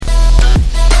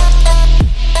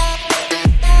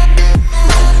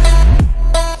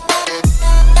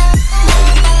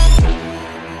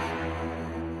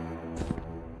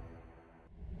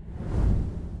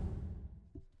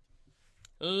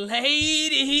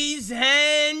Ladies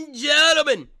and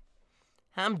gentlemen,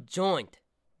 I'm joined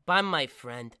by my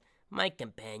friend, my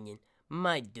companion,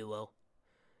 my duo.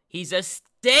 He's a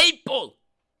staple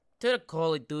to the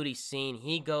Call of Duty scene.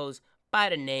 He goes by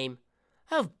the name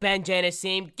of Ben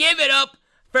Asim. Give it up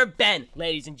for Ben,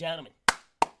 ladies and gentlemen.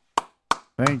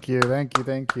 Thank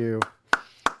you.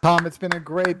 Tom, it's been a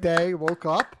great day. Woke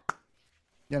up,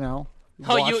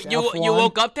 Oh, you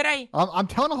woke up today? I'm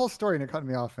telling the whole story and you're cutting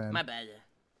me off, man. My bad.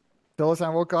 So listen, I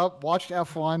woke up, watched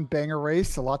F1, banger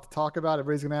race, a lot to talk about.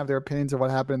 Everybody's going to have their opinions of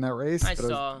what happened in that race. I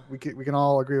saw. We can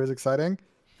all agree it was exciting.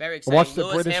 Very exciting. Watched the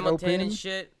Lewis British Hamilton Open. And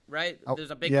shit, right?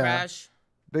 There's a big crash.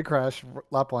 Big crash,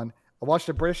 lap one. I watched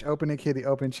the British Open, aka the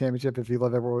Open Championship, if you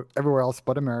live everywhere else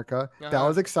but America. That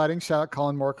was exciting. Shout out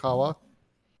Colin Morikawa.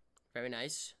 Very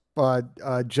nice.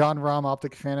 John Rahm,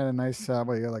 OpTic fan, and a nice,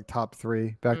 top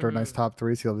three. Back to a nice top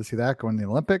three, so you'll see that going to the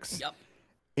Olympics. Yep.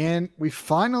 And we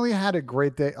finally had a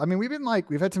great day. I mean, we've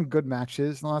had some good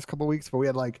matches in the last couple of weeks, but we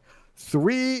had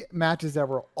 3 matches that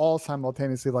were all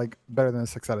simultaneously better than a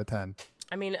 6 out of 10.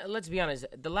 I mean, let's be honest.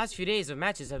 The last few days of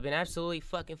matches have been absolutely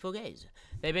fucking fugazi.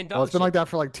 They've been dog Well, it's been shit. like that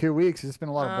for 2 weeks. It's been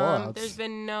a lot of blowouts.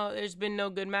 There's been no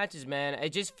good matches, man. It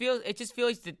just feels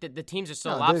like the teams are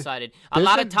so lopsided. A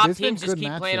lot of top teams just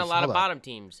keep playing a lot of bottom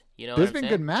teams. You know, there's been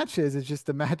good matches. It's just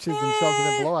the matches themselves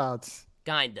have been blowouts.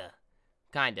 Kinda.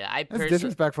 It's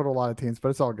disrespectful to a lot of teams, but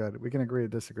it's all good. We can agree to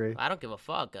disagree. I don't give a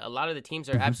fuck. A lot of the teams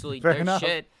are absolutely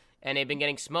shit, and they've been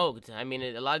getting smoked. I mean,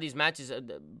 a lot of these matches,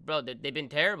 bro, they've been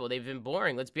terrible. They've been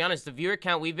boring. Let's be honest. The viewer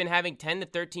count, we've been having 10 to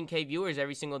 13K viewers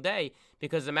every single day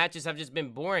because the matches have just been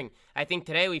boring. I think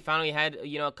today we finally had,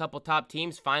 a couple top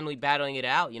teams finally battling it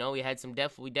out. We had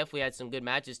we definitely had some good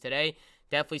matches today.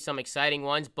 Definitely some exciting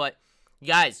ones. But,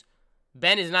 guys,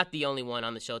 Ben is not the only one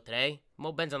on the show today.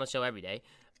 Well, Ben's on the show every day.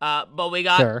 But we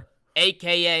got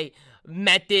a.k.a.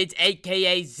 Methodz,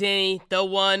 a.k.a. Zinny, the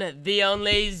one, the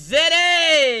only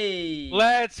Zinny!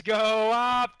 Let's go,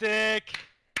 OpTic!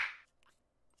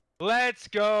 Let's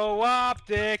go,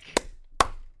 OpTic!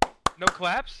 No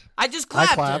claps? I just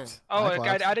clapped. I clapped. Oh,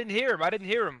 I didn't hear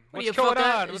him. What's going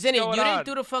on? Zinny, you didn't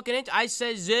do the fucking intro. I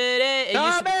said Zinny.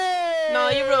 No,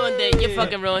 you ruined it. You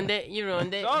fucking ruined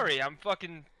it. Sorry, I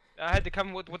had to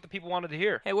come with what the people wanted to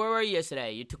hear. Hey, where were you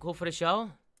yesterday? You too cool for the show?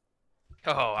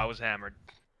 Oh, I was hammered.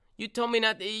 You told me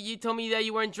that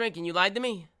you weren't drinking. You lied to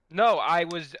me? No, I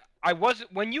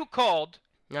wasn't. When you called,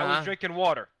 I was drinking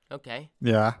water. Okay.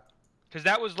 Yeah. Because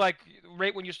that was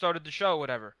right when you started the show,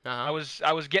 whatever. I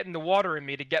was getting the water in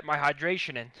me to get my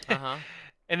hydration in.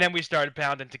 And then we started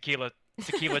pounding tequila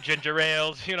ginger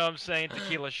ales. You know what I'm saying?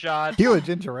 Tequila shots. Tequila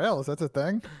ginger ales. That's a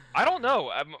thing. I don't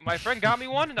know. My friend got me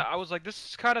one, and I was like, "This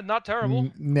is kind of not terrible."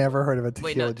 Never heard of a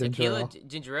tequila ginger ale. Tequila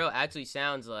ginger ale actually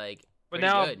sounds like. But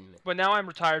now I'm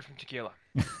retired from tequila.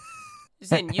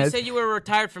 Listen, you said you were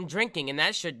retired from drinking, and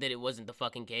that it wasn't the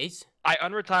fucking case. I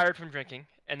unretired from drinking,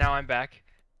 and now I'm back.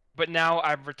 But now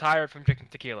I'm retired from drinking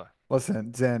tequila.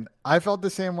 Listen, Zen, I felt the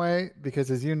same way because,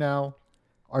 as you know,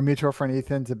 our mutual friend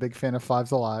Ethan's a big fan of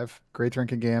Fives Alive. Great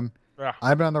drinking game. Yeah.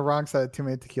 I've been on the wrong side of too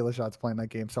many tequila shots playing that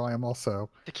game, so I am also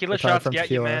tequila shots get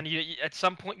tequila. You, man. You, at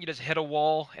some point, you just hit a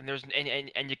wall, and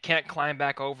you can't climb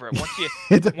back over it. Once you,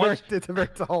 it's a very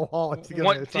tall wall.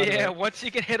 Once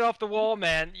you get hit off the wall,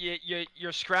 man,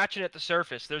 you're scratching at the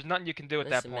surface. There's nothing you can do at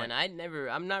that point. Man,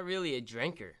 I'm not really a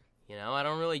drinker. I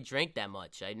don't really drink that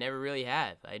much. I never really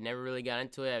have. I never really got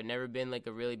into it. I've never been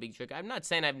a really big drinker. I'm not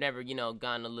saying I've never,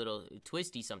 gone a little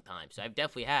twisty sometimes. I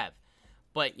definitely have.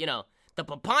 But, the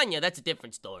papaya, that's a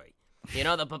different story.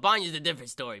 The papaya is a different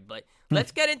story. But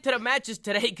let's get into the matches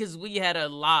today because we had a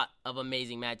lot of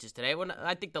amazing matches today.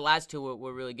 I think the last two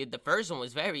were really good. The first one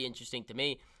was very interesting to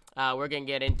me. We're going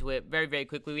to get into it very, very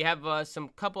quickly. We have some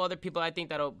couple other people I think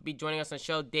that'll be joining us on the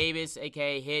show. Davis,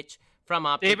 a.k.a. Hitch from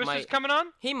OpTic. Davis is coming on?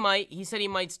 He might. He said he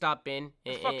might stop in.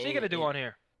 What the fuck's he going to do on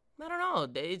here? I don't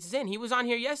know. It's Zen. He was on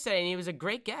here yesterday, and he was a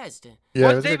great guest.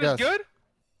 Yeah, was Davis good?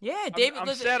 Yeah, David.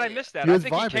 I'm sad I missed that. I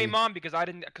think he came on because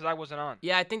I wasn't on.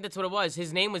 Yeah, I think that's what it was.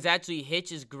 His name was actually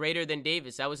Hitch is greater than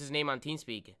Davis. That was his name on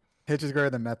TeamSpeak. Hitch is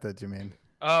greater than Methodz, you mean?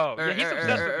 Oh, yeah, he's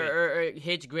obsessed with me.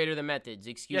 Hitch greater than Methodz.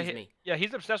 Excuse me. Yeah,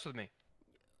 he's obsessed with me.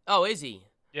 Oh, is he?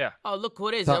 Yeah. Oh, look who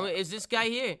it is. Is this guy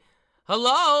here?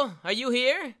 Hello, are you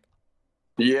here?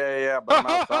 Yeah, but I'm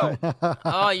outside.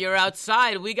 Oh, you're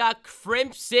outside. We got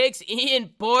Crimsix, Ian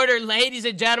Porter, ladies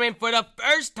and gentlemen, for the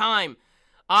first time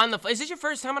on the. Is this your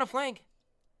first time on a flank?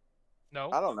 No.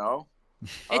 I don't know.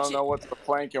 I don't know what's the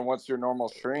flank and what's your normal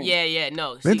stream. Yeah,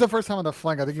 no. This is the first time on the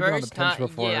flank. I think you've been on the pinch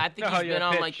before. Yeah, I think he's been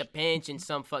on like the pinch and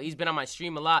he's been on my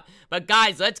stream a lot. But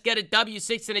guys, let's get a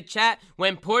W6 in the chat.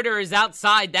 When Porter is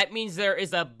outside, that means there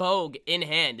is a bogue in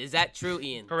hand. Is that true,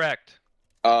 Ian? Correct.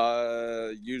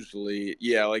 Usually,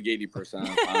 yeah, like 80% of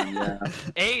the time, yeah.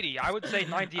 80, I would say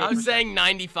 90. I'm saying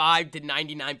 95 to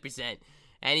 99%.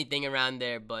 Anything around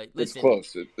there, but listen. It's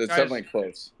close. It's guys, definitely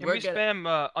close. Can we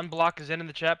spam unblock Zin in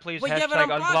the chat, please? Wait, Hashtag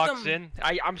unblock Zin.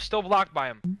 I'm still blocked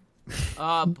by him.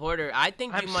 Porter, I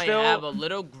think you might have a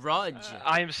little grudge.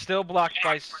 I am still blocked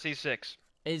by C6.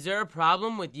 Is there a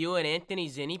problem with you and Anthony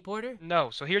Zinni, Porter? No,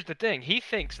 so here's the thing. He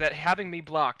thinks that having me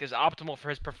blocked is optimal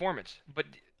for his performance, but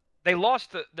they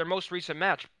lost their most recent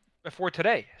match before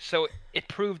today, so it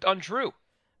proved untrue.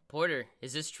 Porter,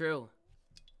 is this true?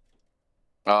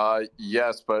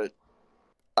 Yes, but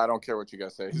I don't care what you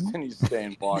guys say. He's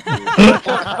staying blocked. What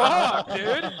the fuck,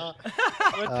 dude?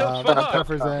 What the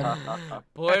fuck?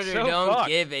 Porter so don't fucked.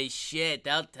 give a shit.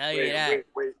 They'll tell you that.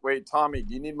 Wait, Tommy,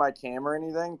 do you need my camera or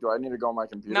anything? Do I need to go on my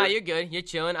computer? No, you're good. You're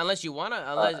chilling. Unless you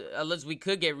wanna, unless we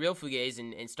could get real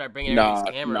fugazi and start bringing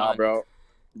everybody's camera on.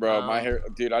 Bro, my hair,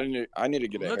 dude. I need to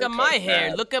get a haircut. Look at my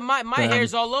hair. Look at my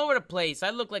hair's all over the place. I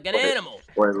look like an animal.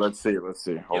 Wait, let's see. Hold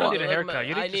on. You don't need a haircut.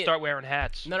 You need to start wearing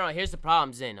hats. No. Here's the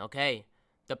problem, Zin. Okay,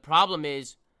 the problem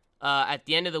is, at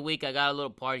the end of the week, I got a little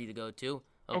party to go to.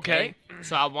 Okay.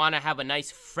 So I want to have a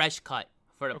nice fresh cut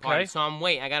for the party. So I'm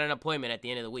waiting. I got an appointment at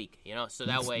the end of the week. So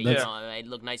that way, I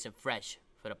look nice and fresh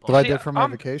for the party. What I did for my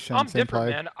vacation. I'm different,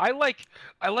 man. I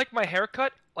like my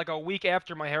haircut like a week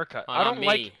after my haircut.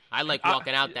 I like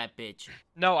walking out that bitch.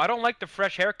 No, I don't like the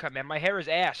fresh haircut, man. My hair is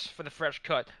ass for the fresh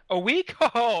cut. A week?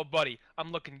 Oh, buddy,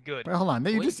 I'm looking good. Wait, hold on.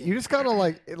 You just gotta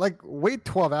like wait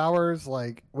 12 hours,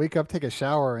 like wake up, take a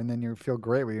shower, and then you feel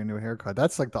great with your new haircut.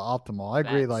 That's like the optimal. I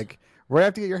agree. Like right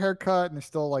after you get your haircut, and it's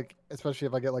still like, especially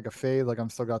if I get like a fade, like I'm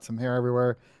still got some hair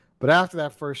everywhere. But after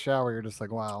that first shower, you're just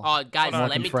like, wow. Oh, guys,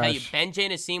 let me tell you, Ben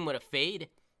Asim with a fade,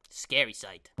 scary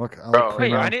sight. Look,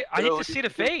 wait, I need to see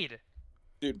the fade.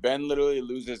 Dude, Ben literally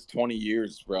loses 20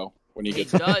 years, bro, when he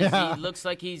gets. He does. He looks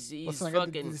like he's Listen,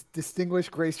 fucking. These distinguished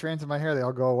gray strands in my hair, they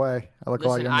all go away. I look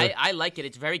Listen, all younger. I like it.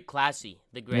 It's very classy.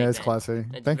 The gray. Yeah, it's classy.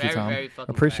 Thank you, Tom. Very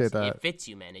fucking appreciate classy. that. It fits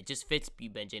you, man. It just fits you,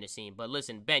 Ben Asim. But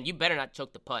listen, Ben, you better not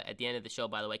choke the putt at the end of the show,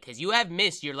 by the way, because you have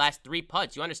missed your last 3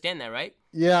 putts. You understand that, right?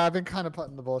 Yeah, I've been kind of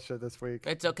putting the bullshit this week.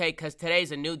 It's okay, because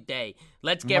today's a new day.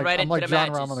 Let's get right into the matches. I'm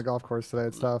like John Rahm on the golf course today.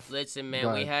 It's tough. Listen,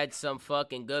 man, we had some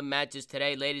fucking good matches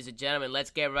today, ladies and gentlemen. Let's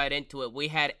get right into it. We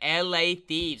had LA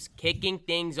Thieves kicking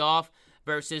things off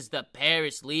versus the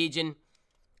Paris Legion.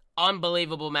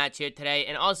 Unbelievable match here today.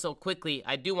 And also, quickly,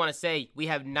 I do want to say we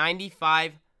have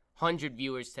 9,500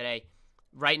 viewers today,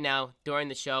 right now, during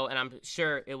the show. And I'm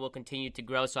sure it will continue to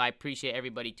grow. So I appreciate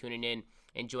everybody tuning in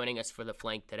and joining us for the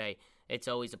flank today. It's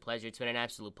always a pleasure. It's been an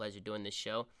absolute pleasure doing this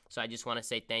show. So I just want to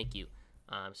say thank you.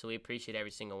 So we appreciate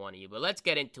every single one of you. But let's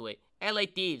get into it. LA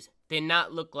Thieves did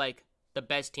not look like the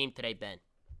best team today, Ben.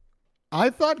 I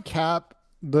thought Cap,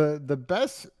 the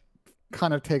best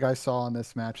kind of take I saw on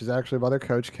this match is actually by their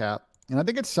coach Cap. And I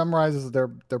think it summarizes their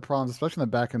problems, especially in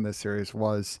the back end of this series,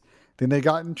 was then they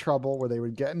got in trouble where they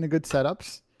would get into good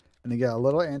setups and they get a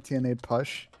little anti and they'd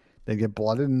push. They get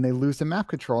blooded and they lose the map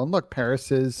control. And look, Paris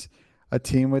is a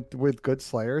team with good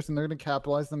slayers, and they're going to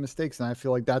capitalize on the mistakes. And I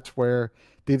feel like that's where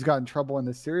they've got in trouble in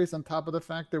this series, on top of the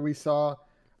fact that we saw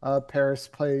Paris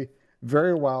play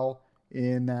very well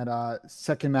in that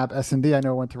second map, S&D. I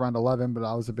know it went to round 11, but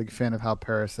I was a big fan of how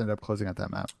Paris ended up closing out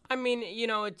that map. I mean,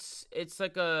 it's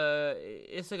like a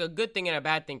good thing and a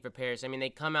bad thing for Paris. I mean, they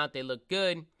come out, they look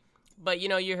good. But,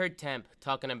 you heard Temp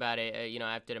talking about it,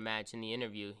 after the match in the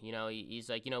interview. He's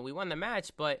like, we won the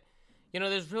match, but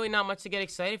there's really not much to get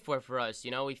excited for us.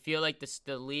 We feel like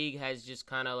the league has just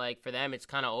kind of like, for them, it's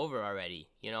kind of over already.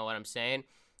 You know what I'm saying?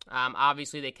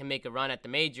 Obviously, they can make a run at the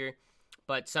major,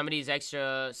 but some of these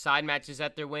extra side matches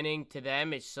that they're winning, to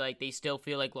them, it's like they still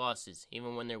feel like losses,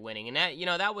 even when they're winning. And that,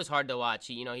 that was hard to watch.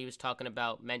 He was talking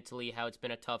about mentally how it's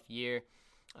been a tough year,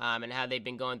 and how they've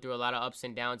been going through a lot of ups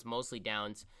and downs, mostly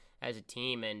downs as a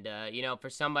team. And, for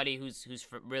somebody who's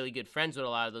really good friends with a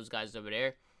lot of those guys over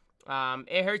there,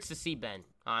 it hurts to see, Ben.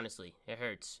 Honestly, it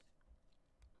hurts.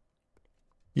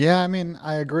 Yeah, I mean,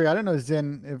 I agree. I don't know,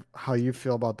 Zin, how you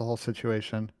feel about the whole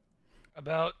situation.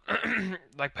 About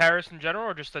like Paris in general,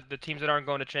 or just the teams that aren't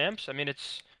going to champs? I mean,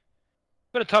 it's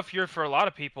been a tough year for a lot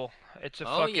of people. It's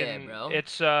yeah, bro.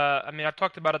 It's I mean, I've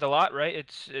talked about it a lot, right?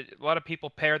 A lot of people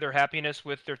pair their happiness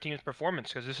with their team's performance,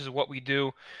 because this is what we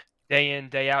do day in,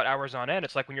 day out, hours on end.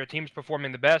 It's like when your team's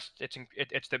performing the best, it's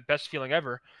the best feeling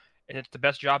ever, and it's the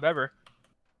best job ever.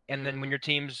 And then when your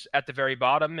team's at the very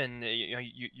bottom and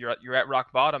you're at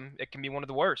rock bottom, it can be one of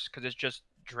the worst, because it's just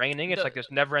draining. It's like this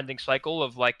never-ending cycle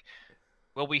of like,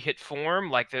 will we hit form?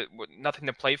 Like nothing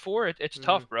to play for. It's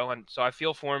tough, bro. And so I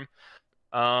feel for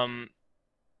him.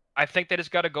 I think they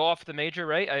just got to go off the major,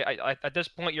 right? I at this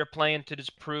point, you're playing to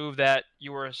just prove that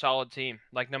you were a solid team.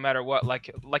 Like, no matter what, like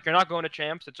you're not going to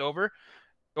champs. It's over.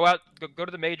 Go out, go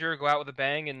to the major, go out with a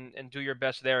bang, and do your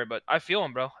best there. But I feel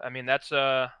them, bro. I mean, that's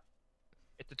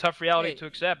it's a tough reality to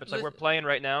accept. It's like we're playing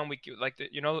right now, and we like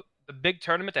the big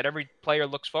tournament that every player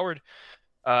looks forward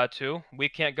to, we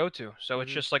can't go to. So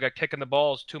it's just like a kick in the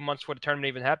balls 2 months before the tournament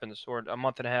even happens, or a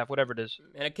month and a half, whatever it is.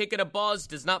 And a kick in the balls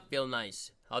does not feel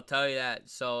nice. I'll tell you that.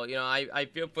 So, I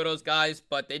feel for those guys,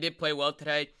 but they did play well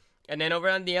today. And then over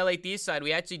on the LA Thieves side,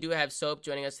 we actually do have Soap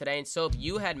joining us today. And Soap,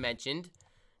 you had mentioned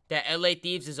that LA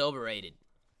Thieves is overrated.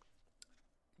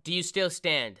 Do you still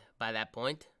stand by that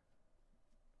point?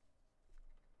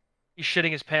 He's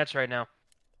shitting his pants right now.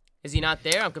 Is he not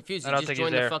there? I'm confused. He just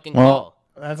joined the fucking call. Well,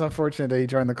 that's unfortunate that he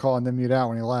joined the call and then mute out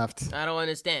when he left. I don't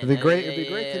understand. It'd be great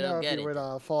to know if he would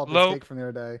follow up his take from the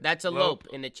other day. That's a lope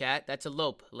in the chat. That's a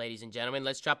lope, ladies and gentlemen.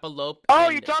 Let's drop a lope. Oh,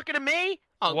 you're talking to me?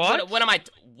 Oh, what am I?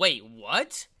 Wait,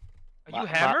 what? Are you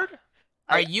hammered?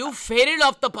 Are you faded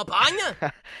off the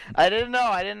papaya? I didn't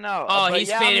know. Oh,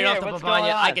 he's faded off the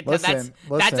papaya. I can tell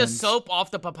that's a Soap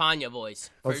off the papaya voice.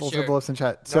 Let's listen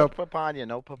chat. So, no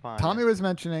papaya. Tommy was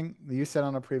mentioning, you said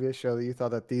on a previous show that you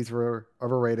thought that these were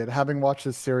overrated. Having watched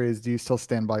this series, do you still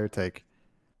stand by your take?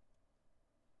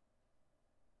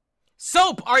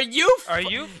 Soap, are you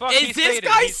is this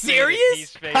guy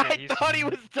serious? I thought he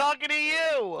was talking to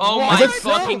you. Oh my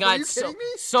fucking god, Soap.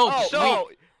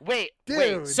 Wait,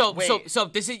 dude. So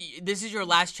this is your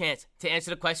last chance to answer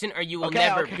the question, or you will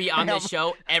never be on this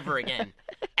show ever again,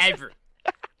 ever.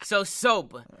 So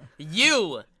Soap,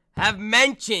 you have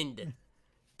mentioned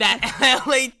that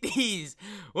LA Thieves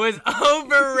was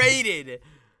overrated.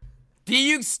 Do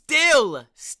you still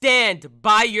stand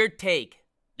by your take?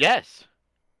 Yes.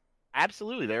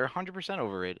 Absolutely, they're 100%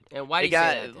 overrated. And why do you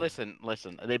say that?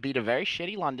 Listen. They beat a very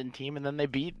shitty London team, and then they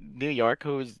beat New York,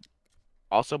 who's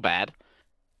also bad.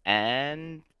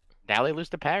 And now they lose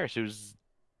to Paris, who's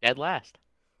dead last.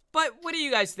 But what do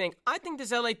you guys think? I think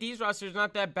this LA Thieves roster is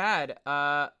not that bad.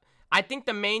 I think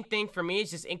the main thing for me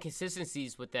is just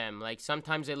inconsistencies with them. Like,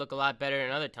 sometimes they look a lot better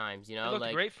than other times, They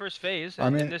looked great first phase.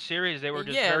 In this series, they were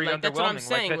just very underwhelming. That's what I'm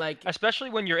saying. Especially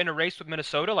when you're in a race with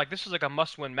Minnesota, this is like a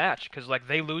must-win match. Because,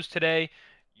 they lose today,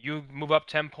 you move up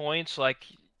 10 points.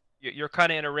 You're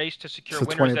kind of in a race to secure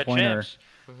winners at champs.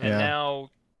 Mm-hmm. And now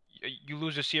you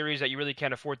lose a series that you really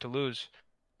can't afford to lose.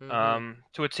 Mm-hmm.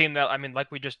 To a team that,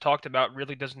 like we just talked about,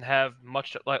 really doesn't have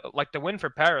much. Like the win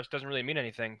for Paris doesn't really mean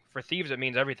anything. For Thieves, it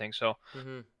means everything. So,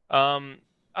 I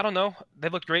don't know. They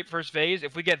looked great first phase.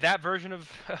 If we get that version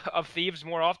of Thieves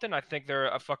more often, I think they're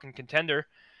a fucking contender.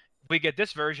 If we get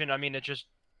this version, it's just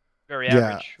very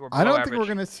average. Or I don't think we're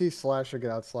gonna see Slasher get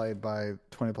outslayed by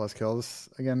 20+ kills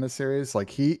again this series.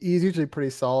 He's usually pretty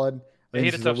solid. He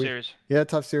had a tough series. Yeah,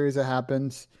 tough series. It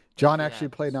happens. John actually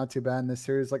played not too bad in this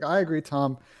series. I agree,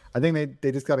 Tom. I think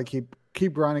they just got to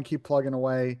keep grinding, keep plugging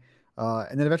away,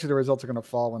 and then eventually the results are going to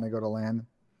fall when they go to land.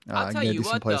 I'll tell you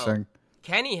what, though.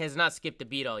 Kenny has not skipped a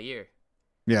beat all year.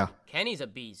 Yeah. Kenny's a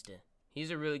beast. He's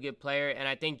a really good player, and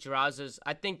I think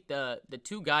I think the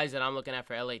two guys that I'm looking at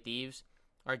for LA Thieves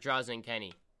are Draza and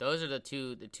Kenny. Those are the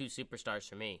two superstars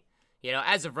for me.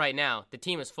 As of right now, the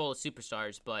team is full of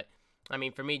superstars, but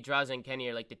for me, Draza and Kenny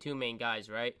are the two main guys,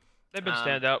 right? They've been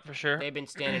standing out for sure. They've been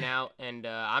standing out, and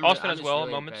I'm Austin I'm as well really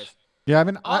in moments. Impressed. Yeah,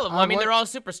 all of them. They're all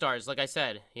superstars, like I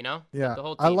said. Yeah, the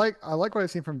whole team. I like what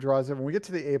I've seen from Draza. When we get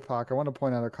to the APOC, I want to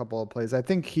point out a couple of plays. I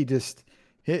think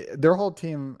their whole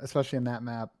team, especially in that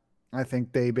map, I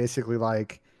think they basically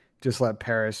just let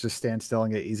Paris just stand still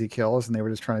and get easy kills, and they were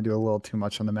just trying to do a little too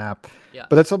much on the map. Yeah.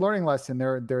 But that's a learning lesson.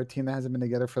 They're a team that hasn't been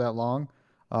together for that long.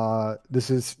 This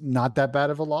is not that bad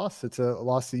of a loss. It's a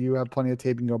loss that you have plenty of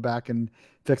tape and go back and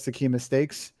fix the key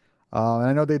mistakes. And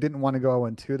I know they didn't want to go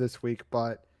 0-2 this week,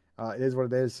 but it is what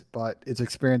it is. But it's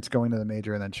experience going to the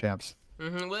major and then champs.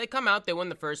 Mm-hmm. Well, they come out, they won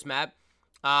the first map.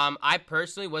 I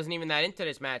personally wasn't even that into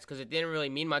this match because it didn't really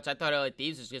mean much. I thought LA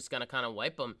Thieves was just going to kind of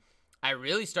wipe them. I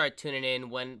really started tuning in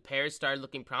when Paris started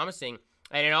looking promising.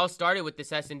 And it all started with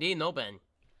this S&D, no Ben.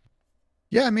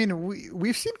 Yeah,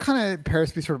 we've seen kind of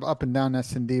Paris be sort of up and down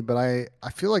S&D, but I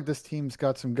feel like this team's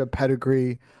got some good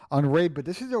pedigree on raid, but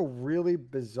this is a really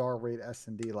bizarre raid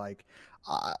S&D.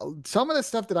 Some of the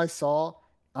stuff that I saw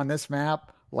on this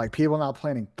map, people not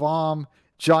planning bomb,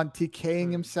 John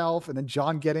TKing himself, and then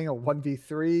John getting a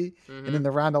 1v3, and then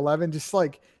the round 11, just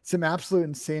some absolute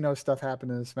insano stuff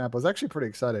happened in this map. It was actually pretty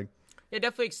exciting. Yeah,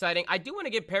 definitely exciting. I do want to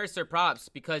give Paris their props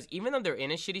because even though they're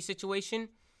in a shitty situation,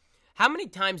 how many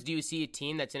times do you see a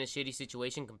team that's in a shitty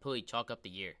situation completely chalk up the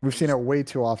year? We've seen it way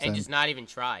too often. And just not even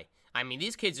try. I mean,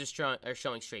 these kids are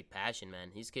showing straight passion, man.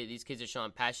 These kids are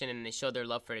showing passion, and they show their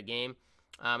love for the game.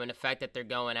 And the fact that they're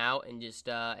going out and just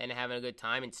and having a good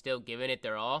time and still giving it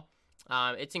their all,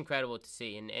 it's incredible to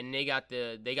see. And they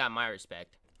got my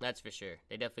respect. That's for sure.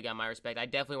 They definitely got my respect. I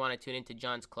definitely want to tune into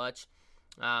John's clutch,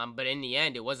 but in the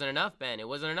end, it wasn't enough, Ben. It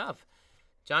wasn't enough.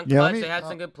 John clutch. They had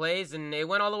some good plays, and it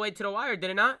went all the way to the wire. Did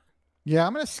it not? Yeah,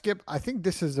 I'm going to skip. I think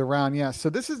this is the round. Yeah,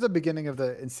 so this is the beginning of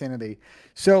the insanity.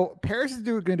 So Paris is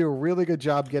going to do a really good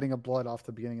job getting a blood off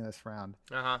the beginning of this round.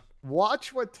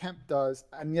 Watch what Temp does.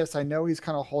 And yes, I know he's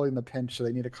kind of holding the pinch, so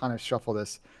they need to kind of shuffle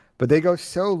this. But they go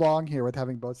so long here with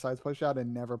having both sides push out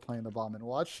and never playing the bomb. And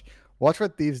watch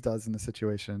what Thieves does in the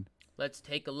situation. Let's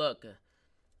take a look.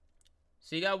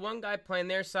 So you got one guy playing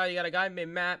their side. You got a guy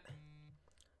mid-map.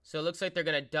 So it looks like they're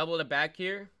going to double the back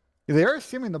here. They're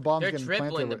assuming the bomb's they're getting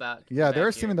tripling planted. They're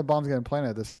assuming the bomb's getting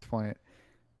planted at this point.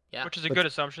 Yeah, which is a good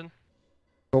assumption.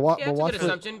 It's a good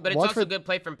assumption, but it's also a good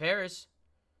play from Paris.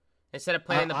 Instead of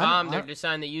playing the bomb, they're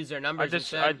deciding to use their numbers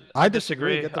instead. I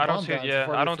disagree. I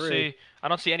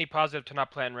don't see any positive to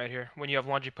not plan right here when you have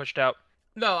Laundry pushed out.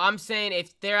 No, I'm saying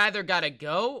if they're either got to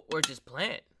go or just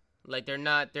plant. Like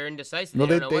they're indecisive. Well,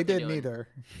 they don't know what they they're did doing. neither.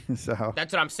 So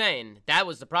that's what I'm saying. That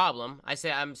was the problem.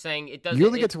 I'm saying it doesn't. You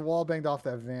only get to wall banged off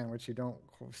that van, which you don't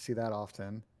see that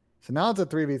often. So now it's a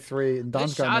 3v3, and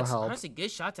Don's got no help. Honestly, good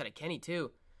shots out of Kenny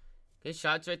too. Good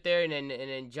shots right there, and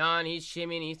then John, he's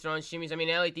shimmying, he's throwing shimmies. I mean,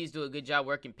 LA Thieves do a good job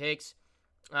working picks.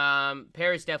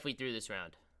 Paris definitely threw this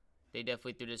round. They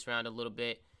definitely threw this round a little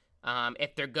bit.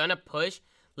 If they're gonna push.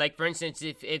 Like, for instance,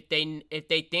 if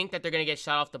they think that they're going to get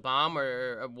shot off the bomb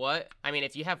or what, I mean,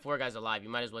 if you have 4 guys alive, you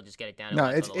might as well just get it down. No,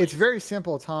 it's very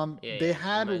simple, Tom. They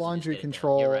had Laundry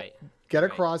control. You're right. Get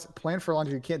across, plan for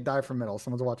Laundry. You can't die from middle.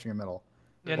 Someone's watching a middle.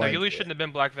 Yeah, no, you really shouldn't have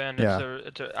been Black Van.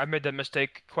 I made that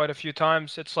mistake quite a few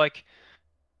times. It's like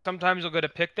sometimes you'll get a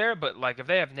pick there, but like if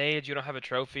they have nades, you don't have a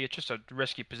trophy. It's just a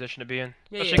risky position to be in.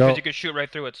 Especially because you can shoot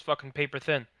right through it. It's fucking paper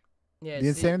thin. Yeah, the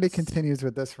insanity continues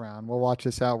with this round. We'll watch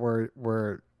this out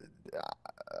where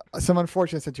some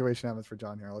unfortunate situation happens for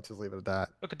John here. Let's just leave it at that.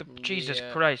 Look at the Jesus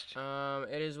Christ.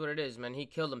 It is what it is, man. He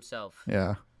killed himself.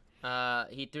 Yeah.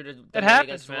 He threw the it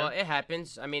happens, man. Wall. It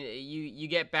happens. I mean, you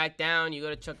get back down, you go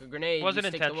to chuck a grenade, wasn't you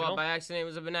stick intentional. The wall by accident. It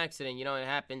was of an accident. You know, it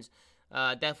happens.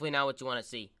 Definitely not what you want to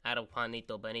see out of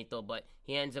Benito, but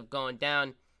he ends up going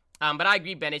down. But I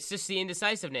agree, Ben. It's just the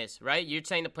indecisiveness, right? You're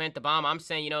saying to plant the bomb. I'm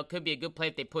saying, it could be a good play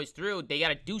if they push through. They got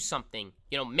to do something.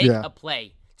 Make a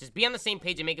play. Just be on the same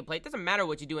page and make a play. It doesn't matter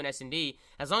what you do in S&D.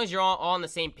 As long as you're all on the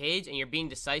same page and you're being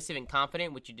decisive and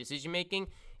confident with your decision-making,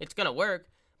 it's going to work.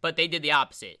 But they did the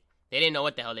opposite. They didn't know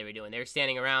what the hell they were doing. They were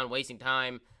standing around, wasting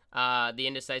time. The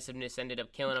indecisiveness ended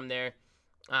up killing them there.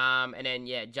 And then,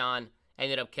 John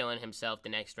ended up killing himself the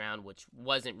next round, which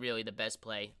wasn't really the best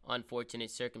play. Unfortunate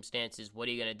circumstances. What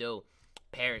are you going to do?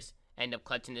 Paris end up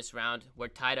clutching this round. We're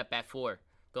tied up at 4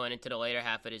 going into the later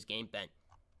half of this game, Ben.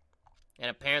 And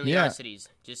apparently Arcides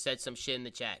just said some shit in the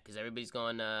chat because everybody's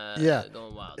going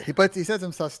wild. He said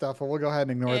some stuff, but we'll go ahead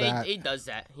and ignore that. He does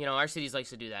that. Arcides likes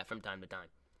to do that from time to time.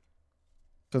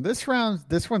 So this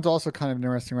one's also kind of an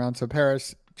interesting round. So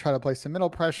Paris try to play some middle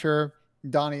pressure.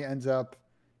 Donnie ends up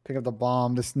picking up the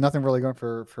bomb. There's nothing really going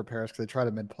for Paris because they try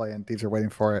to mid play and Thieves are waiting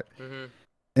for it. Mm-hmm. And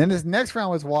then this next round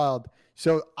was wild.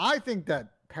 So I think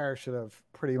that Paris should have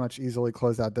pretty much easily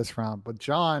closed out this round, but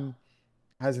John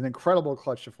has an incredible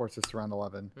clutch to force us to round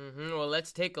 11. Mm-hmm. Well,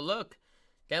 let's take a look.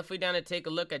 Definitely down to take a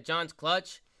look at John's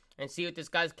clutch and see what this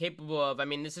guy's capable of. I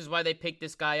mean, this is why they picked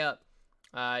this guy up.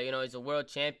 He's a world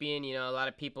champion. A lot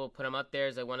of people put him up there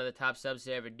as like one of the top subs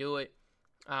to ever do it.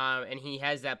 And he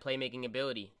has that playmaking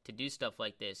ability to do stuff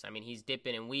like this. I mean, he's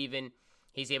dipping and weaving.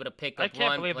 He's able to pick up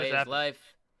one, play his life.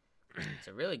 It's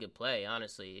a really good play,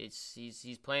 honestly.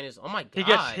 He's playing his. Oh my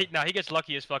god! He gets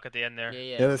lucky as fuck at the end there.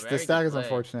 Yeah. The stack is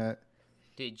unfortunate.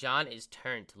 Dude, John is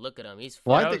turned. Look at him. He's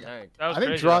turned. I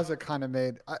think Draza kind of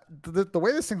made the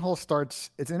way this thing whole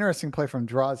starts. It's an interesting play from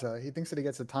Draza. He thinks that he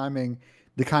gets the timing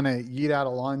to kind of yeet out a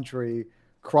Laundry,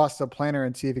 cross the planter,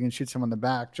 and see if he can shoot someone in the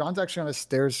back. John's actually on the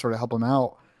stairs to sort of help him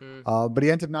out, but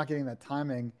he ends up not getting that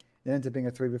timing. It ends up being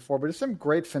a 3v4. But just some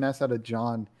great finesse out of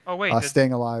John. Oh wait,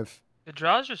 staying alive. Did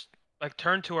Draza just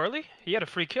turn too early? He had a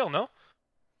free kill, no?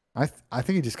 I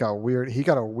think he just got weird. He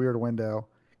got a weird window.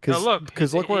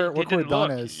 Because look where Don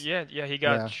is. Yeah, he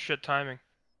got shit timing.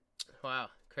 Wow,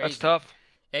 crazy. That's tough.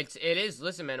 It is.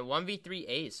 Listen, man, 1v3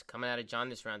 ace coming out of John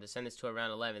this round to send this to a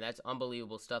round 11. That's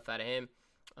unbelievable stuff out of him.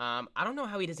 I don't know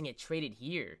how he doesn't get traded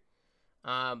here.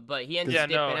 But he ends up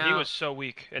dipping out. He was so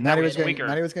weak. And Maddie was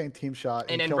getting team shot.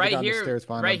 And then right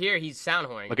here, he's sound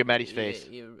horn. Look at Maddie's face.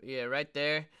 Yeah, right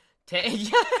there.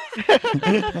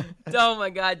 Oh my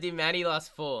God, dude, Matty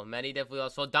lost full. Matty definitely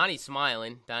lost full. Donnie's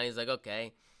smiling. Donnie's like,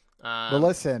 okay. But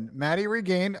listen, Matty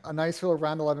regained a nice little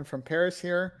round 11 from Paris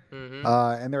here,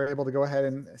 and they're able to go ahead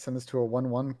and send this to a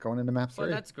 1-1 going into map 3.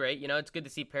 Well, that's great. You know, it's good to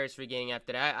see Paris regaining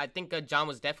after that. I think John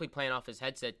was definitely playing off his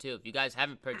headset, too. If you guys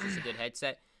haven't purchased a good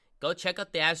headset, go check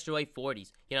out the Astro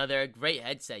A40s. You know, they're a great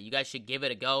headset. You guys should give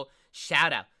it a go.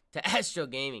 Shout out to Astro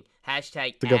Gaming.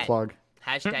 Hashtag it's a good plug.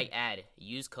 Hashtag ad.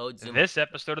 Use code ZooMaa. This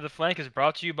episode of The Flank is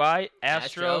brought to you by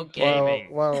Astro Gaming.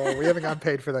 Well, we haven't gotten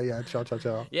paid for that yet.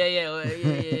 Chill.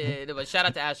 Yeah. But shout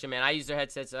out to Astro, man. I use their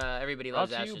headsets. Everybody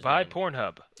loves Astro. Brought to you by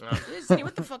Pornhub.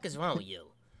 What the fuck is wrong with you?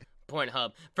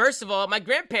 Pornhub. First of all, my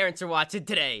grandparents are watching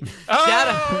today.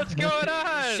 What's going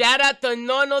on? Shout out to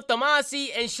Nono Tomasi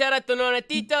and shout out to Nona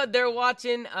Tita. They're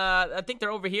watching. I think they're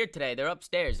over here today. They're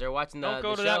upstairs. They're watching the show.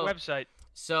 Don't go to that website.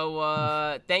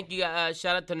 So thank you.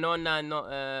 Shout out to Nona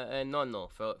and Nono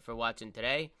for watching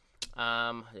today.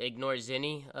 Ignore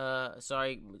Zinni.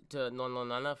 Sorry to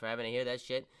Nona for having to hear that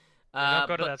shit. Don't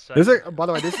go to that site. By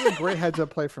the way, this is a great heads-up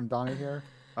play from Donnie here.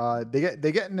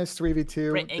 They get in this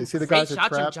 3v2. They see the guys are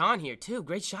trapped. Great shots from John here too.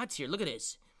 Great shots here. Look at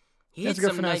this. He hits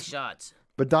some nice shots.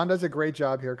 But Don does a great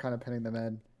job here, kind of pinning them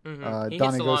in.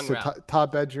 Donnie goes to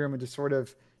top bedroom and just sort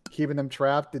of keeping them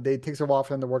trapped. It takes a while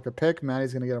for them to work a pick.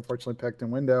 Matty's going to get unfortunately picked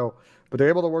in window, but they're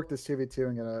able to work this 2v2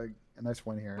 and get a nice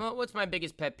win here. Well, what's my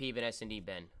biggest pet peeve in S&D,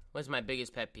 Ben? What's my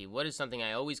biggest pet peeve? What is something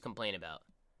I always complain about?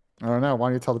 I don't know. Why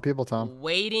don't you tell the people, Tom?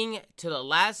 Waiting to the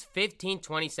last 15,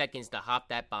 20 seconds to hop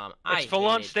that bomb. It's full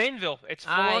on Stainville. It's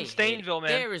full on Stainville,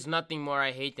 man. There is nothing more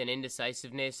I hate than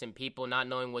indecisiveness and people not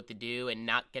knowing what to do and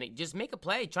not getting. Just make a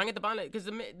play. Try and get the bomb. Because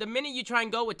the minute you try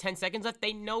and go with 10 seconds left,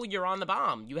 they know you're on the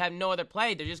bomb. You have no other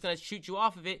play. They're just going to shoot you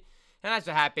off of it. And that's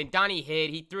what happened. Donnie hit.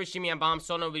 He threw a shimmy on bomb,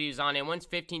 so nobody was on it. Once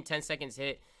 15, 10 seconds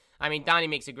hit, I mean, Donnie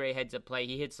makes a great heads-up play.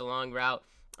 He hits the long route.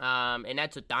 And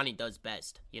that's what Donnie does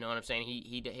best. You know what I'm saying?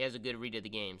 He has a good read of the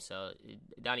game. So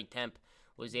Donnie Temp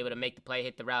was able to make the play,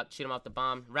 hit the route, shoot him off the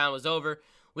bomb. Round was over.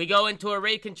 We go into a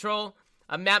raid control.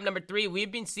 Map number 3.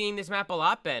 We've been seeing this map a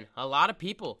lot, Ben. A lot of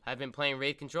people have been playing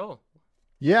raid control.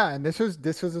 Yeah, and this was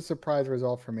a surprise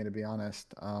result for me, to be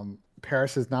honest.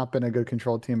 Paris has not been a good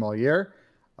control team all year.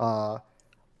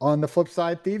 On the flip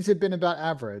side, Thieves have been about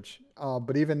average.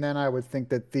 But even then, I would think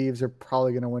that Thieves are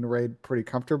probably going to win raid pretty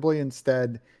comfortably.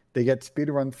 Instead, they get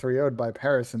speedrun 3-0'd by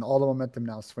Paris, and all the momentum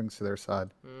now swings to their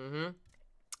side.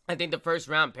 I think the first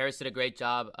round, Paris did a great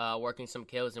job working some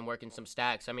kills and working some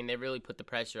stacks. I mean, they really put the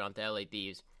pressure onto LA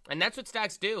Thieves. And that's what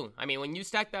stacks do. I mean, when you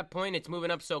stack that point, it's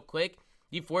moving up so quick,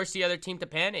 you force the other team to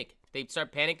panic. They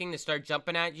start panicking, they start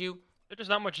jumping at you. There's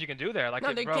not much you can do there. Like,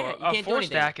 no, bro, a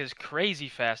 4-stack is crazy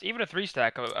fast. Even a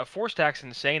 3-stack, a 4-stack's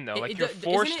insane though. Like, you're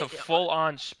forced to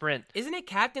full-on sprint. Isn't it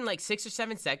capped in like 6 or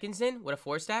 7 seconds in with a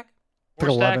 4-stack?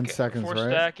 11 seconds, right?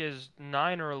 4-stack is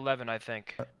 9 or 11, I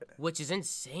think. Which is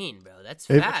insane, bro. That's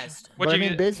fast. But I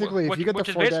mean, basically, if you get the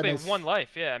 4 detonate, basically one life.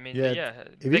 Yeah, I mean, yeah.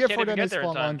 If you get 4 detonates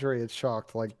spawn laundry, it's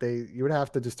shocked. Like you would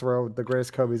have to just throw the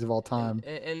greatest Kobe's of all time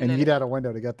and eat out a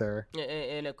window to get there.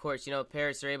 And of course, you know,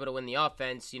 Paris are able to win the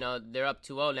offense. You know, they're up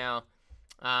 2-0 now,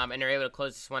 and they're able to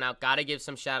close this one out. Gotta give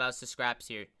some shout outs to Scraps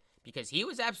here because he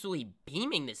was absolutely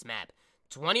beaming this map.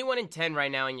 21-10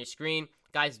 right now on your screen.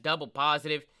 Guy's double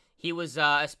positive. He was,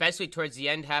 especially towards the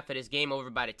end half of his game over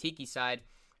by the Tiki side.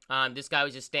 This guy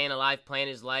was just staying alive, playing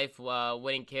his life,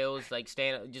 winning kills,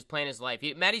 just playing his life.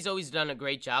 Matty's always done a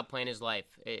great job playing his life.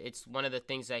 It's one of the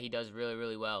things that he does really,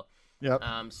 really well. Yep.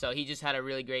 So he just had a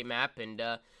really great map. And,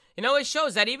 you know, it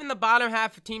shows that even the bottom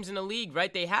half of teams in the league,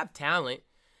 right, they have talent.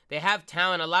 They have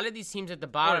talent. A lot of these teams at the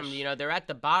bottom, you know, they're at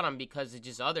the bottom because of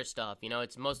just other stuff. You know,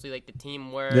 it's mostly like the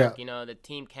teamwork, you know, the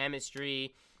team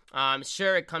chemistry.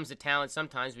 Sure, it comes to talent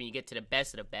sometimes when you get to the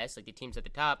best of the best, like the teams at the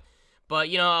top. But,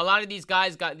 you know, a lot of these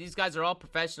guys are all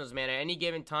professionals, man. At any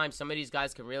given time, some of these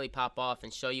guys can really pop off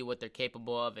and show you what they're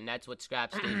capable of, and that's what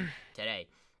Scraps did today.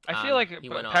 I feel like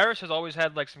Paris has always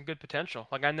had like some good potential.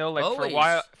 Like I know, like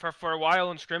for a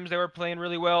while in scrims they were playing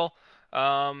really well.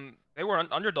 They were an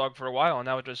underdog for a while, and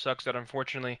now it just sucks that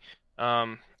unfortunately,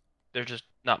 there's just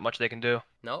not much they can do.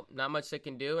 Nope, not much they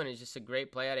can do, and it's just a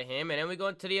great play out of him. And then we go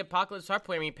into the Apocalypse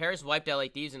Hardpoint. I mean, Paris wiped LA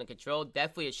Thieves in the control.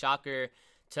 Definitely a shocker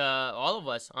to all of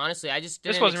us. Honestly, I just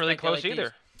didn't. This wasn't really close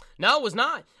either. No, it was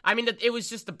not. I mean, it was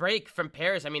just the break from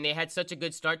Paris. I mean, they had such a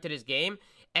good start to this game,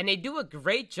 and they do a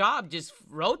great job just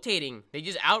rotating. They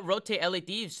just out-rotate LA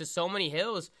Thieves to so many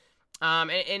hills,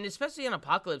 and especially on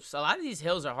Apocalypse, a lot of these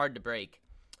hills are hard to break.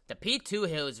 The P2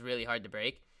 hill is really hard to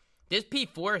break. This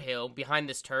P4 hill behind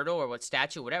this turtle or what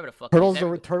statue, whatever the fuck.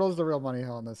 Turtle's the real money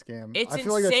hill in this game. It's I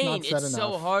feel insane. Like that's not it's said so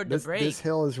enough. hard to break. This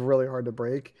hill is really hard to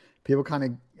break. People kind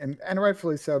of, and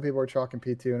rightfully so, people were chalking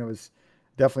P2, and it was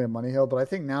definitely a money hill. But I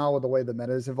think now with the way the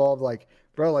meta has evolved, like,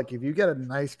 bro, like if you get a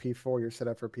nice P4, you're set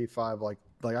up for P5. Like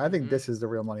I think this is the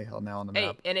real money hill now on the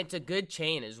map. And it's a good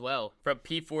chain as well. From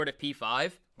P4 to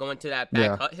P5, going to that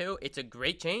back cut hill, it's a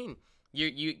great chain.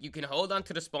 You can hold on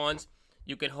to the spawns.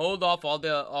 You can hold off all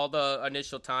the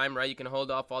initial time, right? You can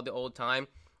hold off all the old time.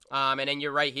 And then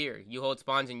you're right here. You hold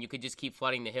spawns, and you could just keep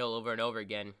flooding the hill over and over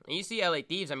again. And you see LA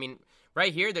Thieves, I mean,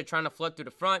 right here, they're trying to flood through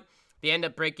the front. They end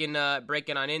up breaking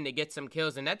on in. They get some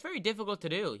kills, and that's very difficult to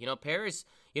do. You know, Paris,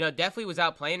 definitely was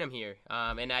outplaying them here.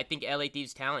 And I think LA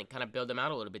Thieves' talent kind of built them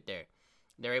out a little bit there.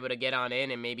 They're able to get on in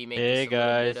and maybe make this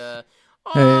a little bit...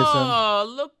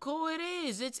 Oh, look who it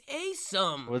is. It's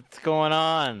Asim. What's going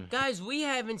on? Guys, we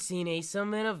haven't seen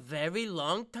Asim in a very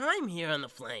long time here on the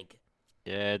flank.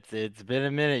 Yeah, it's been a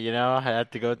minute, I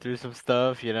had to go through some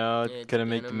stuff, couldn't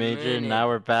make the major, and now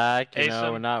we're back,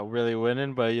 we're not really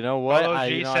winning, but you know what?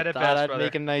 I thought I'd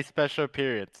make a nice special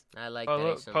appearance. I like that,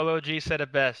 Asim. Polo G said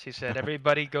it best. He said,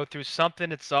 everybody go through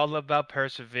something, it's all about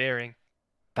persevering.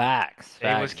 Facts. He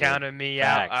was counting me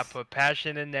out. I put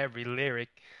passion in every lyric.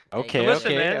 Okay,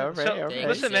 listen, man. All right.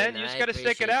 Listen, man. You just gotta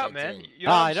stick it out, man. You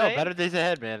know I know. Better days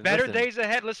ahead, man. Better days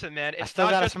ahead. Listen, man. It's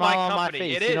not just my company.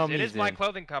 My face. It is my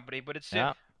clothing company, but it's.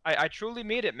 Yeah. I truly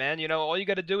mean it, man. All you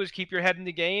got to do is keep your head in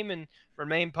the game and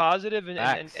remain positive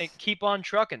and keep on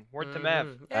trucking. Word to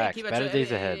Mav. Yeah, better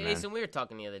days ahead, man. Listen, we were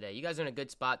talking the other day. You guys are in a good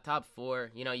spot, top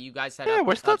 4. You guys had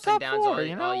we're still ups and top downs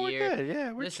 4. all We're year. good.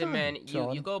 Yeah, we're Listen, chilling.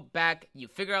 man, you go back, you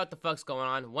figure out what the fuck's going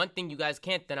on. One thing you guys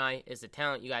can't deny is the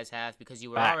talent you guys have because you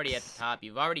were already at the top.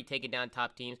 You've already taken down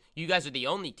top teams. You guys are the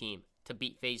only team to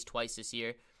beat FaZe twice this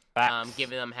year,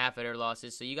 giving them half of their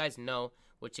losses. So you guys know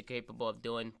what you're capable of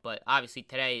doing. But obviously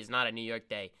today is not a New York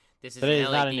day. Today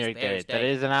is not a New York day.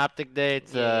 Today is an OpTic day.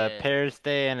 It's a Paris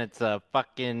day, and it's a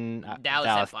fucking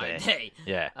Dallas day.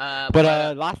 Yeah.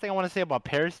 But last thing I want to say about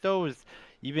Paris though is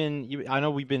I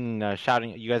know we've been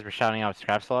shouting. You guys were shouting out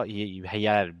Scraps a lot. He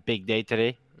had a big day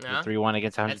today. 3-1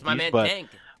 against 100 That's my man Tank.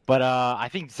 But I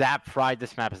think Zap fried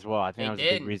this map as well. I think that was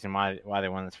a big reason why they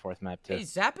won this 4th map too.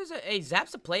 Hey,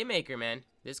 Zap's a playmaker, man.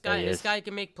 This guy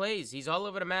can make plays. He's all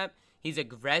over the map. He's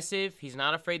aggressive. He's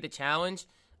not afraid to challenge.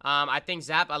 I think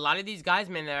Zap, a lot of these guys,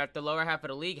 man, that are at the lower half of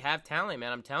the league have talent,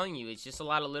 man. I'm telling you. It's just a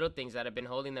lot of little things that have been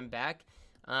holding them back.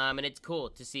 And it's cool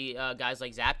to see guys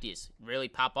like Zaptius really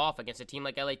pop off against a team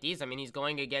like LA Thieves. I mean, he's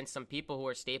going against some people who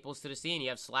are staples to the scene. You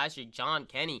have Slasher, John,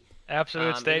 Kenny.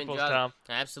 Absolute staples, Tom.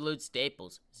 Absolute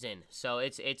staples, Zin. So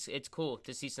it's cool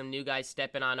to see some new guys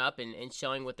stepping on up and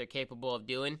showing what they're capable of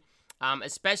doing,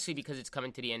 especially because it's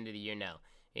coming to the end of the year now.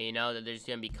 That there's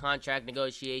going to be contract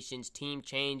negotiations, team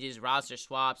changes, roster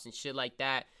swaps, and shit like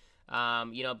that.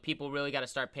 People really got to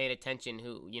start paying attention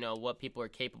what people are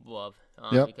capable of.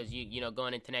 Because,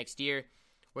 going into next year,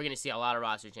 we're going to see a lot of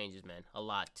roster changes, man. A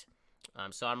lot.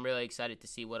 So I'm really excited to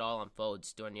see what all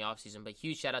unfolds during the offseason. But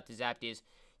huge shout out to Zaptius.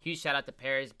 Huge shout out to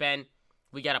Paris. Ben,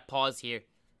 we got to pause here.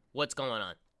 What's going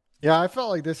on? Yeah, I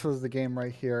felt like this was the game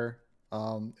right here.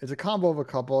 It's a combo of a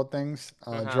couple of things.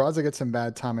 Draza gets some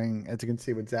bad timing, as you can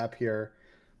see with Zap here.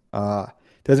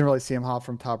 Doesn't really see him hop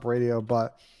from top radio,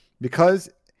 but because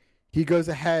he goes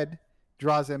ahead,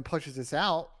 Draza, and pushes this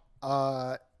out,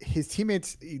 his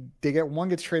teammates, one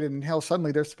gets traded in hell.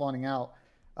 Suddenly they're spawning out.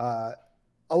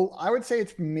 I would say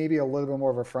it's maybe a little bit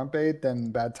more of a front bait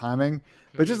than bad timing,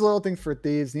 but just little things for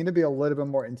Thieves need to be a little bit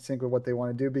more in sync with what they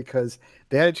want to do because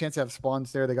they had a chance to have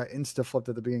spawns there. They got insta flipped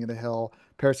at the beginning of the hill.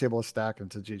 Paris able to stack them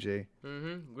to GG.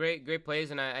 Great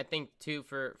plays, and I think too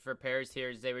for Paris here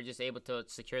is they were just able to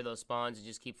secure those spawns and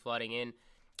just keep flooding in,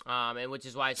 and which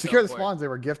is why it's secure the spawns. They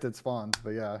were gifted spawns,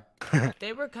 but yeah,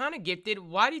 they were kind of gifted.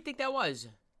 Why do you think that was?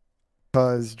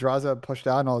 Because Draza pushed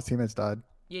out and all his teammates died.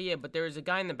 Yeah, but there was a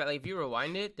guy in the back. Like, if you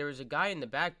rewind it, there was a guy in the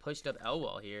back pushed up L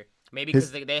wall here. Maybe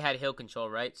because they had hill control,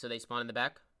 right? So they spawned in the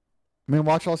back. I mean,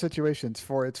 watch all situations.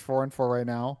 It's 4-4 right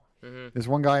now. There's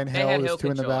one guy in hill. There's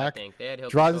two in the back.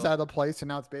 Draza's out of the place, so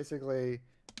now it's basically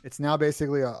a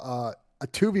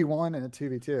 2v1 and a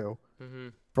 2v2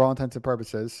 for all intents and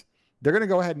purposes. They're gonna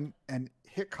go ahead and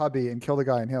hit Cubby and kill the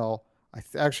guy in hill.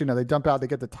 Actually, no, they dump out. They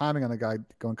get the timing on the guy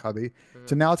going Cubby.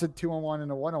 So now it's a 2-on-1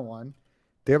 and a 1-on-1.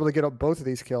 They're able to get up both of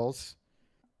these kills,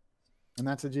 and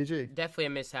that's a GG. Definitely a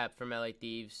mishap from LA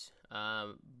Thieves.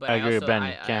 But I agree with Ben.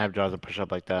 Can't have Draza push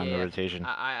up like that in the rotation.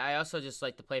 I also just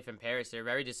like to play from Paris. They're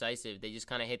very decisive. They just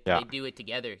kind of they do it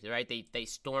together, right? They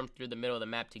storm through the middle of the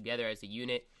map together as a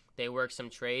unit. They work some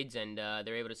trades, and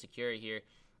they're able to secure it here.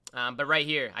 But right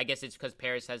here, I guess it's because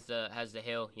Paris has the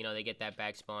hill. You know, they get that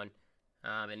back spawn,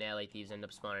 and the LA Thieves end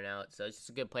up spawning out. So it's just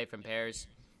a good play from Paris,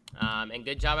 and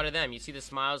good job out of them. You see the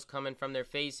smiles coming from their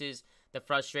faces, the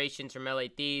frustrations from LA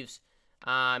Thieves.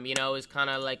 You know, it's kind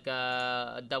of like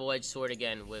a double-edged sword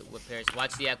again with Paris.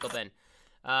 Watch the echo, Ben.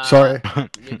 Sorry.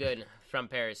 You're good from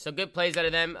Paris. So good plays out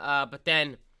of them. But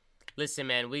then, listen,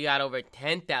 man, we got over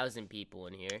 10,000 people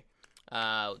in here.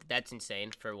 That's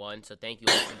insane for one. So thank you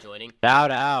all for joining.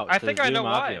 Shout out. I think I know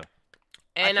why.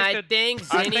 And I think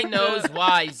Zinni knows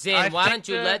why. Zin, why don't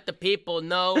you let the people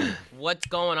know what's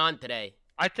going on today?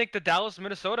 I think the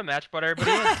Dallas-Minnesota match brought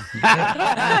everybody in.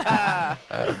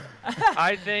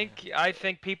 I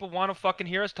think people want to fucking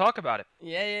hear us talk about it.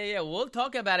 Yeah. We'll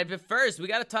talk about it. But first, we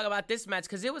got to talk about this match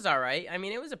because it was all right. I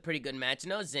mean, it was a pretty good match.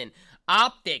 No, Zin.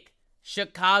 OpTic,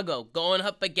 Chicago, going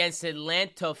up against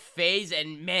Atlanta, FaZe,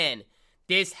 and man,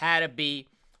 this had to be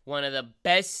one of the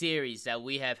best series that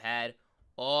we have had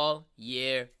all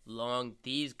year long.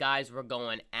 These guys were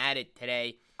going at it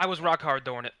today. I was rock hard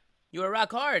doing it. You were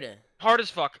rock hard? Hard as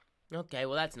fuck. Okay,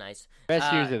 well, that's nice. Best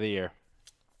series of the year.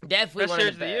 Definitely best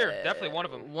series of the year. Definitely one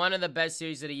of them. One of the best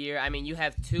series of the year. I mean, you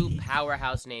have two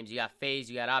powerhouse names. You got FaZe,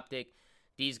 you got OpTic.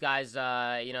 These guys,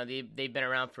 you know, they've been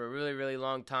around for a really, really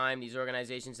long time. These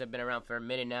organizations have been around for a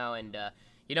minute now. And,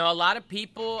 you know, a lot of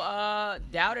people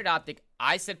doubted OpTic.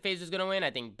 I said FaZe was going to win.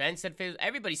 I think Ben said FaZe.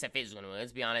 Everybody said FaZe was going to win,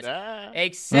 let's be honest.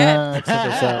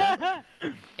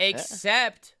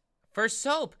 Except for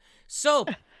Soap.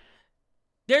 Soap,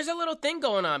 there's a little thing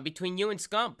going on between you and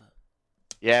Scump.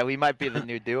 Yeah, we might be the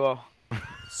new duo.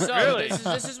 So, really?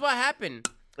 this is what happened.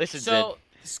 Listen, so,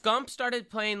 Scump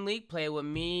started playing League Play with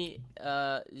me,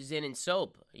 Zin, and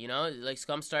Soap. You know, like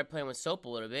Scump started playing with Soap a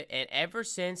little bit. And ever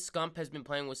since Scump has been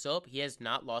playing with Soap, he has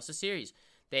not lost a series.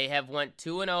 They have went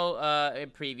 2-0 in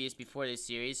previous before this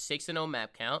series, 6-0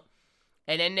 map count.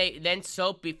 And then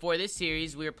Soap, before this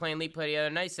series, we were playing League Play the other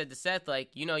night, said to Seth, like,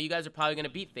 you know, you guys are probably going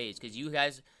to beat FaZe because you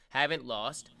guys haven't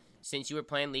lost since you were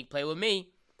playing League Play with me.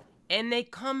 And they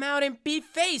come out and beat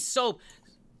FaZe. So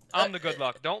I'm the good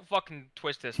luck. Don't fucking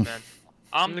twist this, man.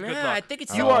 I'm the good luck. I think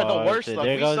it's you are the worst luck.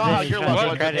 We saw how your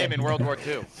luck was with him in World War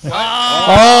II.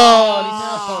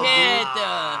 Oh, shit.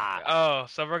 Oh,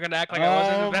 so we're going to act like I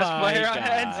wasn't the best player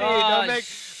on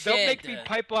NC. Don't make me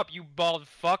pipe up, you bald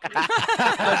fuck.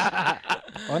 I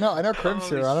know Crim's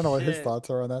here. I don't know what his thoughts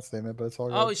are on that statement, but it's all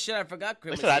good. Oh, shit, I forgot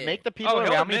Crim. Listen, I make the people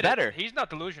around me better. He's not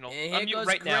delusional. I'm mute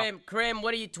right now. Crim,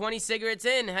 what are you, 20 cigarettes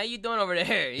in? How you doing over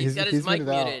there? He's got his mic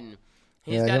muted.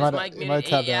 He's got his mic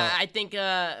muted. Yeah, I think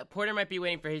Porter might be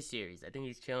waiting for his series. I think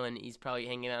he's chilling. He's probably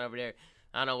hanging out over there.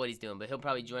 I don't know what he's doing, but he'll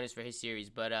probably join us for his series.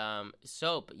 But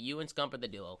Soap, you and Scump are the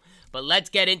duo. But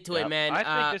let's get into it, man.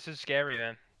 I think this is scary,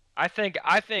 man. I think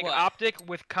OpTic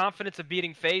with confidence of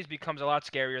beating FaZe becomes a lot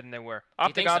scarier than they were.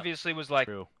 OpTic obviously was like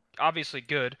obviously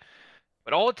good,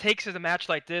 but all it takes is a match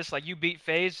like this, like you beat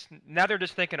FaZe. Now they're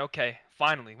just thinking, okay,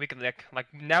 finally we can like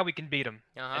now we can beat them.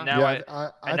 And now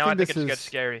I think it gets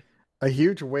scary. A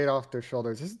huge weight off their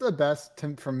shoulders. This is the best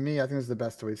for me. I think this is the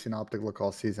best we've seen OpTic look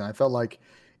all season. I felt like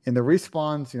in the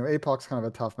respawns, you know, APOC's kind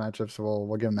of a tough matchup, so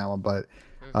we'll give them that one. But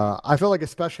I feel like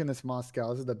especially in this Moscow,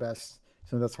 this is the best.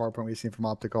 So that's hard point we've seen from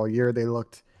OpTic all year. They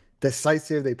looked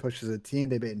decisive. They pushed as a team.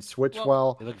 They didn't switch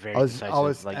well. They look very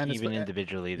decisive. Like even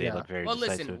individually, they look very decisive.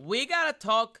 Well, listen, we gotta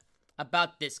talk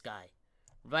about this guy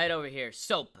right over here,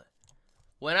 Soap.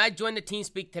 When I joined the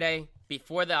TeamSpeak today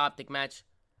before the OpTic match,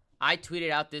 I tweeted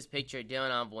out this picture of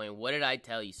Dylan Envoy. And what did I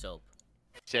tell you, Soap?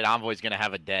 You said Envoy's gonna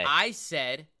have a day. I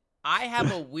said I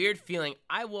have a weird feeling.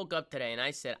 I woke up today and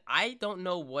I said I don't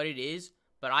know what it is,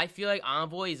 but I feel like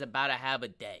Envoy is about to have a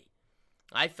day.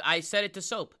 I said it to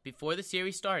Soap before the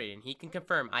series started, and he can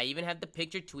confirm. I even have the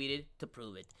picture tweeted to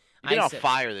prove it. You've been on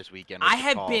fire this weekend. I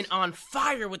have been on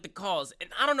fire with the calls, and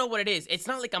I don't know what it is. It's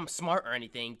not like I'm smart or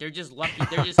anything. They're just lucky.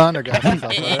 They're just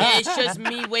it's just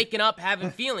me waking up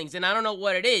having feelings, and I don't know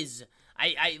what it is.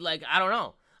 I don't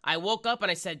know. I woke up and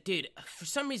I said, dude, for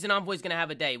some reason Envoy's gonna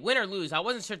have a day, win or lose. I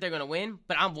wasn't sure if they're gonna win,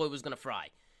 but Envoy was gonna fry,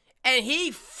 and he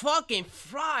fucking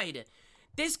fried.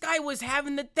 This guy was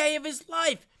having the day of his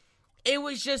life. It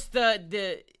was just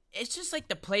it's just like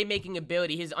the playmaking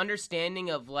ability, his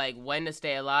understanding of like when to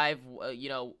stay alive, you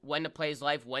know, when to play his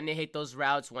life, when to hit those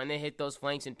routes, when to hit those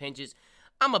flanks and pinches.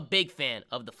 I'm a big fan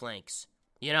of the flanks,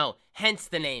 you know, hence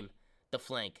the name, the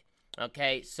flank.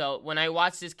 Okay, so when I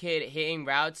watch this kid hitting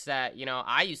routes that, you know,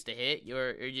 I used to hit,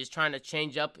 you're just trying to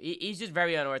change up. He's just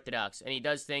very unorthodox, and he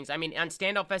does things. I mean, on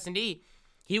standoff S&D,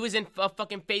 he was in a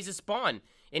fucking phase of spawn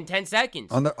in 10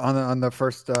 seconds. On the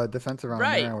first defensive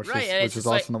round, which is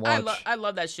awesome to watch. I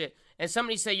love that shit. And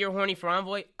somebody say you're horny for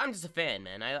Envoy. I'm just a fan,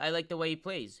 man. I like the way he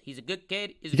plays. He's a good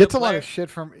kid. He gets a lot of shit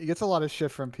from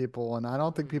people, and I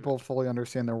don't think people fully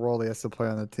understand the role he has to play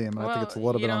on the team. I think it's a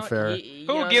little bit unfair.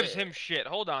 Who gives him shit?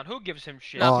 Hold on. Who gives him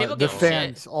shit? No, people the give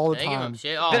fans shit. all the They time. give him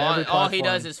shit. All he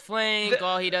does is flank.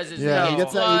 All he does is he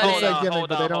gets that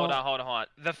gimmick, hold on.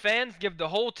 The fans give the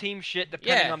whole team shit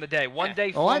depending on the day. One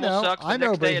day Formal sucks. The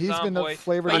next day it's he's been the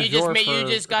flavor du jour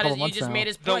you just made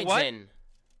his points in.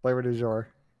 Flavor du jour.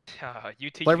 You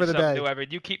teach me something new every.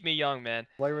 You keep me young, man.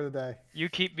 Flavor of the day. You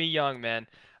keep me young, man.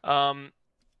 I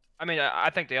mean, I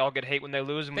think they all get hate when they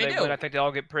lose, and when they win, I think they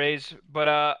all get praise. But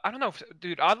I don't know,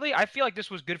 dude. Oddly, I feel like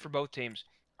this was good for both teams.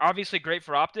 Obviously, great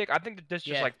for OpTic. I think that this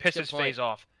just like pisses FaZe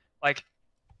off. Like,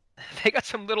 they got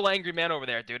some little angry man over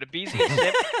there, dude. A BZ and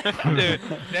Sip.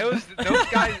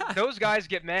 Dude, those guys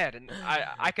get mad, and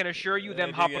I can assure you,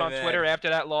 them hopping on Twitter after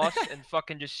that loss and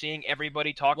fucking just seeing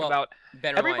everybody talk about.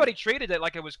 Everybody treated it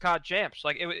like it was COD champs.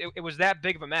 Like it was that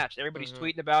big of a match. Everybody's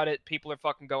tweeting about it. People are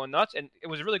fucking going nuts, and it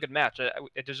was a really good match.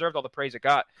 It deserved all the praise it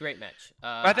got. Great match.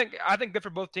 I think good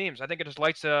for both teams. I think it just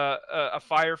lights a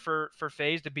fire for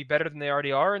FaZe to be better than they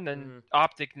already are, and then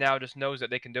OpTic now just knows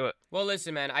that they can do it. Well,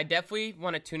 listen, man, I definitely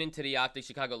want to tune into the OpTic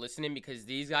Chicago listening because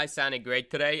these guys sounded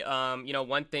great today.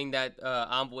 One thing that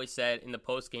Envoy said in the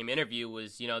post-game interview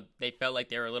was, they felt like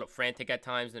they were a little frantic at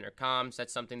times in their comms.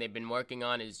 That's something they've been working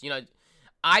on is,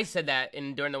 I said that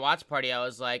during the watch party. I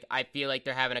was like, I feel like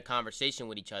they're having a conversation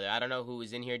with each other. I don't know who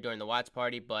was in here during the watch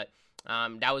party, but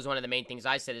that was one of the main things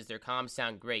I said is their comms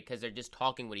sound great because they're just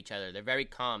talking with each other. They're very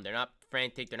calm. They're not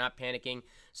frantic. They're not panicking.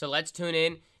 So let's tune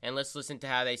in and let's listen to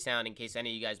how they sound in case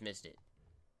any of you guys missed it.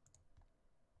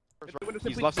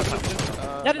 He's left side.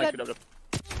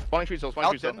 Spawning trees,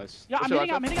 spawning trees. Yeah, I'm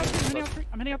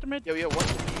hitting out the mid. Yo,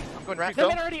 what? I'm going right. They're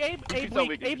mid already.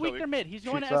 Abe weak, they're mid. He's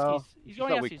going to Eskies. He's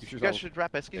going to Eskies. You guys should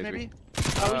wrap Eskies, maybe?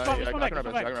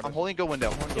 I'm holding go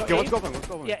window. Yo, let's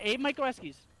go. Yeah, Abe might go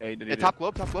Eskies. Top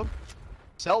globe.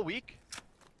 Cell weak.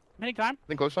 Many time.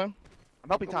 Think close time. I'm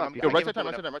helping time. Yo, right side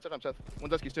time, Seth.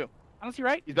 One's Eskies too. I don't see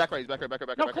right. He's back right.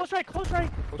 No, close right. Close right.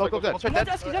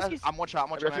 Eskies. I'm one shot.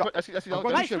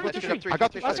 Eskies. I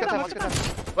got this.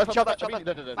 Let's shot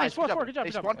that. Nice, 4-4. Good job.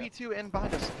 They spawn P2 and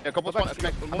behind us. Yeah, couple spawn.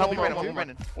 One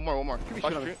more.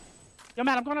 Yo,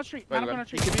 man, I'm going on street.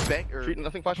 He can be bank or...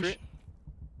 Nothing flash street.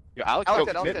 Yo, Alex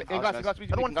dead.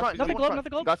 Nothing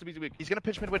globe. Got to be weak. He's gonna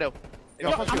pinch mid widow.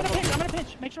 I'm gonna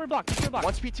pinch. Make sure we block.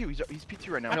 One's P2. He's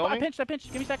P2 right now. I pinched.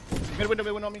 Give me a sec. Mid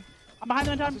window on me. I'm behind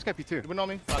them in time. This guy P2. Window on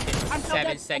me. I'm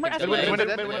 7 seconds.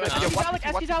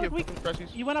 Eskies, Alex, weak.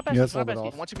 You went up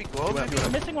Eskies. Once you be globe.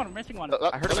 I'm missing one.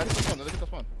 I heard him.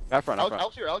 Back front.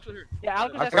 Alex here. Yeah,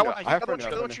 Alex was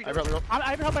Eskies. I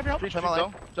have help.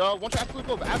 Help. So, once you absolute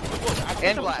globe.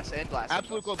 And glass.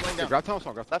 Absolute globe laying down. Grab tunnel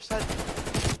song. Left side.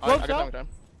 Globe cell.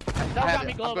 That got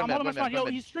me globe. I'm holding my spawn. Yo,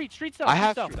 he's street still. I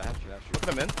have street.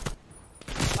 Put him in.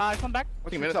 Come back.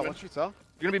 One street cell.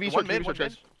 You're gonna be V-short.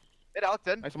 Hit Alex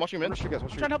dead. Nice, I'm watching you mid. I'm trying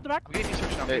to help the back. I'm getting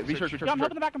V-short now. Hey, V-short. Yeah, I'm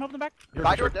helping the back.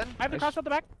 Side door dead. I have the cross out the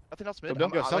back. Nothing else mid. Yo,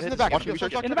 Cell's in the back.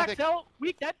 In the back, cell.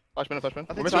 Weak, dead. Flashman. Give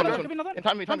me another. In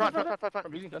time.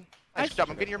 Nice job.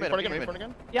 I'm getting your mid.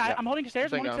 Again. Yeah, I'm holding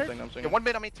stairs. One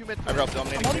mid, I mean 2 mid. I dropped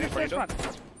dominating. I'm holding stairs front.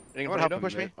 Anyone help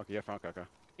push me? Okay, yeah, front. Okay.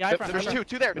 Yeah, front. There's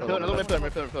two there. Another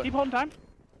mid. Keep holding time.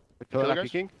 Pillar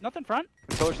peeking. Nothing front.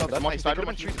 Pillar's not that nice.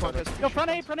 Yo,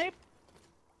 front Abe.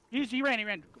 He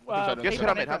ran. Yes, hit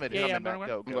on mid. Yeah, I'm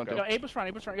going. Yo, Abe was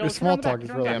front. Your small talk is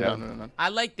really no. I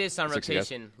like this on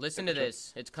rotation. Listen to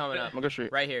this. It's coming up.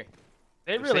 Right here.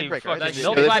 They really They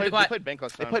played bank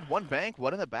last time. They played one bank,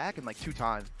 one in the back, and like 2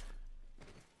 times.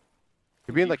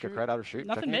 Could be in like a crowd outer street.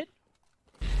 Nothing mid.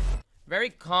 Very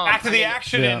calm. Back to the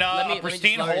action in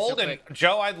pristine hold, and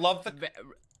Joe, I'd love the...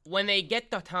 When they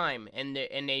get the time and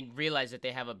they realize that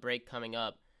they have a break coming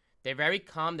up, they're very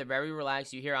calm, they're very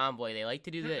relaxed. You hear Envoy, they like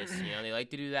to do this, they like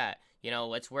to do that.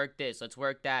 Let's work this, let's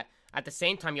work that. At the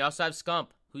same time, you also have Scump,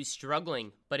 who's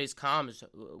struggling, but his comms,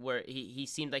 where he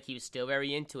seemed like he was still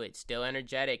very into it, still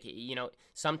energetic.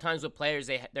 Sometimes with players,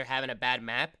 they're having a bad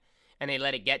map, and they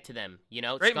let it get to them.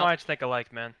 Great minds think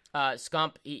alike, man.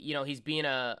 Scump, he's being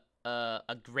a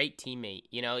great teammate.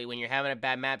 When you're having a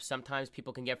bad map, sometimes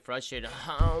people can get frustrated.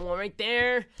 Oh, one right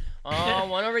there. Oh,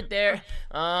 one over there.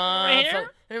 Right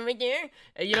there.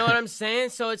 You know what I'm saying?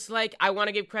 So it's like, I want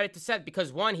to give credit to Seth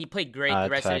because, one, he played great the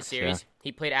rest of the series. Yeah.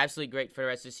 He played absolutely great for the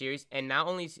rest of the series. And not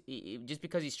only, just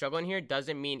because he's struggling here,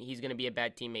 doesn't mean he's going to be a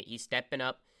bad teammate. He's stepping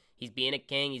up. He's being a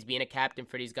king. He's being a captain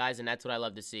for these guys, and that's what I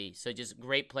love to see. So just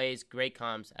great plays, great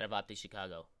comms out of OpTic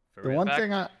Chicago. The one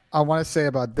thing I want to say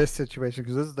about this situation,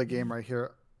 because this is the game right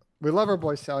here. We love our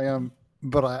boy Salium,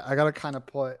 but I got to kind of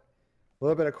put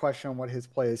little bit of question on what his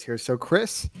play is here. So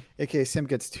Chris, aka Sim,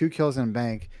 gets 2 kills in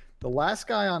bank. The last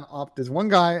guy on OpTic, there's one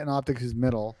guy in OpTic who's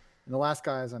middle, and the last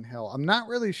guy is on hill. I'm not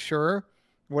really sure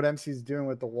what MC's doing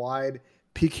with the wide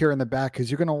peek here in the back, because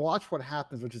you're going to watch what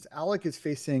happens, which is Alec is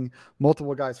facing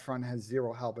multiple guys front, has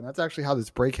 0 help, and that's actually how this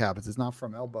break happens. It's not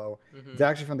from elbow. It's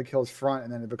actually from the kills front,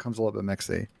 and then it becomes a little bit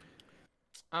mixy.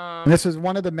 And this is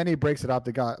one of the many breaks that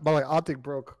OpTic got. By the way, OpTic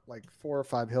broke like 4 or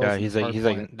 5 hills. Yeah, he's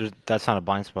like, that's not a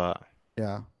blind spot.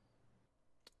 Yeah.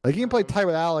 Like, you can play tight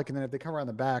with Alec, and then if they come around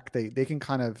the back, they can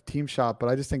kind of team shot, but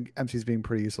I just think MC's being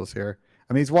pretty useless here.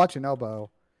 I mean, he's watching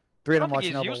elbow. 3 of them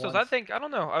watching elbow. Useless. I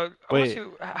don't know.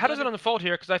 How does it unfold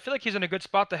here? Because I feel like he's in a good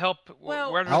spot to help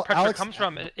wherever the pressure comes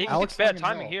from. It's bad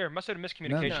timing here. Must have been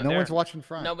miscommunication. No one's watching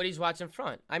front. Nobody's watching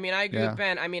front. I mean, I agree with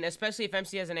Ben. I mean, especially if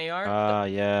MC has an AR.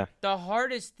 The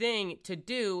hardest thing to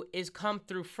do is come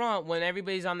through front when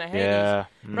everybody's on the head.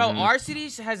 Bro,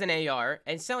 RCD has an AR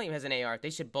and Sellium has an AR.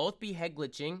 They should both be head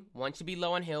glitching. One should be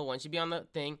low on hill. One should be on the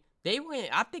thing.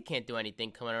 OpTic can't do anything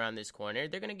coming around this corner.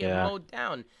 They're gonna get mowed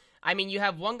down. I mean, you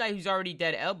have one guy who's already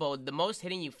dead elbow. The most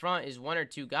hitting you front is 1 or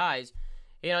 2 guys.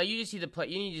 You know, you just need to play.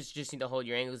 You just need to hold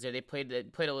your angles there. They played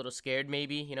a little scared,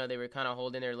 maybe. You know, they were kind of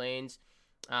holding their lanes,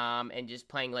 and just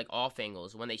playing like off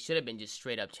angles when they should have been just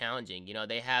straight up challenging. You know,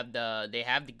 they have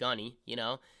the gunny. You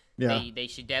know, they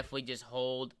should definitely just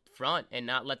hold front and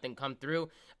not let them come through.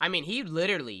 I mean, he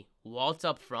literally waltz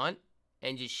up front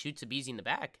and just shoots a BZ in the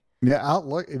back. Yeah,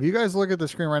 look. If you guys look at the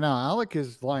screen right now, Alec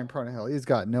is lying prone to hill. He's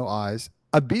got no eyes.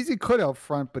 Abizi could out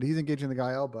front, but he's engaging the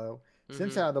guy elbow.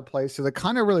 Sim's out of the play, so that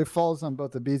kind of really falls on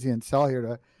both Abizi and Cell here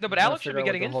to. No, but Alex should be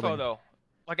getting info though.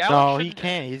 Like Alex no, he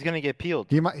can't. He's gonna get peeled.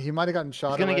 He might have gotten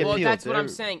shot. He's gonna get peeled. That's what I'm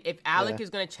saying. If Alec is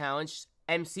gonna challenge,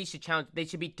 MC should challenge. They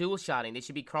should be dual shotting. They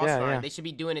should be crossfiring. They should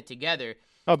be doing it together.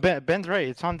 Oh, Ben's right.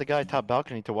 It's on the guy top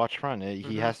balcony to watch front.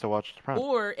 He has to watch the front.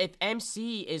 Or if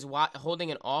MC is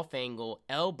holding an off angle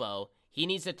elbow, he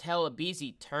needs to tell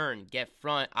Abizi, turn, get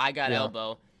front. I got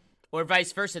elbow. Or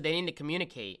vice versa, they need to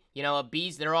communicate. You know,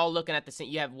 they're all looking at the same.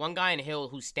 You have one guy in hill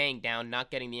who's staying down, not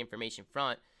getting the information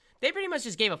front. They pretty much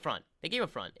just gave a front. They gave a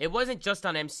front. It wasn't just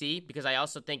on MC, because I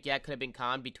also think, it could have been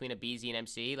con between Abizi and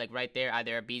MC. Like, right there,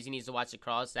 either Abizi needs to watch the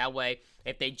cross. That way,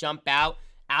 if they jump out,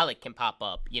 Alec can pop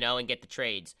up, you know, and get the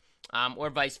trades. Or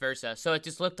vice versa. So it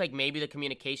just looked like maybe the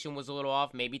communication was a little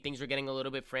off. Maybe things were getting a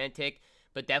little bit frantic.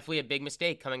 But definitely a big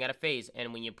mistake coming out of FaZe.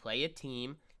 And when you play a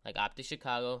team like OpTic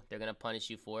Chicago, they're going to punish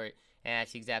you for it. And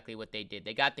that's exactly what they did.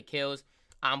 They got the kills.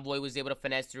 Envoy was able to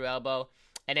finesse through elbow.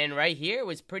 And then right here it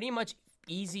was pretty much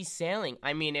easy sailing.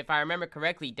 I mean, if I remember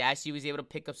correctly, Dashy was able to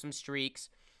pick up some streaks.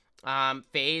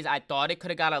 FaZe, I thought it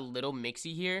could have got a little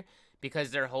mixy here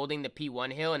because they're holding the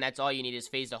P1 hill, and that's all you need is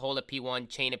FaZe to hold a P1,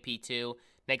 chain a P2.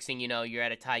 Next thing you know, you're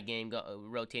at a tie game,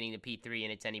 rotating the P3,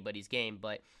 and it's anybody's game.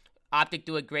 But OpTic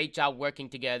do a great job working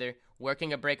together,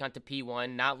 working a break onto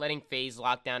P1, not letting FaZe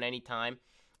lock down any time.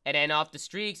 And then off the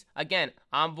streaks, again,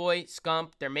 Envoy,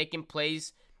 Scump, they're making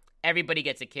plays. Everybody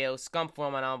gets a kill. Scump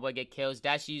form on Envoy get kills.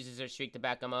 Dash uses her streak to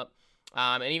back him up.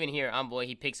 And even here, Envoy,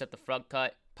 he picks up the front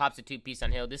cut, pops a 2-piece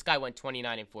on hill. This guy went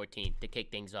 29 and 14 to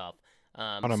kick things off.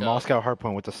 On a Moscow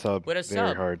hardpoint with a sub. With a very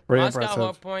sub. Hard.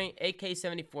 Moscow hardpoint,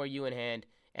 AK-74U in hand.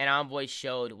 And Envoy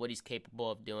showed what he's capable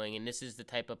of doing. And this is the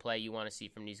type of play you want to see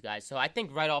from these guys. So I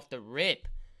think right off the rip,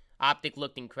 OpTic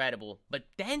looked incredible. But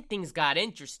then things got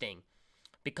interesting.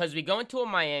 Because we go into a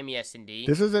Miami S&D.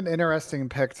 This is an interesting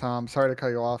pick, Tom. Sorry to cut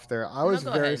you off there. I was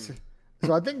very... So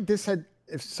I think this had...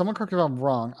 If someone correct me if I'm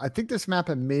wrong, I think this map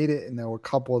had made it in a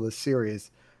couple of the series.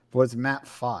 Was map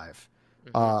 5.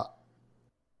 I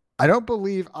don't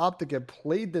believe OpTic had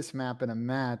played this map in a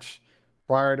match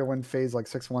prior to when FaZe like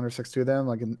 6-1 or 6-2 them,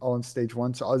 like in stage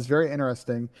 1. So it was very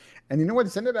interesting. And you know what?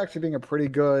 It's ended up actually being a pretty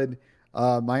good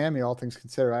Miami, all things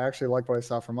considered. I actually like what I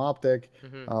saw from OpTic.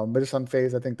 But just on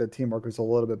FaZe, I think the teamwork was a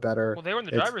little bit better. Well, they were in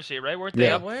the driver's seat, right? Weren't they?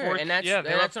 Yeah, and that's, they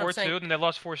were up what I'm saying. 4-2, and they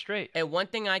lost 4 straight. And one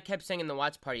thing I kept saying in the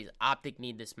watch parties, OpTic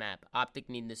need this map. OpTic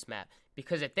need this map.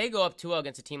 Because if they go up 2-0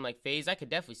 against a team like FaZe, I could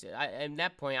definitely say, at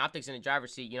that point, OpTic's in the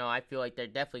driver's seat. You know, I feel like they're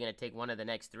definitely going to take one of the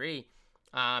next 3.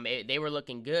 They were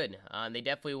looking good. They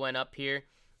definitely went up here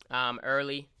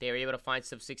early. They were able to find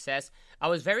some success. I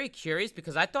was very curious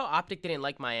because I thought OpTic didn't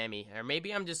like Miami, or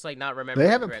maybe I'm just like not remembering.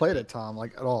 They haven't played it, Tom,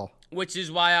 like at all. Which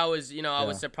is why I was, I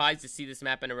was surprised to see this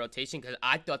map in a rotation because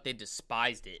I thought they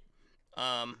despised it.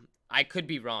 I could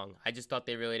be wrong. I just thought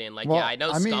they really didn't like it. I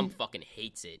know Scump fucking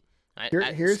hates it.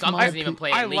 Scump doesn't even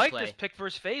play in League play. This pick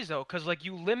versus FaZe though, because like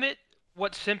you limit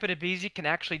what Simp and Abizi can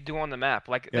actually do on the map.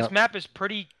 Like this map is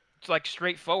pretty like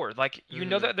straightforward. Like you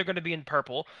know that they're going to be in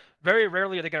purple. Very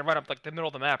rarely are they going to run up like the middle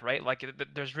of the map, right? Like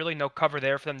there's really no cover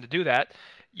there for them to do that.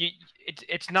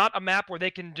 It's not a map where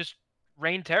they can just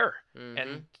rain terror,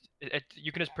 and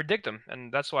you can just predict them,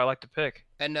 and that's why I like to pick.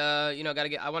 And I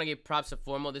want to give props to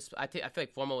Formal. I feel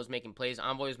like Formal was making plays.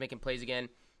 Envoy was making plays again.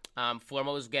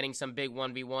 Formal was getting some big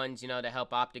 1v1s, to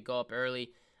help OpTic go up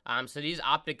early. So these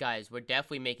OpTic guys were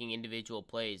definitely making individual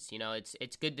plays.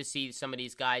 It's good to see some of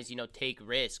these guys, take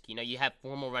risk. You have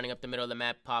Formal running up the middle of the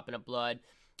map, popping up blood.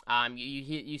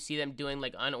 You see them doing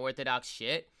like unorthodox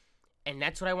shit, and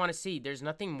that's what I want to see. There's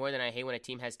nothing more than I hate when a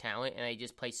team has talent and they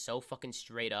just play so fucking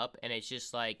straight up, and it's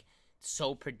just like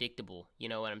so predictable. You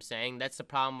know what I'm saying? That's the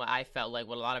problem I felt like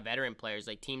with a lot of veteran players.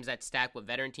 Like teams that stack with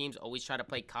veteran teams always try to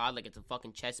play COD like it's a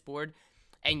fucking chessboard.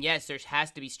 And yes, there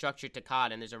has to be structure to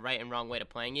COD, and there's a right and wrong way to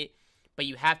playing it. But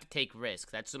you have to take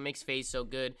risks. That's what makes FaZe so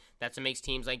good. That's what makes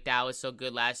teams like Dallas so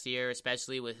good last year,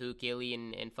 especially with Hook, Illy,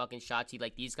 and fucking Shotzi.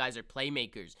 Like, these guys are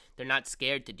playmakers. They're not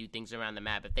scared to do things around the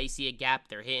map. If they see a gap,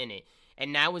 they're hitting it.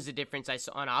 And that was the difference I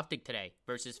saw on OpTic today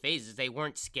versus FaZe, is they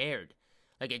weren't scared.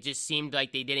 Like, it just seemed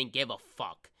like they didn't give a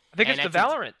fuck. I think it's the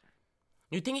Valorant.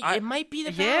 You think it might be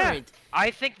the Valorant? Yeah,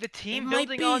 I think the team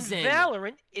building on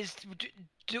Valorant is...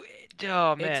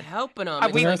 Oh, man. It's helping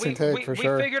them. We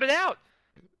figured it out.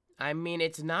 I mean,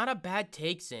 it's not a bad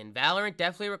take, Sin. Valorant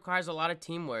definitely requires a lot of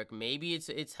teamwork. Maybe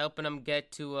it's helping them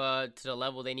get to the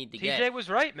level they need to get. TJ was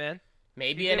right, man.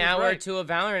 Maybe an hour or two of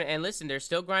Valorant. And listen, they're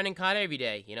still grinding COD every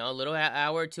day. A little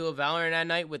hour or two of Valorant at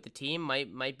night with the team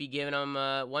might be giving them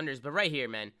wonders. But right here,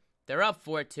 man, they're up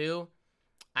 4-2.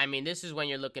 I mean, this is when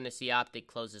you're looking to see OpTic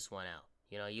close this one out.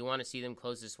 You want to see them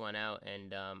close this one out,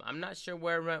 and I'm not sure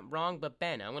where it went wrong, but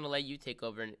Ben, I'm going to let you take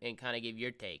over and kind of give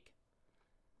your take.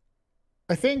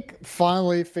 I think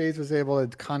finally FaZe was able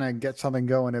to kind of get something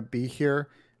going at B here.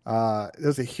 There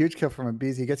was a huge kill from a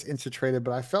B. He gets insta-traded,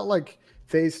 but I felt like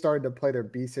FaZe started to play their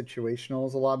B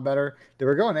situationals a lot better. They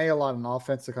were going A a lot on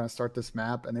offense to kind of start this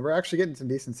map, and they were actually getting some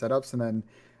decent setups, and then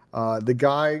the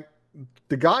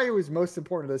guy who was most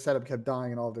important to the setup kept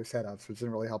dying in all of their setups, which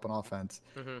didn't really help on offense.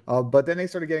 But then they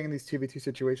started getting in these 2v2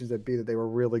 situations at B that they were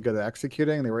really good at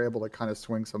executing, and they were able to kind of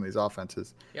swing some of these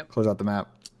offenses, close out the map.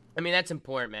 I mean, that's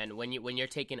important, man, when you're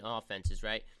taking offenses,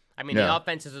 right? I mean, the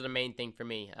offenses are the main thing for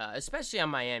me, especially on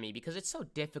Miami, because it's so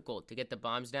difficult to get the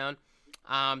bombs down.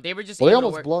 They were just they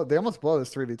almost blow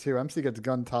this 3v2. MC gets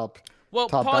gun top. Well,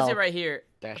 top pause out. It right here.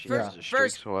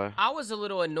 First, I was a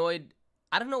little annoyed.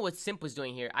 I don't know what Simp was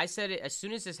doing here. I said it as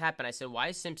soon as this happened. I said, why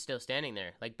is Simp still standing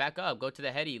there? Like, back up. Go to the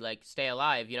heady. Like, stay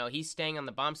alive. He's staying on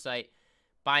the bomb site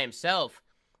by himself.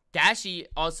 Dashy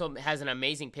also has an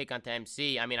amazing pick onto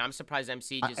MC. I mean, I'm surprised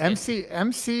MC just...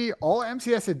 All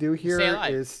MC has to do here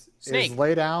is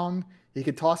lay down. He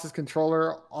could toss his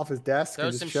controller off his desk and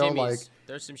just chill.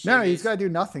 There's some shimmies. No, he's got to do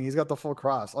nothing. He's got the full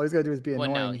cross. All he's got to do is be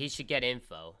annoying. Well, no, he should get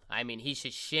info. I mean, he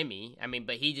should shimmy. I mean,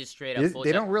 but he just straight up...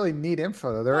 They don't really need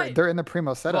info, though. They're in the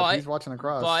primo setup. He's watching the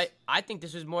cross. But I think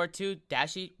this was more, too,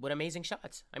 Dashy with amazing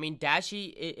shots. I mean,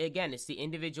 Dashy, again, it's the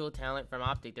individual talent from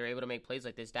OpTic. They're able to make plays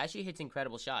like this. Dashy hits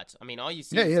incredible shots. I mean, all you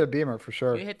see... Yeah, he hit a beamer for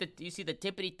sure. You see the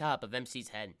tippity top of MC's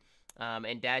head.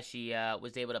 And Dashy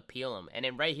was able to peel him. And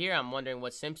then right here, I'm wondering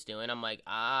what Simp's doing. I'm like,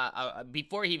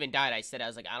 before he even died, I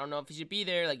was like, I don't know if he should be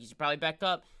there. Like, he should probably back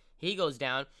up. He goes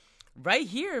down. Right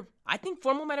here, I think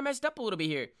Formal might have messed up a little bit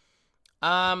here. He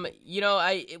kind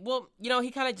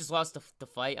of just lost the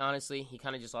fight, honestly. He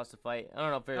kind of just lost the fight. I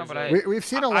don't know if it was we've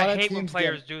seen a lot of teams... I hate when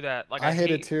players do that. Like, I hate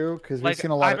it, too, because we've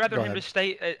seen a lot I'd rather him to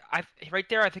stay... right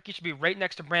there, I think he should be right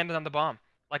next to Brandon on the bomb.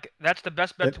 Like, that's the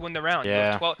best bet to win the round.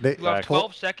 Yeah. You have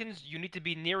 12 seconds. You need to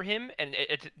be near him, and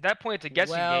at that point, it's a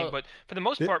guessing game. But for the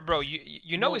most part, bro,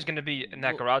 you know he's going to be in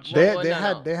that garage. They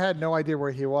had no idea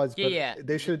where he was, but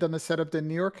they should have done the setup that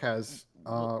New York has,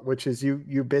 which is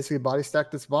you basically body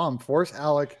stack this bomb, force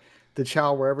Alec to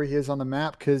chow wherever he is on the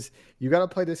map, because you got to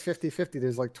play this 50-50.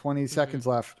 There's like 20 seconds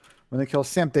left. When they kill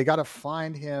Simp, they got to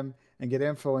find him and get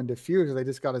info and defuse, or they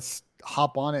just got to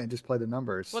hop on it and just play the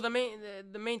numbers. Well, the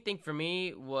main thing for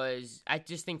me was I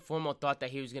just think Formal thought that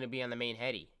he was going to be on the main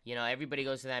heady. Everybody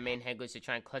goes to that main head goes to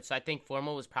try and clutch. So I think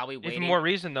Formal was probably waiting. Even more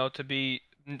reason, though, to be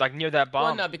like near that bomb.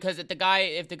 Well, no, because if the guy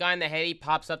in the heady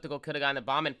pops up to go kill the guy in the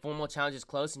bomb and Formal challenges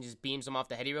close and just beams him off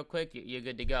the heady real quick, you're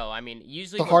good to go. I mean,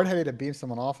 usually... It's a hard heady to beam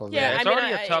someone off of. Yeah, it's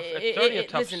already a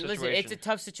tough situation. Listen, it's a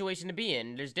tough situation to be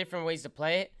in. There's different ways to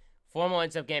play it. Formal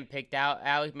ends up getting picked out.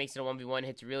 Alec makes it a 1v1,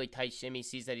 hits a really tight shimmy,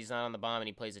 sees that he's not on the bomb, and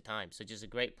he plays the time. So just a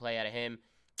great play out of him.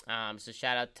 So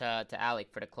shout out to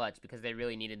Alec for the clutch, because they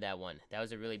really needed that one. That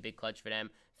was a really big clutch for them.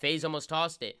 FaZe almost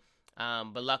tossed it.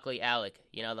 But luckily, Alec,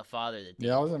 the father of the team.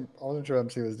 Yeah, I wasn't sure what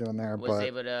MC was doing there, was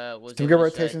able to some good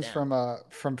rotations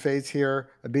from FaZe here.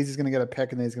 Abizi's going to get a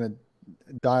pick, and then he's going to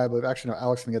die. But actually, no,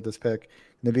 Alec's going to get this pick,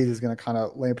 and Abizi's going to kind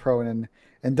of lay pro and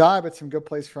die. But some good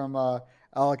plays from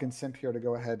Alec and Simp here to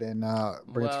go ahead and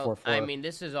bring it to 4-4. I mean,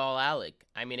 this is all Alec.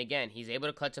 I mean, again, he's able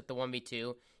to clutch up the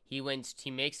 1v2. He wins.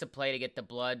 He makes the play to get the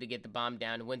blood, to get the bomb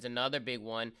down. Wins another big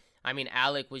one. I mean,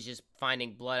 Alec was just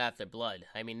finding blood after blood.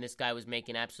 I mean, this guy was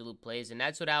making absolute plays, and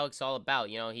that's what Alec's all about.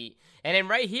 And then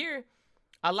right here,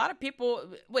 a lot of people.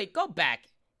 Wait, go back.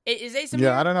 Is Asim?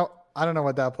 Yeah, here? I don't know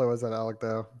what that play was at Alec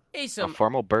though. Asim.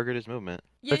 Formal burgered his movement.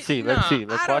 Yeah, let's see. Let's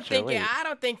watch it. I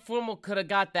don't think Formal could have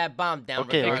got that bomb down.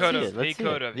 Okay, he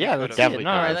could have. Yeah, let's see it. All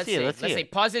right, let's see. Let's see.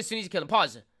 Pause it as soon as you kill him.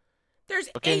 Pause it. There's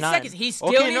 8 seconds. He still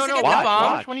needs to get the bomb.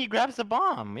 Watch when he grabs the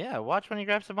bomb. Yeah, watch when he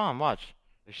grabs the bomm. Watch.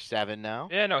 There's 7 now.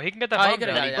 Yeah, no, he can get that bomb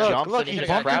down. He jumps look, and he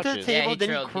just bumped into crouches. the table, then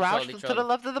he crouched to the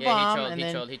left of the bomb.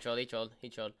 He trolled.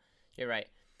 You're right.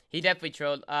 He definitely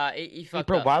trolled. He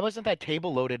fucked up. Why wasn't that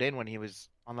table loaded in when he was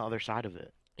on the other side of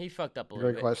it? He fucked up a little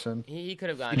bit. Great question. He could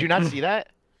have gone. Did you not see that?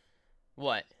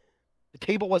 What? The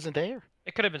table wasn't there.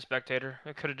 It could have been spectator.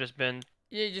 It could have just been.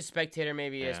 Yeah, just spectator,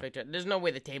 maybe a spectator. There's no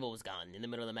way the table was gone in the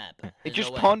middle of the map. It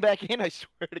just pawned back in, I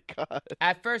swear to God.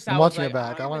 At first, I was like,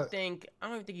 I don't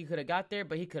even think he could have got there,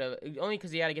 but he could have, only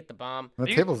because he had to get the bomb.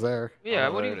 The table's there. Yeah,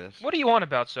 what do you want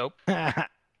about Soap?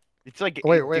 It's like,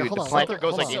 wait, dude, hold the on. planter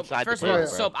goes like inside first the of all,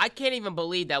 table. Soap, I can't even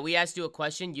believe that we asked you a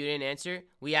question, you didn't answer.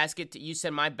 We asked it to you,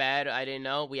 said my bad, I didn't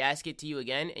know. We asked it to you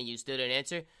again, and you still didn't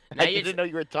answer. Now I didn't know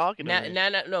you were talking to me.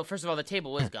 No, first of all, the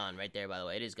table was gone right there, by the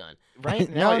way. It is gone. Right?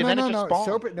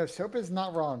 No. Soap is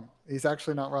not wrong. He's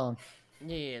actually not wrong.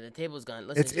 Yeah, the table's gone.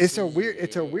 Listen, it's a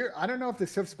weird. I don't know if the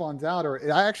Sip spawns out or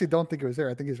I actually don't think it was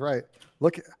there. I think he's right.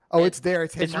 Look, it's there.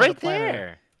 It's hidden behind the planner.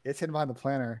 There. It's hidden behind the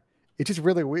planner. It's just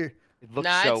really weird. It looks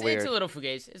so weird. It's a little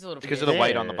fugazi. Because of the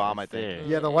white on the bomb, I think.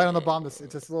 Yeah, the white on the bomb. It's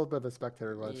just a little bit of a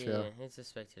spectator glitch. Yeah, it's a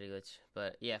spectator glitch.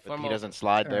 But yeah, he doesn't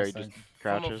slide there. He just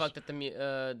crouches. Formal fucked up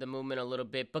the movement a little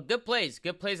bit, but good plays.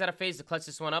 Good plays out of FaZe to clutch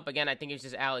this one up. Again, I think it was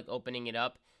just Alec opening it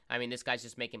up. I mean, this guy's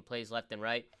just making plays left and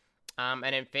right. And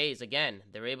then FaZe again,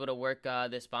 they're able to work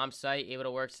this bomb site, able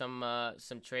to work some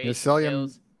trades.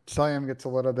 Celium gets a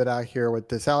little bit out here with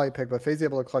this alley pick, but FaZe is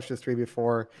able to clutch this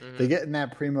 3v4. They get in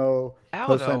that primo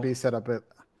post line B setup.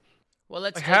 Well,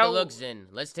 let's take a look, Zin.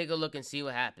 Let's take a look and see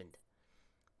what happened.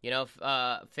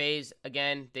 FaZe,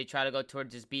 again, they try to go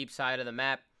towards this B side of the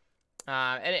map.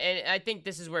 And I think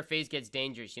this is where FaZe gets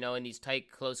dangerous, in these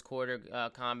tight, close quarter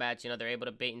combats. They're able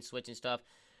to bait and switch and stuff.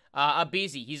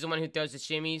 Abizi, he's the one who throws the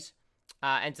shimmies,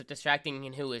 ends up distracting,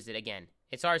 and who is it again?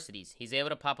 It's Arcides. He's able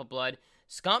to pop a blood.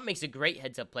 Scump makes a great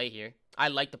heads-up play here. I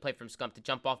like the play from Scump to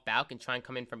jump off Balk and try and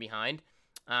come in from behind.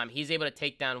 He's able to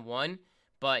take down one,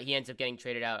 but he ends up getting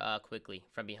traded out quickly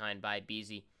from behind by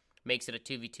BZ. Makes it a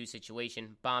 2v2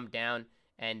 situation, bomb down,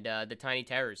 and the Tiny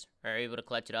Terrors are able to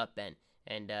clutch it up then.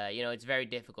 And, it's very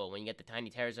difficult when you get the Tiny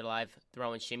Terrors alive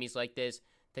throwing shimmies like this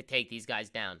to take these guys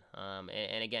down.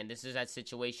 And again, this is that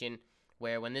situation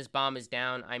where when this bomb is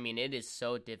down, I mean, it is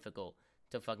so difficult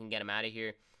to fucking get him out of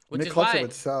here. Which is why. It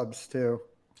with subs, too.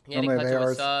 Yeah, they clutch it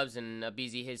with subs, and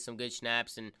BZ hits some good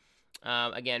snaps. And,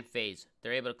 again, FaZe.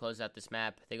 They're able to close out this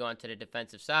map. They go onto the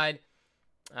defensive side,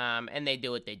 and they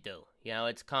do what they do.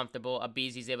 It's comfortable.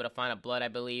 Abizi's able to find a blood, I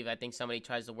believe. I think somebody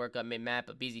tries to work up mid-map.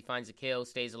 Abizi finds a kill,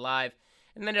 stays alive,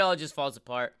 and then it all just falls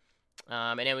apart.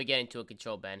 And then we get into a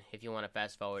control, Ben, if you want to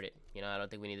fast forward it. I don't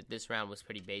think we need it. This round was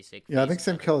pretty basic. Yeah, I think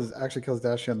Sim kills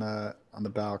Dashi on the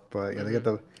Balk, but yeah, they get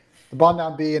the bomb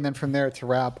down B, and then from there to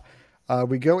wrap.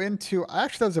 We go into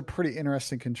actually that was a pretty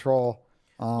interesting control.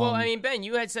 Well, I mean, Ben,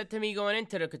 you had said to me going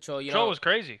into the control. Control was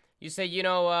crazy. You said,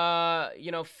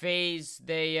 FaZe,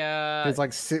 they it's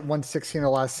like 116 of the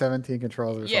last 17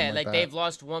 controls or something like that. they've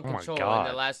lost one control in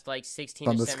the last 16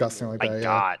 or 17. Disgusting like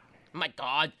that. My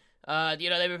God. They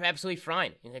were absolutely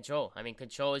fine in control. I mean,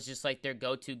 control is just like their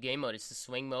go-to game mode. It's the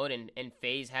swing mode, and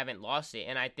FaZe haven't lost it.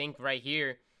 And I think right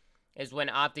here is when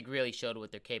OpTic really showed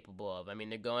what they're capable of. I mean,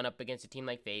 they're going up against a team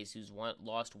like FaZe who's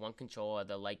lost one control of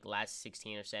the last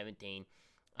 16 or 17.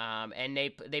 And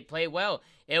they play well.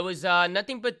 It was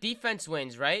nothing but defense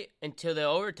wins, right? Until the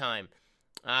overtime.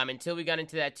 Until we got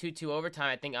into that 2-2 overtime,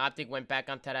 I think OpTic went back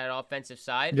onto that offensive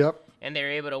side. Yep. And they were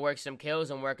able to work some kills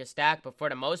and work a stack. But for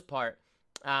the most part,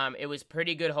 it was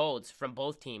pretty good holds from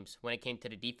both teams when it came to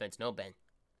the defense. No, Ben.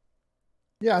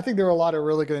 Yeah, I think there were a lot of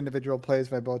really good individual plays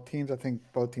by both teams. I think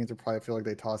both teams would probably feel like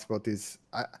they tossed both these.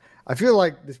 I feel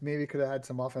like this maybe could have had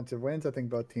some offensive wins. I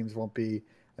think both teams won't be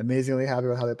amazingly happy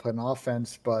with how they played on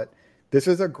offense, but this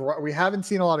is we haven't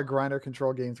seen a lot of grinder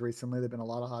control games recently. There've been a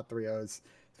lot of hot 3-0s,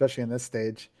 especially in this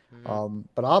stage.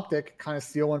 But OpTic kind of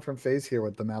steal one from FaZe here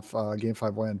with the map Game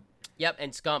 5 win. Yep,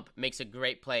 and Scump makes a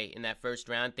great play in that first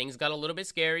round. Things got a little bit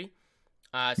scary.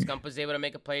 Scump was able to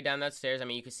make a play down that stairs. I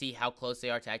mean, you can see how close they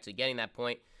are to actually getting that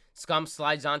point. Scump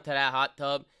slides onto that hot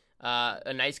tub.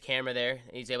 A nice camera there.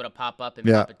 He's able to pop up and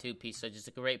pop a 2-piece. So just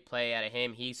a great play out of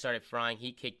him. He started frying.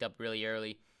 He kicked up really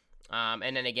early.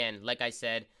 And then again, like I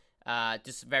said,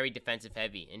 just very defensive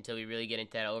heavy until we really get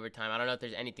into that overtime. I don't know if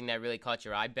there's anything that really caught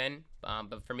your eye, Ben.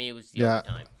 But for me, it was the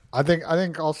overtime. I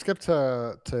think I'll skip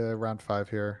to round 5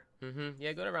 here.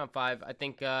 Yeah, go to round 5. I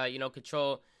think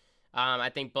Control. I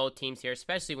think both teams here,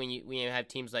 especially when you have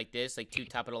teams like this, like 2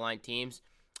 top of the line teams,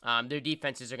 their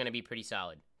defenses are going to be pretty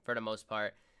solid for the most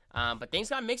part. But things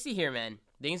got mixy here, man.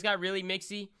 Things got really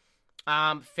mixy.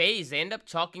 FaZe, they end up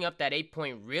chalking up that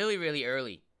 8-point really, really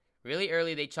early. Really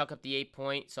early, they chalk up the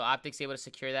 8-point, so OpTic's able to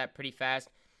secure that pretty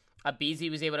fast. Abizi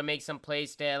was able to make some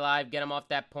plays, stay alive, get him off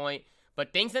that point.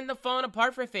 But things end up falling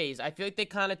apart for FaZe. I feel like they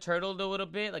kind of turtled a little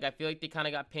bit. Like, I feel like they kind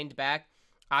of got pinned back.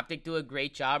 OpTic do a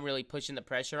great job really pushing the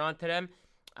pressure onto them.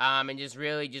 And just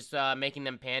really making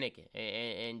them panic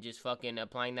and just fucking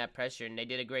applying that pressure. And they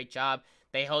did a great job.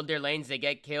 They hold their lanes. They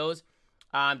get kills.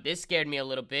 This scared me a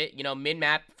little bit. You know,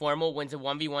 mid-map, Formal wins a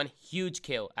 1v1. Huge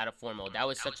kill out of Formal. That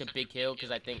was such a big kill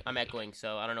because I think I'm echoing,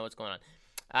 so I don't know what's going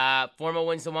on. Formal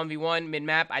wins the 1v1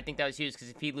 mid-map. I think that was huge because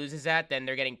if he loses that, then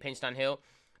they're getting pinched on Hill.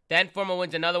 Then Formal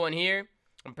wins another one here.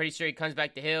 I'm pretty sure he comes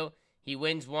back to Hill. He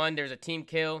wins one. There's a team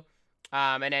kill.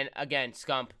 And then, again,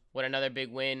 Scump with another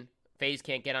big win. FaZe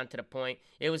can't get onto the point.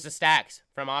 It was the stacks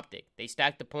from OpTic. They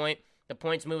stacked the point. The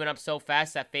point's moving up so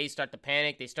fast that FaZe start to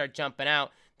panic. They start jumping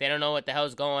out. They don't know what the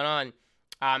hell's going on.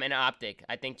 In OpTic,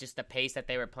 I think just the pace that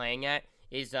they were playing at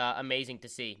is amazing to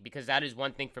see. Because that is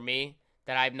one thing for me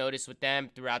that I've noticed with them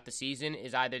throughout the season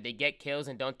is either they get kills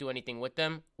and don't do anything with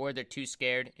them, or they're too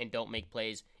scared and don't make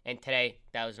plays. And today,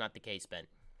 that was not the case, Ben.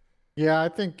 Yeah, I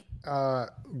think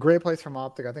great plays from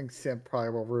OpTic. I think Simp probably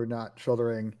will rue not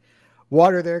shouldering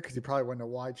water there because he probably wouldn't have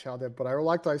wide shelled it. But I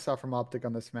liked what I saw from OpTic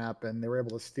on this map, and they were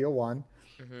able to steal one.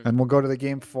 And we'll go to the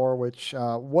game 4, which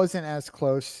wasn't as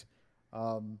close,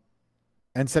 and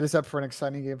set us up for an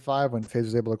exciting game 5 when FaZe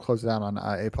was able to close it down on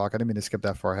APOC. I didn't mean to skip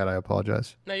that far ahead. I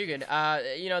apologize. No, you're good.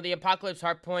 The Apocalypse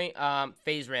Hardpoint,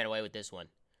 FaZe ran away with this one.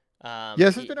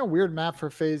 Yes, it's been a weird map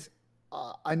for FaZe.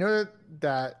 I know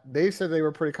that they said they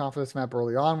were pretty confident this map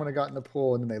early on when it got in the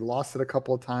pool, and then they lost it a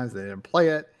couple of times. They didn't play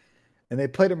it, and they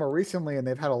played it more recently, and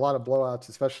they've had a lot of blowouts,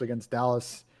 especially against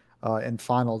Dallas in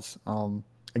finals.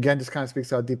 Again, just kind of speaks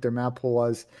to how deep their map pool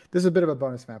was. This is a bit of a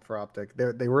bonus map for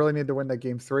OpTic. They really need to win that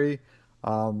game 3.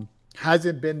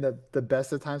 Hasn't been the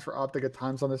best of times for OpTic at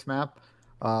times on this map,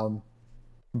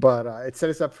 but it set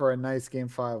us up for a nice game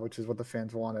 5, which is what the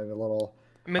fans wanted. A little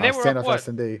standoff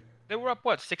S&D. They were up,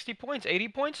 60 points, 80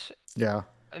 points? Yeah.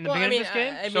 In the beginning of this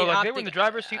game? They were in the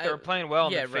driver's seat. They were playing well,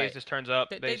 and FaZe just turns up.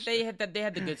 They had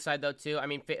the good side, though, too. I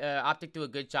mean, OpTic do a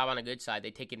good job on a good side.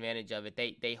 They take advantage of it.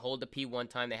 They hold the P one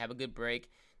time. They have a good break.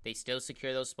 They still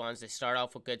secure those spawns. They start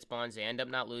off with good spawns. They end up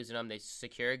not losing them. They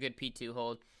secure a good P2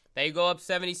 hold. They go up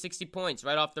 70, 60 points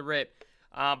right off the rip.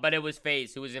 But it was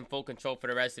FaZe who was in full control for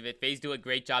the rest of it. FaZe do a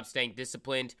great job staying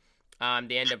disciplined.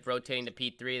 They end up rotating to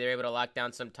P3. They're able to lock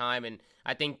down some time. And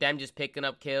I think them just picking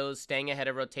up kills, staying ahead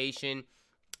of rotation.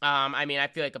 I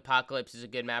feel like Apocalypse is a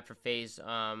good map for FaZe.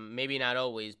 Maybe not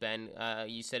always, Ben.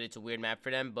 You said it's a weird map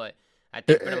for them, but I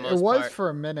think for the most part... It was for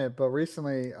a minute, but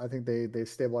recently I think they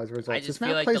stabilized results. I just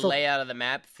feel like the layout of the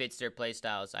map fits their play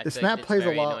styles. This map plays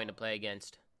a lot. Annoying to play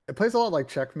against. It plays a lot like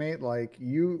Checkmate.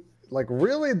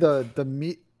 Really the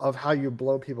meat of how you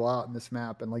blow people out in this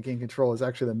map and gain control is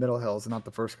actually the middle hills and not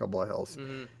the first couple of hills.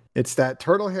 It's that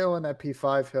Turtle Hill and that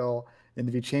P5 hill, and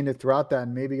if you chain it throughout that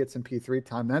and maybe get some P3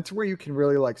 time, that's where you can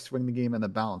really swing the game in the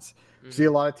balance. See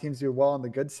a lot of teams do well on the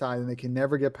good side, and they can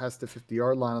never get past the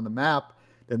 50-yard line on the map.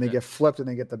 Then they get flipped and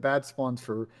they get the bad spawns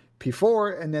for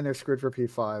P4, and then they're screwed for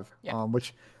P5,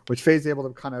 which FaZe is able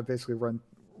to kind of basically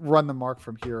run the mark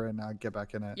from here and get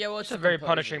back in it. Yeah, well, it's a very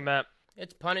punishing map.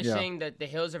 It's punishing. That the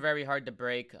hills are very hard to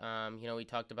break. We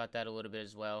talked about that a little bit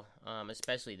as well,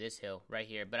 especially this hill right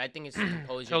here. But I think it's the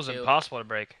composure. Hill's impossible to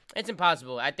break. It's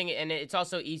impossible. I think, and it's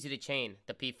also easy to chain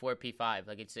the P4, P5.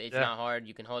 It's not hard.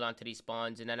 You can hold on to these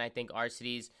spawns, and then I think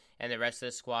Arcities and the rest of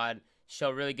the squad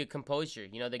show really good composure.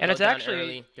 They go down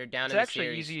early. They're down in the series. It's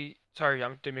actually easy. Sorry, I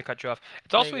didn't mean to cut you off.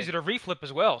 It's also easy to reflip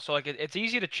as well. So it's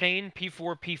easy to chain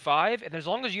P4, P5, and as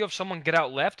long as you have someone get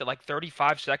out left at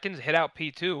 35 seconds, hit out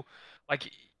P2.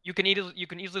 You can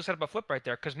easily set up a flip right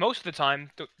there, because most of the time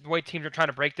the way teams are trying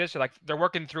to break this, they're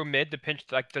working through mid to pinch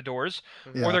the doors,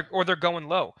 or they're going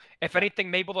low. If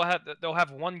anything, maybe they'll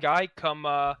have one guy come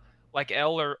like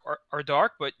L or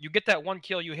Dark, but you get that one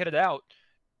kill, you hit it out.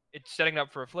 It's setting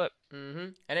up for a flip. Mm-hmm.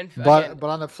 And then, but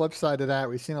on the flip side of that,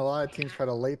 we've seen a lot of teams try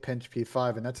to late pinch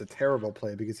P5, and that's a terrible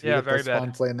play because if you get the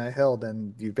spawns late in that hill,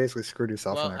 then you basically screwed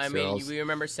yourself. Well, I mean, we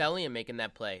remember Celium making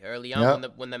that play early on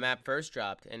when the map first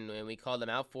dropped, and we called them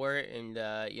out for it. And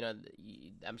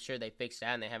I'm sure they fixed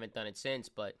that, and they haven't done it since.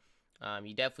 But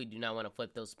you definitely do not want to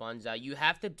flip those spawns out. You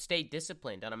have to stay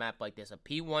disciplined on a map like this. A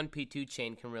P1, P2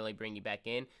 chain can really bring you back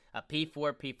in. A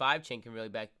P4, P5 chain can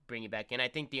really bring you back in. I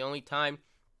think the only time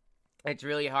it's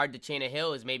really hard to chain a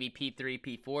hill is maybe P3,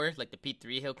 P4. Like the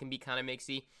P3 hill can be kind of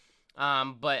mixy.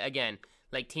 But again,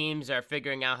 like teams are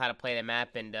figuring out how to play the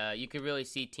map, and you can really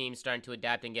see teams starting to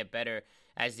adapt and get better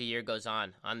as the year goes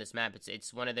on this map.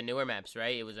 It's one of the newer maps,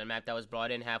 right? It was a map that was brought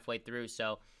in halfway through,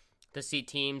 so to see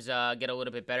teams get a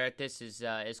little bit better at this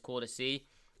is cool to see.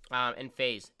 And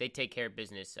FaZe, they take care of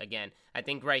business. Again, I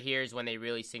think right here is when they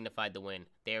really signified the win.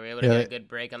 They were able to get a good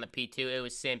break on the P2. It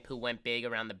was Simp who went big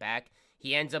around the back.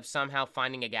 He ends up somehow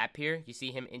finding a gap here. You see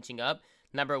him inching up.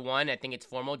 Number one, I think it's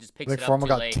Formal, just picks it up too late. Formal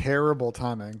got terrible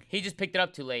timing. He just picked it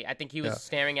up too late. I think he was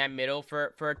staring at middle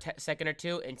for a second or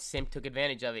two, and Simp took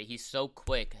advantage of it. He's so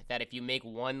quick that if you make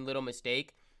one little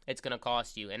mistake, it's going to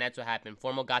cost you, and that's what happened.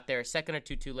 Formal got there a second or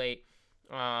two too late,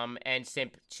 and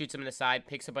Simp shoots him in the side,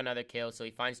 picks up another kill, so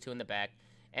he finds two in the back.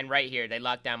 And right here, they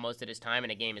lock down most of his time,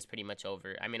 and the game is pretty much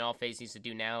over. I mean, all FaZe needs to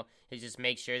do now is just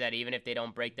make sure that even if they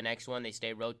don't break the next one, they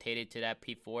stay rotated to that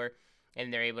P4,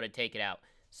 and they're able to take it out.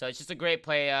 So it's just a great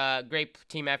play, great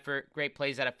team effort, great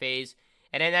plays out of FaZe.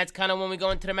 And then that's kind of when we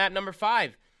go into the map number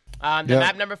 5.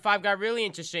 Map number 5 got really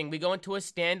interesting. We go into a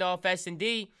standoff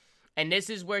S&D, and this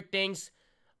is where things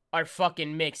are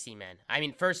fucking mixy, man. I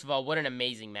mean, first of all, what an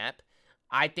amazing map.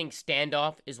 I think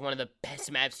Standoff is one of the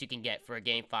best maps you can get for a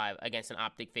Game 5 against an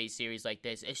OpTic FaZe series like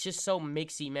this. It's just so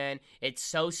mixy, man. It's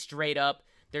so straight up.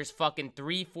 There's fucking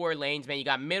 3-4 lanes, man. You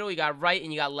got middle, you got right,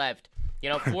 and you got left. You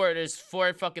know, there's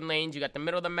 4 fucking lanes. You got the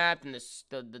middle of the map and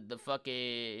the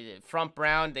fucking front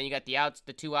brown. Then you got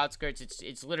the 2 outskirts.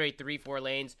 It's literally 3-4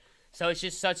 lanes. So it's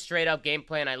just such straight up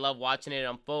gameplay, and I love watching it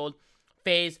unfold.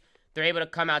 FaZe, they're able to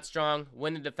come out strong,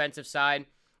 win the defensive side.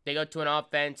 They go to an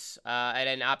offense, and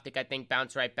then OpTic, I think,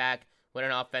 bounce right back with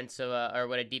an offensive or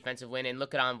with a defensive win. And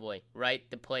look at Envoy, right?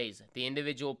 The plays, the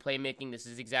individual playmaking. This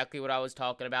is exactly what I was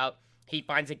talking about. He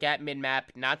finds a gap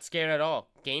mid-map, not scared at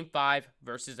all. Game 5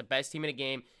 versus the best team in the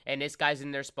game, and this guy's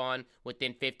in their spawn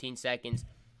within 15 seconds.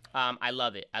 I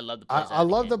love it. I love the plays. I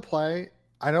love the play.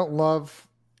 I don't love...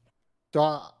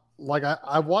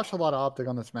 I watched a lot of OpTic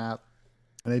on this map.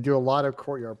 And they do a lot of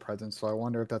courtyard presence, so I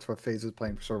wonder if that's what FaZe is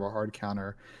playing for, sort of a hard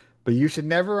counter. But you should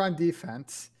never, on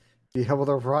defense, be able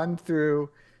to run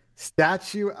through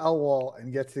statue L wall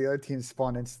and get to the other team's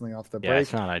spawn instantly off the break. Yeah,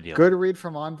 it's not ideal. Good read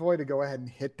from Envoy to go ahead and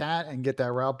hit that and get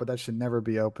that route, but that should never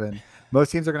be open.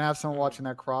 Most teams are going to have someone watching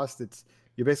that cross.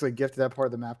 You basically gifted that part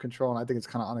of the map control, and I think it's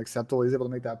kind of unacceptable. He's able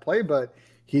to make that play, but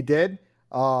he did.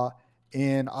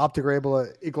 And OpTic were able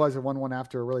to equalize it 1-1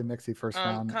 after a really mixy first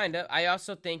round. Kind of. I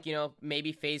also think,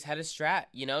 maybe FaZe had a strat.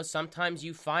 Sometimes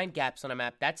you find gaps on a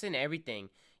map. That's in everything.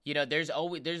 There's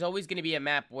always going to be a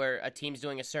map where a team's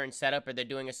doing a certain setup or they're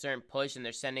doing a certain push and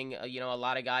they're sending, a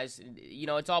lot of guys.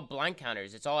 It's all blind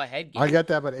counters. It's all a head game. I get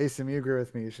that, but Asim, you agree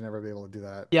with me. You should never be able to do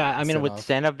that. Yeah, I mean, with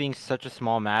stand-up being such a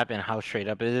small map and how straight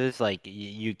up it is, like,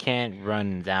 you can't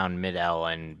run down mid-L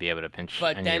and be able to pinch.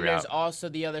 But then there's also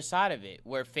the other side of it,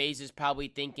 where FaZe is probably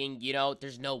thinking,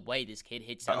 there's no way this kid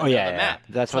hits on the map.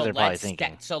 That's what they're probably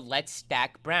thinking. So let's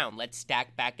stack Brown. Let's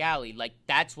stack back alley. Like,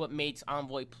 that's what makes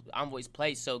Envoy's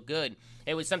play so good.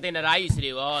 It was something that I used to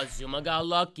do. Oh, ZooMaa got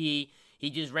lucky. He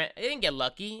just ran. He didn't get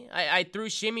lucky. I threw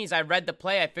shimmies. I read the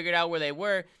play. I figured out where they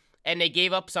were, and they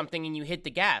gave up something, and you hit the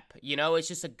gap. It's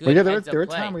just a good heads-up play. There were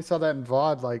times we saw that in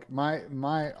VOD. Like, I'm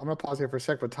going to pause here for a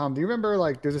sec, but Tom, do you remember,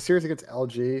 like, there's a series against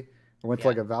LG. We went to,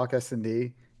 like, a Valk S&D.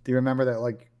 Do you remember that,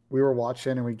 like, we were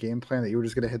watching and we game planned that you were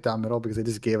just going to hit down middle because they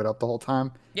just gave it up the whole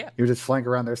time? Yeah. You were just flank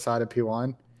around their side of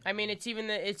P1. I mean,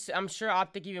 I'm sure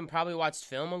OpTic even probably watched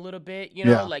film a little bit,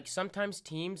 like sometimes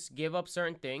teams give up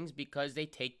certain things because they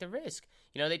take the risk,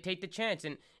 they take the chance.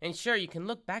 And sure, you can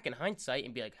look back in hindsight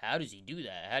and be like, how does he do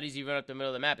that? How does he run up the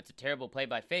middle of the map? It's a terrible play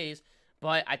by FaZe,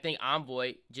 but I think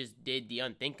Envoy just did the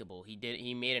unthinkable.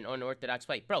 He made an unorthodox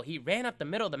play. Bro, he ran up the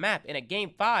middle of the map in a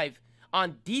Game 5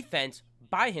 on defense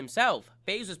by himself.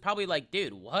 FaZe was probably like,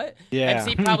 dude, what? Yeah.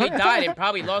 MC probably died and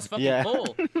probably lost fucking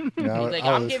bull.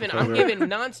 I'm giving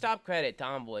nonstop credit to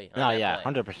Envoy.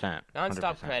 100%.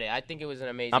 Nonstop credit. I think it was an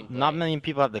amazing play. Not many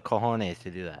people have the cojones to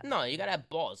do that. No, you gotta have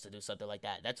balls to do something like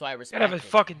that. That's why I respect you gotta have a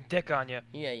fucking dick on you.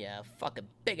 Yeah, fucking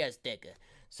big ass dick.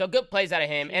 So good plays out of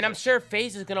him. And I'm sure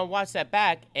FaZe is going to watch that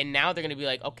back, and now they're going to be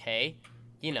like, okay,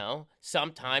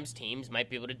 sometimes teams might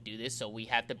be able to do this, so we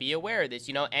have to be aware of this.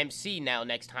 MC now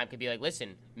next time could be like,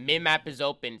 listen, mid-map is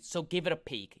open, so give it a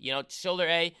peek. Shoulder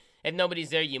A, if nobody's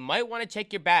there, you might want to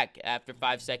check your back after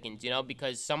 5 seconds,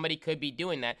 because somebody could be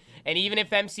doing that. And even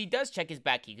if MC does check his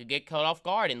back, he could get caught off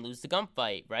guard and lose the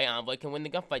gunfight, right? Envoy can win the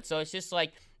gunfight. So it's just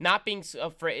like not being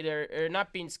afraid or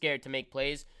not being scared to make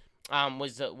plays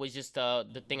was just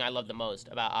the thing I love the most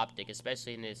about OpTic,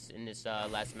 especially in this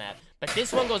last map. But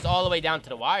this one goes all the way down to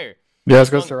the wire. Yeah,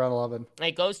 it goes to round 11.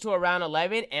 It goes to around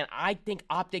 11, and I think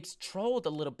OpTic's trolled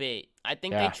a little bit. I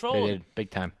think they trolled. They did,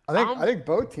 big time. I think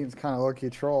both teams kind of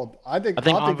low-key trolled. I think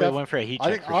OpTic went for a heat check.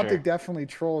 I think OpTic definitely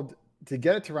trolled to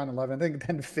get it to round 11. I think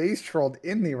then FaZe trolled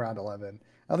in the round 11.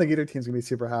 I don't think either team's going to be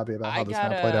super happy about how this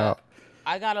map played out.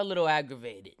 I got a little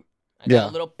aggravated. I got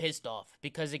a little pissed off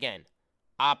because, again,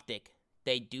 OpTic,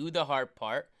 they do the hard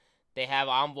part. They have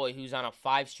Envoy, who's on a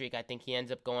 5 streak. I think he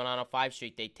ends up going on a 5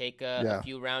 streak. They take a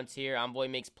few rounds here. Envoy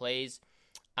makes plays,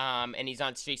 and he's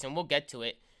on streaks, and we'll get to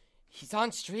it. He's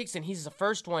on streaks, and he's the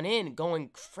first one in, going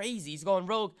crazy. He's going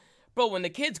rogue. Bro, when the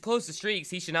kid's close to streaks,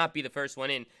 he should not be the first one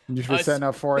in. You should be setting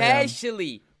up for him.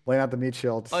 Especially. Laying out the meat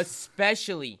shields.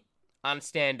 Especially on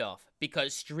standoff,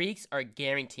 because streaks are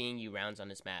guaranteeing you rounds on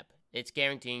this map. It's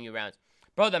guaranteeing you rounds.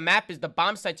 Bro, the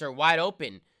bomb sites are wide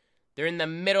open. They're in the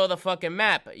middle of the fucking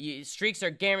map. Streaks are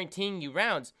guaranteeing you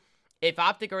rounds. If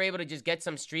OpTic are able to just get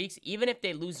some streaks, even if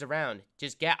they lose a round,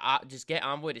 just get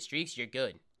Envoy to streaks, you're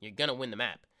good. You're gonna win the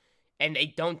map. And they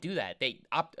don't do that.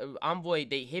 Envoy,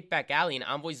 they hit back alley, and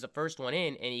Envoy's the first one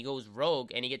in, and he goes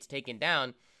rogue, and he gets taken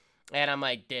down. And I'm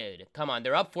like, dude, come on.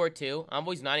 They're up 4-2.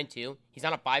 Envoy's 9-2. He's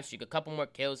on a 5 streak. A couple more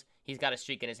kills. He's got a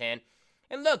streak in his hand.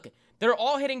 And look, they're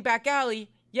all hitting back alley,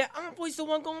 yet Envoy's the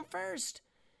one going first.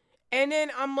 And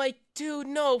then I'm like, dude,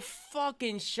 no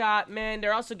fucking shot, man.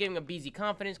 They're also giving Abizi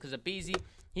confidence because Abizi,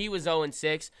 he was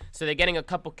 0-6. So they're getting a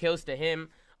couple kills to him.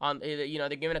 They're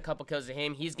giving a couple kills to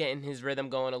him. He's getting his rhythm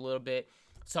going a little bit.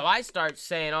 So I start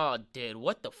saying, oh, dude,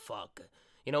 what the fuck?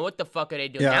 What the fuck are they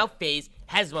doing? Yeah. Now FaZe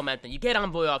has momentum. You get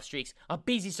Envoy off streaks.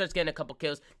 Abizi starts getting a couple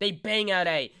kills. They bang out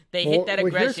A. They hit that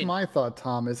aggression. Here's my thought,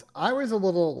 Tom, is I was a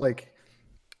little like,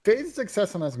 FaZe's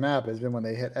success on this map has been when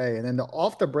they hit A, and then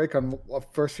off the break on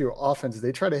first few offenses,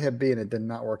 they tried to hit B, and it did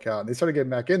not work out. And they started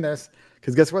getting back in this,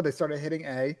 because guess what? They started hitting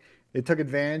A. They took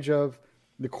advantage of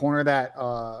the corner that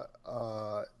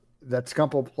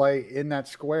Scump will play in that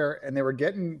square, and they were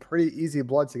getting pretty easy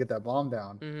bloods to get that bomb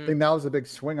down. I think that was a big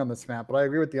swing on this map, but I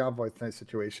agree with the Envoy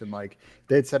situation. Like,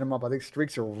 they'd set him up. I think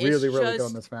streaks are really good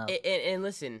on this map. And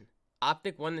listen,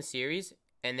 OpTic won the series,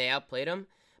 and they outplayed them,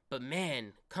 but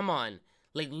man, come on.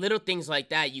 Like, little things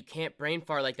like that, you can't brain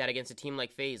fart like that against a team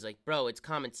like FaZe. Like, bro, it's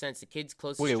common sense. The kid's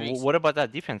close to streaks. What about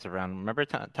that defensive round? Remember,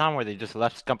 Tom, where they just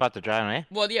left Scump out to dry on A?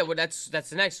 Well, yeah, that's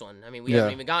the next one. I mean, we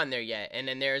haven't even gotten there yet. And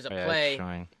then there's a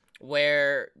play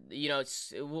where, we'll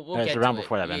get to it.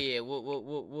 Before that, Ben. Yeah,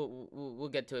 we'll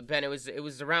get to it. Ben, it was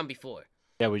the round before.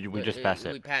 Yeah, we just passed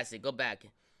it. We passed it. Go back.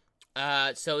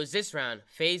 So it's this round.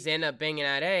 FaZe end up banging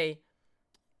at A.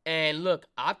 And look,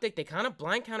 OpTic, they kind of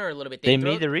blind counter a little bit. They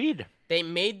made the read. They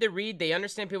made the read. They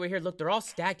understand people are here. Look, they're all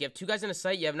stacked. You have 2 guys in the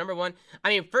site. You have number 1. I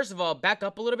mean, first of all, back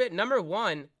up a little bit. Number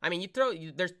 1, I mean,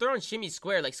 they're throwing shimmy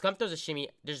square. Like, Scump throws a shimmy.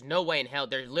 There's no way in hell.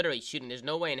 They're literally shooting. There's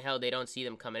no way in hell they don't see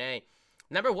them coming A.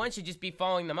 Number 1 should just be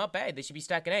following them up A. They should be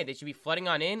stacking A. They should be flooding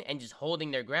on in and just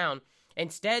holding their ground.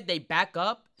 Instead, they back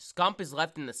up. Scump is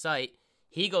left in the site.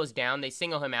 He goes down. They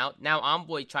single him out. Now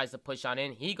Envoy tries to push on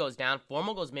in. He goes down.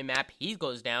 Formal goes mid-map. He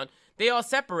goes down. They all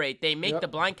separate. They make the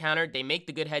blind counter. They make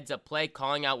the good heads-up play,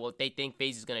 calling out what they think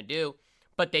FaZe is going to do.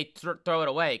 But they throw it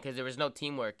away because there was no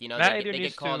teamwork. They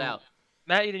get called out.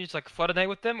 Matt either needs to flood a night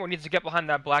with them or needs to get behind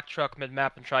that black truck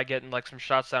mid-map and try getting some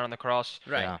shots down on the cross.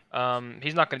 Right. Yeah.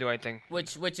 He's not going to do anything.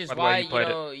 Which is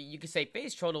why you could say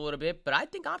FaZe trolled a little bit, but I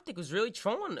think OpTic was really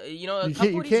trolling. You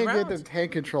can't get them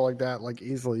tank control like that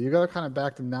easily. You got to kind of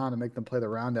back them down and make them play the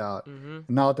round out, and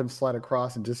not let them slide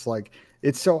across and just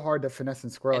it's so hard to finesse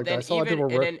and square like that.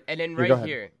 And then right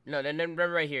here,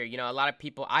 a lot of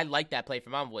people, I like that play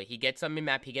from Envoy. He gets a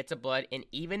mid-map, he gets a blood, and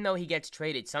even though he gets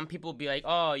traded, some people will be like,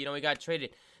 oh, we got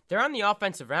traded. They're on the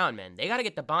offensive round, man. They got to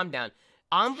get the bomb down.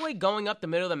 Envoy going up the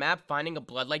middle of the map, finding a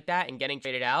blood like that and getting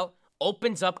traded out,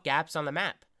 opens up gaps on the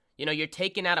map. You're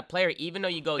taking out a player, even though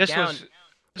you go down.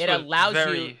 It allows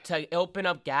you to open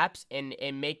up gaps and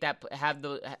make that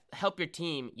help your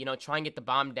team, try and get the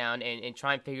bomb down and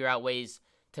try and figure out ways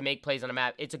to make plays on the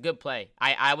map. It's a good play.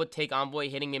 I would take Envoy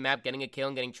hitting the map, getting a kill,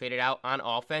 and getting traded out on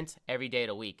offense every day of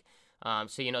the week.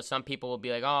 So, some people will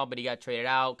be like, oh, but he got traded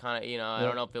out. Kind of, I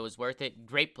don't know if it was worth it.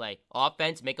 Great play.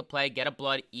 Offense, make a play, get a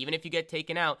blood. Even if you get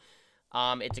taken out,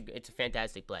 it's a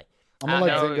fantastic play. I'm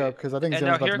going to let Zing go because I think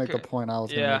Zing's about to make the point I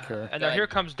was going to make here. And now here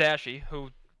comes Dashy,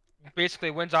 who basically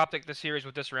wins OpTic the series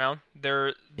with this round.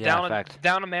 They're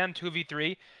down a man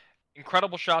 2v3.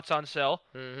 Incredible shots on cell.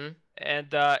 Mm-hmm. And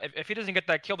if he doesn't get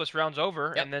that kill, this round's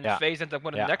over. Yep. And then FaZe ends up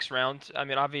winning the next round. I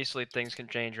mean, obviously things can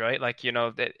change, right? Like, if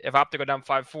OpTic go down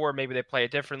 5-4, maybe they play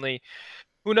it differently.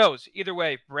 Who knows? Either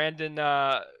way, Brandon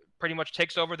pretty much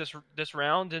takes over this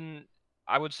round, and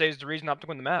I would say is the reason OpTic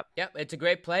win the map. Yep, it's a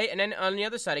great play. And then on the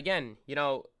other side, again,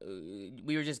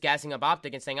 we were just gassing up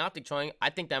OpTic and saying OpTic trolling. I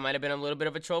think that might have been a little bit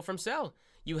of a troll from Cell.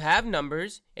 You have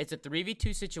numbers. It's a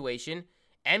 3v2 situation.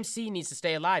 MC needs to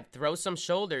stay alive. Throw some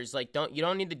shoulders. Like, you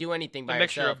don't need to do anything by yourself.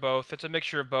 It's a mixture of both. It's a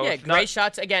mixture of both. Yeah, great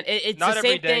shots. Again, it's not the same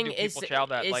every day thing. do people chow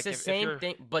that. It's like, the same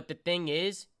thing. But the thing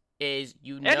is and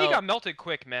he got melted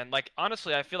quick, man. Like,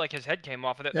 honestly, I feel like his head came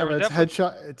off of it. Yeah, but it's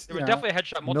headshot. There was definitely a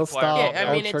headshot multiplier. Yeah,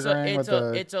 I mean,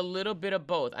 it's a little bit of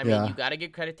both. I mean, you got to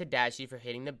give credit to Dashy for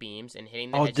hitting the beams and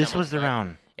hitting the headshot. Oh, this was the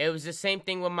round. It was the same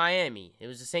thing with Miami.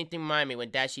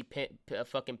 When Dashy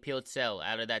fucking peeled Cell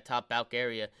out of that top balk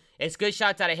area. It's good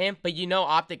shots out of him, but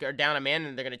OpTic are down a man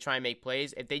and they're going to try and make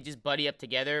plays. If they just buddy up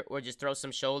together or just throw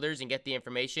some shoulders and get the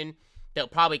information, they'll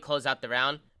probably close out the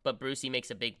round, but Brucey makes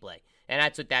a big play. And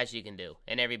that's what Dashy can do.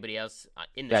 And everybody else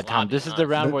in this Tom, this is the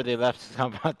round where they left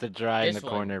some out to dry in the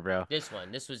corner, bro. This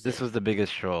was the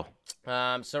biggest troll.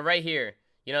 So right here,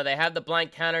 they have the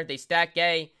blind counter. They stack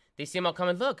A. They see him all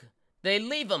coming. Look, they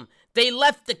leave him. They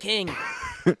left the king.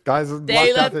 Guys,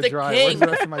 they left the dry. king. Where's the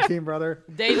rest of my team, brother?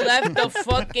 They left the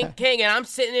fucking king. And I'm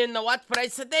sitting in the watch, but I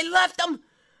said, they left him.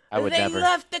 They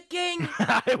left the king.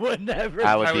 I would never.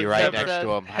 I would be right next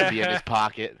to him. I'd be in his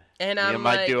pocket. And me and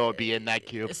my duo would be in that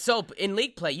cube. Soap, in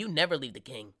league play, you never leave the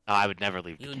king. Oh, I would never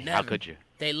leave the king. How could you?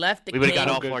 They left the king. We would have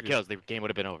got all 4 kills. The game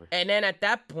would have been over. And then at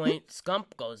that point,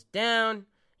 Scump goes down.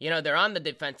 They're on the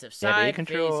defensive side.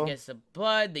 FaZe gets the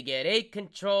blood. They get 8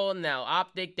 control. Now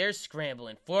OpTic, they're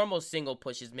scrambling. Formal single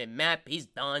pushes mid-map. He's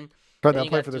done. But that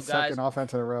play for the second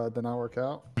offense in a row did not work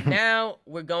out. Now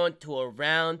we're going to a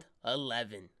round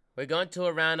 11.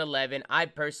 I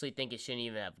personally think it shouldn't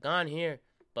even have gone here.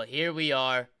 But here we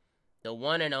are. The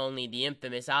one and only, the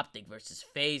infamous OpTic versus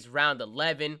FaZe, round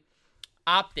 11.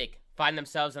 OpTic find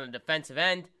themselves on the defensive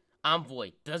end.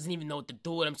 Envoy doesn't even know what to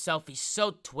do with himself. He's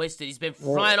so twisted. He's been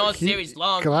flying all series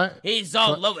long. He's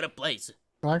all over the place.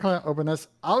 Can I open this?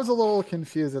 I was a little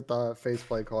confused at the FaZe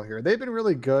play call here. They've been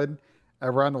really good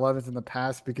at round 11s in the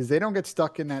past because they don't get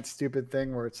stuck in that stupid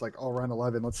thing where it's like, oh, round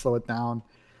 11, let's slow it down.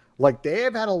 Like, they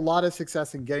have had a lot of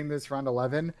success in getting this round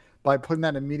 11 by putting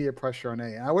that immediate pressure on A.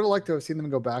 And I would have liked to have seen them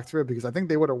go back to it because I think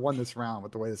they would have won this round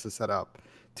with the way this is set up.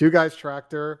 2 guys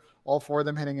tractor, all 4 of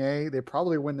them hitting A. They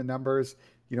probably win the numbers.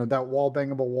 That wall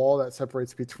bangable wall that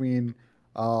separates between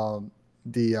the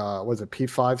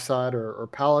P5 side or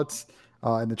pallets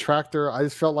and the tractor. I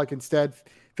just felt like instead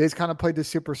FaZe kind of played this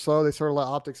super slow. They sort of let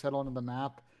OpTic settle into the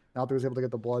map. OpTic was able to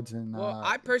get the bloods and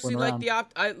I personally like the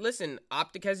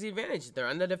OpTic has the advantage. They're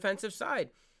on the defensive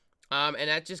side. And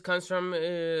that just comes from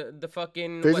the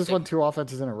fucking. They just won 2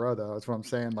 offenses in a row, though. That's what I'm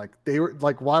saying. Like, they were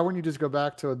like, why wouldn't you just go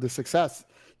back to the success?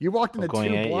 You walked into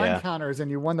 2 blind counters and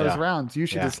you won those rounds. You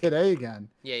should just hit A again.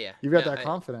 Yeah. You've got that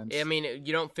confidence. I mean,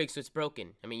 you don't fix what's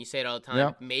broken. I mean, you say it all the time.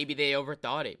 Yeah. Maybe they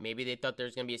overthought it. Maybe they thought there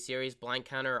was going to be a serious blind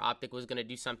counter or OpTic was going to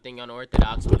do something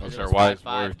unorthodox. Those are wise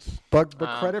words. But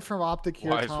credit from OpTic here,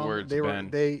 wise Tom. Words, They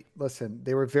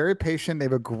were very patient. They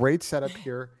have a great setup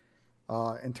here.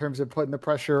 In terms of putting the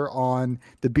pressure on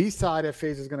the B side, if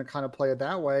FaZe is going to kind of play it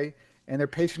that way, and they're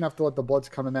patient enough to let the bloods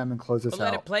come in them and close this out.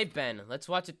 Let it play, Ben. Let's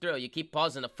watch it through. You keep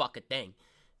pausing the fucking thing.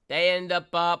 They end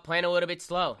up playing a little bit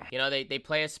slow. They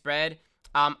play a spread.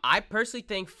 I personally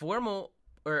think Formal,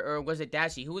 or was it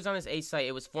Dashy? Who was on this A site?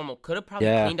 It was Formal. Could have probably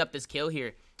cleaned up this kill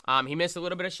here. He missed a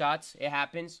little bit of shots. It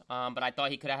happens. But I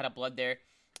thought he could have had a blood there.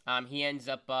 He ends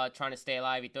up trying to stay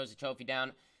alive. He throws the trophy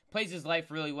down. Plays his life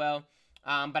really well.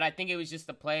 But I think it was just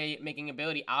the play-making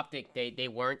ability. OpTic, they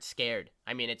weren't scared.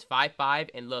 I mean, it's 5-5,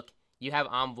 and look, you have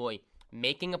Envoy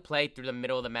making a play through the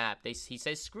middle of the map. He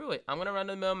says, screw it. I'm going to run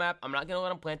to the middle of the map. I'm not going to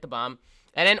let him plant the bomb.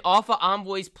 And then off of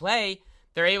Envoy's play,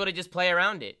 they're able to just play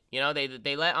around it.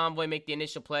 They let Envoy make the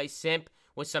initial play. Simp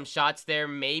with some shots there.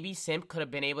 Maybe Simp could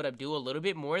have been able to do a little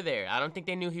bit more there. I don't think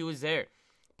they knew he was there.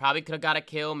 Probably could have got a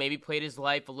kill, maybe played his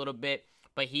life a little bit.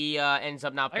 But he ends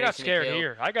up not finishing. I got scared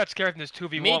here. I got scared in this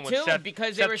 2v1. Me too,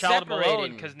 because they were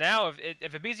separated. Because now,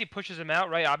 if Abizi pushes him out,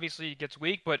 right, obviously he gets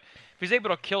weak. But if he's able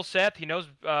to kill Seth, he knows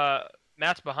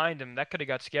Matt's behind him. That could have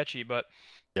got sketchy. But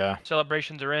yeah,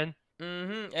 celebrations are in.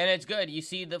 And it's good. You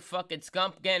see the fucking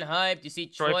Scump getting hyped. You see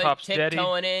Troy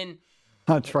tiptoeing in.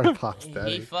 Troy Pop's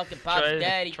daddy. He fucking Pop's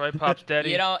daddy. Troy Pop's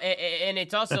daddy. You know, and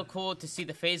it's also cool to see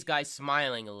the FaZe guys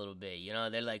smiling a little bit. You know,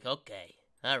 they're like, okay,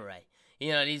 all right.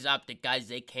 You know, these OpTic guys,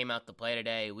 they came out to play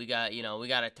today. We got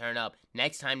to turn up.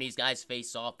 Next time these guys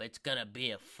face off, it's going to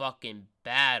be a fucking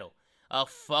battle. A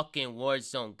fucking war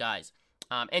zone, guys.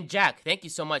 And Jack, thank you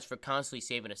so much for constantly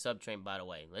saving a sub train, by the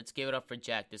way. Let's give it up for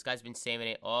Jack. This guy's been saving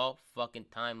it all fucking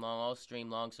time long, all stream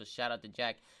long, so shout out to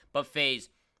Jack. But FaZe,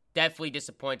 definitely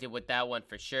disappointed with that one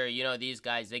for sure. You know, these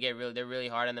guys, they're really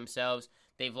hard on themselves.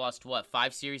 They've lost,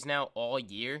 5 series now all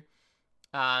year?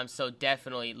 So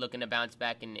definitely looking to bounce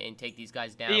back and take these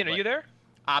guys down. Ian, are you there?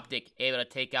 OpTic able to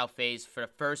take out FaZe for the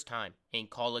first time in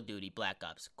Call of Duty Black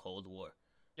Ops Cold War.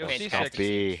 Yo,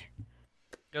 C6.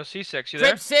 Yo, C6, you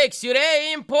there? Crimsix, you there?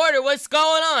 Ian Porter, what's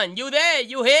going on? You there?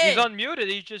 You here? He's unmuted.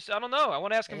 He's just, I don't know. I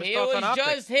want to ask him his thoughts on OpTic. He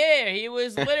was just here. He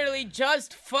was literally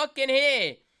just fucking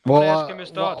here. Well, ask him his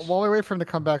thoughts. While we wait for him to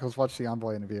come back, let's watch the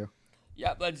Envoy interview.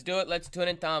 Yep, let's do it. Let's tune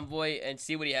into Envoy and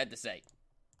see what he had to say.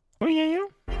 Oh, yeah.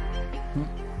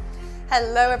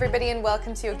 Hello everybody and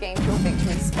welcome to your Game Fuel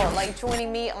Victory Spotlight.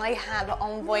 Joining me, I have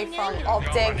Envoy from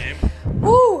OpTic.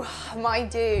 Woo, my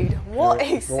dude, what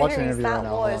a series that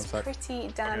was. Pretty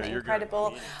damn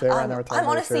incredible. I'm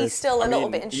honestly still a little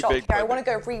bit in shock here. I want to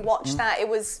go rewatch that. It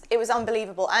was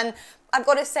unbelievable. And I've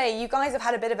got to say, you guys have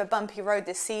had a bit of a bumpy road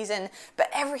this season, but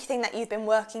everything that you've been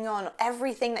working on,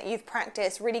 everything that you've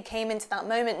practiced really came into that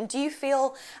moment. And do you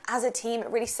feel, as a team, it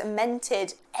really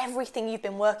cemented everything you've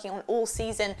been working on all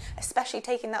season, especially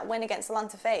taking that win against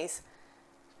Atlanta FaZe?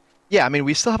 Yeah, I mean,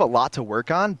 we still have a lot to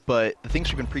work on, but the things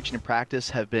we've been preaching in practice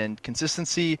have been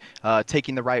consistency,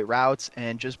 taking the right routes,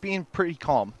 and just being pretty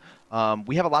calm.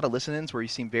 We have a lot of listen-ins where you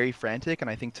seem very frantic, and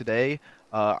I think today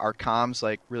our comms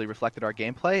really reflected our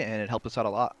gameplay, and it helped us out a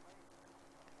lot.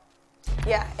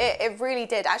 Yeah, it really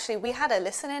did. Actually, we had a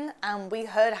listen-in, and we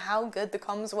heard how good the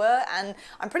comms were, and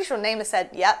I'm pretty sure Nameless said,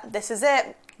 yep, this is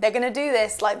it. They're going to do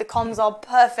this. Like, the comms are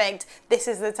perfect. This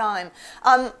is the time.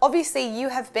 Obviously, you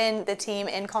have been the team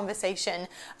in conversation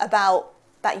about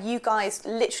that you guys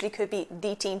literally could be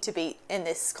the team to beat in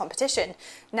this competition.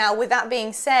 Now, with that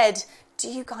being said, do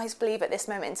you guys believe at this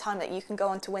moment in time that you can go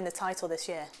on to win the title this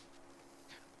year?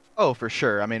 Oh, for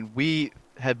sure. I mean, we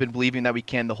have been believing that we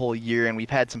can the whole year, and we've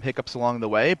had some hiccups along the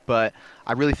way, but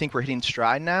I really think we're hitting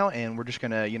stride now, and we're just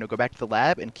going to, go back to the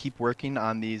lab and keep working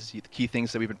on these key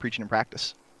things that we've been preaching in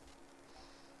practice.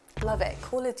 Love it.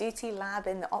 Call of Duty Lab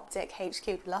in the OpTic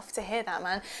HQ. Love to hear that,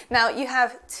 man. Now, you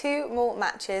have 2 more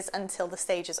matches until the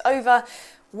stage is over.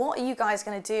 What are you guys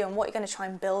going to do, and what are you going to try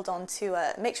and build on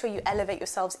to make sure you elevate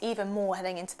yourselves even more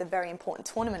heading into the very important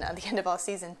tournament at the end of our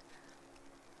season?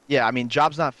 Yeah, I mean,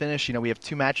 job's not finished. We have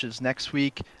 2 matches next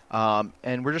week,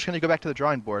 and we're just going to go back to the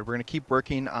drawing board. We're going to keep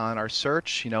working on our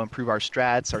search, improve our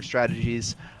strats, our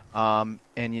strategies, and,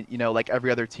 like every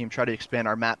other team, try to expand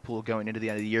our map pool going into the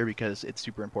end of the year because it's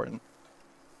super important.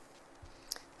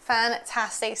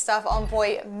 Fantastic stuff,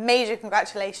 Envoy. Major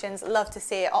congratulations. Love to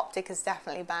see it. OpTic is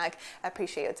definitely back. I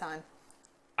appreciate your time.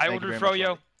 I ordered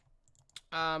Froyo.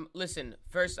 Listen,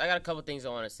 first, I got a couple things I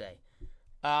want to say.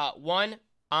 One,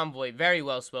 Envoy, very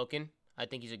well spoken. I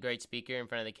think he's a great speaker in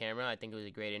front of the camera. I think it was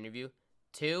a great interview.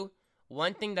 2,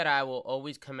 one thing that I will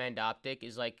always commend OpTic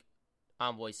is, like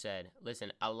Envoy said,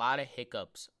 listen, a lot of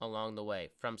hiccups along the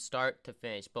way from start to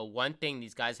finish. But one thing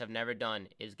these guys have never done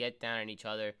is get down on each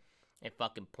other and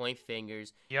fucking point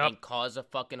fingers and cause a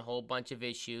fucking whole bunch of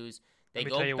issues. They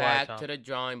go back to the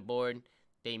drawing board.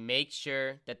 They make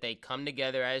sure that they come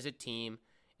together as a team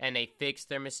and they fix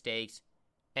their mistakes.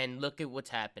 And look at what's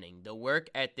happening. The work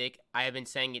ethic, I have been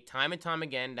saying it time and time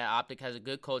again that OpTic has a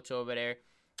good culture over there.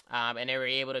 And they were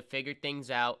able to figure things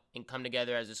out and come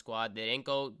together as a squad. They didn't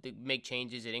go make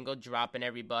changes. They didn't go dropping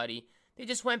everybody. They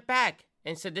just went back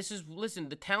and said, listen,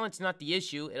 the talent's not the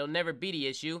issue. It'll never be the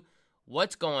issue.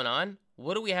 What's going on?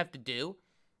 What do we have to do?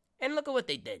 And look at what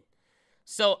they did.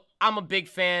 So I'm a big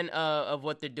fan of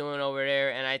what they're doing over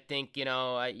there, and I think, you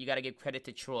got to give credit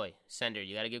to Troy Sender.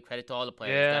 You got to give credit to all the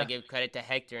players. You got to give credit to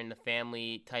Hector and the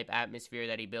family-type atmosphere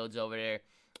that he builds over there.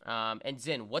 And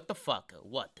Zin, what the fuck?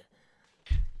 What?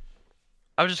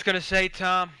 I was just going to say,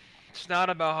 Tom, it's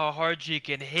not about how hard you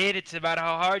can hit. It's about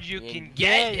how hard you can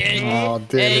get it. Oh,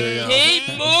 dude. And keep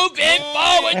moving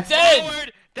forward, Zin.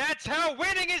 That's how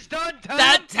winning is done, Tom.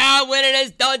 That's how winning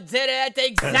is done today. That's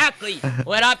exactly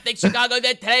what OpTic Chicago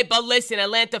did today. But listen,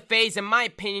 Atlanta FaZe, in my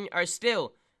opinion, are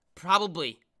still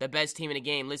probably the best team in the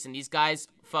game. Listen, these guys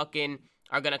fucking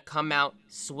are going to come out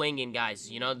swinging,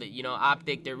 guys.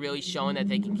 OpTic, they're really showing that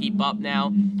they can keep up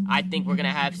now. I think we're going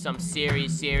to have some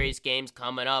serious games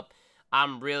coming up.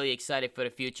 I'm really excited for the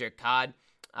future of COD.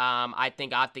 I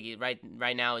think OpTic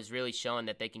right now is really showing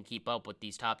that they can keep up with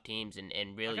these top teams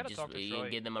and really just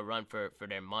give them a run for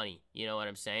their money. You know what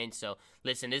I'm saying? So,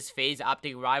 listen, this FaZe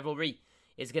OpTic rivalry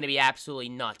is going to be absolutely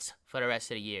nuts for the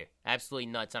rest of the year. Absolutely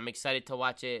nuts. I'm excited to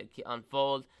watch it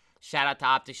unfold. Shout out to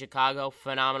OpTic Chicago.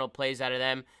 Phenomenal plays out of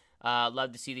them.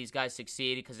 Love to see these guys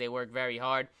succeed because they work very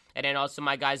hard. And then also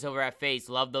my guys over at FaZe.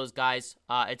 Love those guys.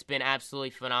 It's been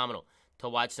absolutely phenomenal to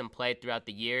watch them play throughout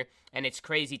the year. And it's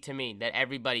crazy to me that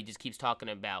everybody just keeps talking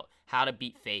about how to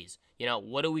beat FaZe. You know,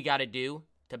 what do we got to do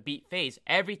to beat FaZe?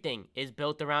 Everything is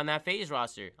built around that FaZe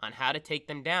roster on how to take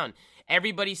them down.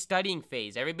 Everybody's studying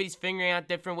FaZe. Everybody's figuring out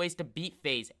different ways to beat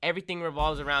FaZe. Everything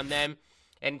revolves around them.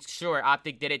 And sure,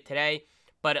 OpTic did it today,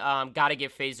 but got to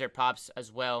give FaZe their props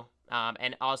as well.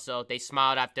 And also, they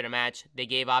smiled after the match. They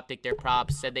gave OpTic their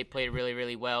props, said they played really,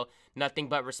 really well. Nothing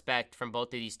but respect from both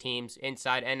of these teams,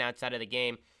 inside and outside of the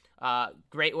game.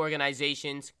 Great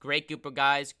organizations, great group of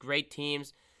guys, great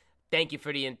teams. Thank you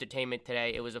for the entertainment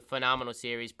today. It was a phenomenal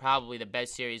series, probably the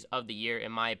best series of the year,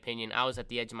 in my opinion. I was at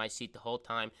the edge of my seat the whole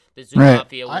time. The ZooMaa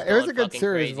Mafia was it was a good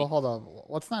series. Crazy. Well, hold on.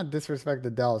 Let's not disrespect the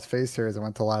Dallas FaZe series that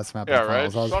went to last map. Yeah,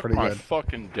 right. That was Suck pretty my good.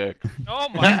 fucking dick. Oh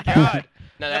my god.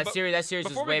 No, that series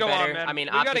was way better. I mean,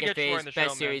 OpTic and FaZe,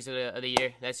 best series of the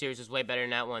year. That series was way better than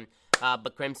that one.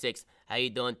 But Crimsix, how you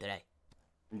doing today?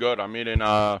 Good. I'm eating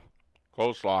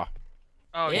coleslaw.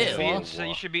 Oh,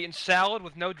 you should be eating salad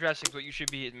with no dressing, but you should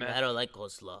be eating, man. I don't like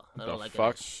coleslaw. I don't like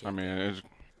fuck? That shit. I mean, it's...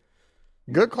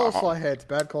 Good coleslaw hits.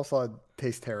 Bad coleslaw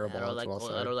tastes terrible. I don't like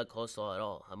coleslaw at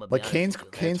all. I'm like Kane's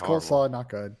coleslaw, not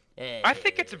good. I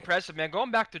think it's impressive, man.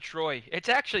 Going back to Troy,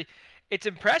 it's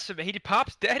impressive. He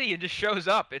pops Daddy and just shows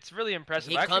up. It's really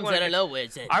impressive. He comes out of nowhere.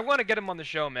 I want to get him on the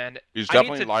show, man. He's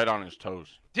definitely light on his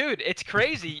toes. Dude, it's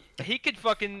crazy. He could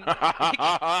fucking...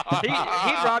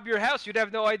 he'd rob your house. You'd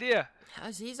have no idea.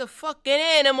 He's a fucking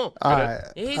animal.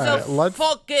 He's a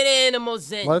fucking animal,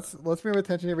 Zen. Let's move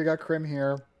attention here. We got Crim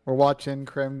here. We're watching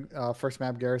Crim first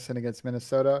map Garrison against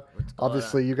Minnesota.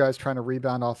 Obviously, you guys trying to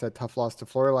rebound off that tough loss to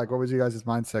Florida. Like, what was you guys'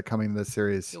 mindset coming into this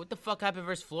series? Yeah, what the fuck happened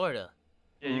versus Florida?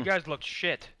 Yeah, you guys looked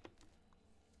shit.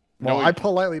 Well, I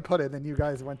politely put it, then you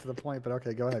guys went to the point, but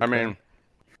okay, go ahead. I mean,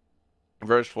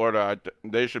 versus Florida,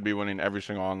 they should be winning every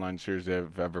single online series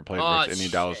they've ever played versus any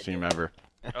Dallas team ever.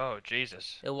 Oh,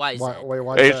 Jesus. Why is that?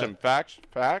 Why is that? Some facts?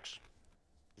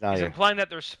 He's implying that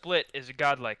their split is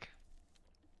godlike.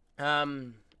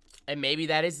 And maybe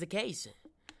that is the case.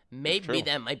 Maybe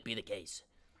that might be the case.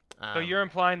 So you're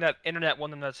implying that Internet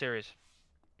won them that series?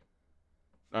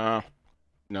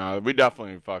 No, we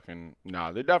definitely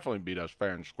they definitely beat us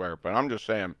fair and square, but I'm just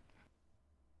saying.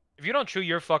 If you don't chew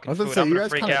your fucking food, I'm going to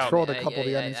freak out. You guys trolled a couple of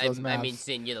the endings of those maps. I mean,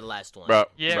 Sin, you're the last one. Bro,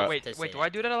 wait, do I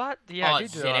do that a lot? Yeah, I do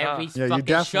Sin, every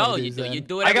fucking show you do. You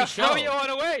do it every show. I got Froyo on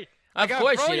the way. Of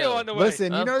course you do. On the way.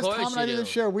 Listen, you notice Tom and I did the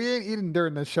show. We ain't eating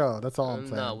during the show. That's all I'm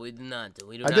saying. No, we do not.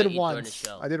 We do not eat once. during the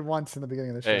show. I did once in the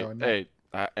beginning of the show.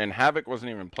 And Havoc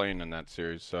wasn't even playing in that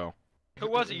series, so. Who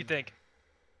was it, you think?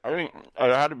 I think it had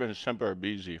to have been Semper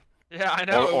Abizi. Yeah, I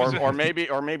know. Or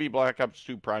maybe Black Ops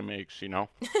 2 Prime X, you know?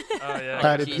 Oh, yeah.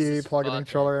 Patty P, plug in the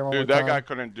controller. Dude, that guy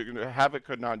couldn't do... Havoc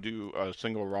could not do a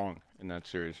single wrong in that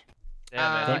series.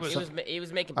 Yeah, man. He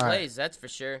was making plays, that's for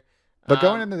sure. But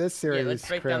going into this series... let's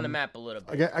break down the map a little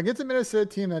bit. Against a Minnesota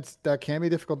team that can be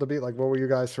difficult to beat, like, what were you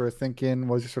guys sort of thinking?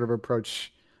 What was your sort of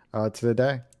approach to the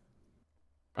day?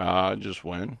 Just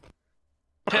win.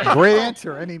 Great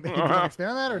answer. Any expand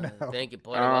on that or no? Thank you,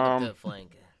 Porter. Welcome to the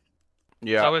flank.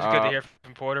 Yeah, it's always good to hear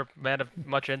from Porter, man of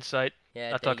much insight.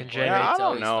 Yeah, not talking Jamie. I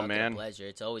don't know, man.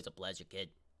 It's always a pleasure, kid.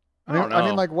 I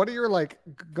mean, like, what are your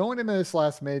going into this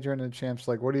last major and the champs?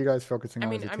 Like, what are you guys focusing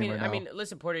on as a team right now? I mean,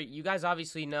 listen, Porter. You guys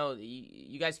obviously know.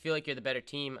 You guys feel like you're the better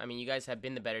team. I mean, you guys have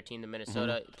been the better team than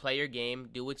Minnesota. Mm-hmm. Play your game,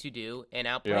 do what you do, and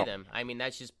outplay them. I mean,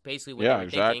 that's just basically what they were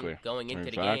thinking going into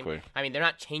the game. I mean, they're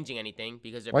not changing anything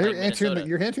because they're playing Minnesota.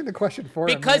 You're answering the question for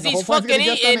him. Because he's fucking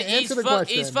eating.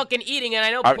 He's fucking eating, and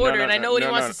I know Porter, and I know what he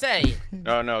wants to say.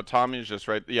 No, Tommy's just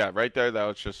right. Yeah, right there. That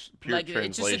was just pure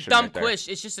translation. It's just a dumb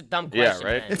question. It's just a dumb question. Yeah,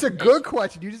 right. It's a good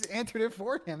question. You just answered it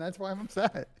for him. That's why I'm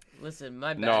upset. Listen,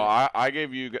 my bad. No, I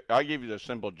gave you the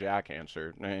simple Jack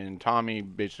answer, and Tommy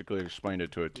basically explained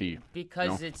it to a T.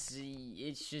 Because it's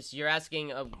just you're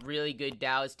asking a really good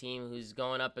Dallas team who's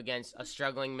going up against a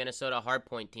struggling Minnesota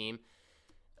hardpoint team.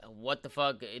 What the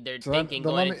fuck they're thinking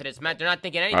going into this match? They're not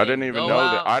thinking anything. I didn't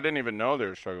even know they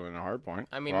were struggling at hardpoint.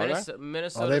 I mean,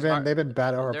 Minnesota. They've been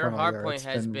bad at hardpoint. Their hardpoint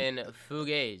has been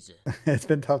fugazi. It's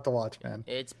been tough to watch, man.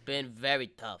 It's been very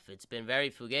tough. It's been very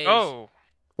fugazi. Oh.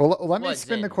 Well, let me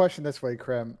spin the question this way,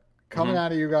 Krem. coming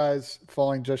out of you guys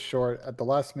falling just short at the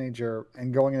last major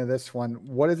and going into this one,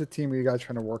 what is the team are you guys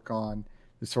trying to work on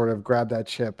to sort of grab that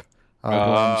chip?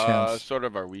 Sort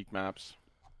of our weak maps,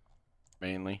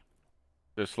 mainly.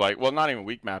 Just like, well, not even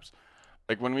weak maps.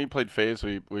 Like when we played FaZe,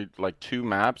 we like 2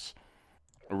 maps,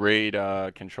 Raid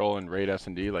Control and Raid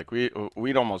S&D. Like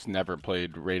we'd almost never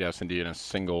played Raid S&D in a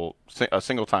single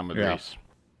time with Reese.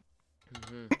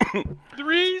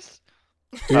 Reese.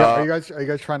 Are you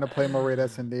guys trying to play more Raid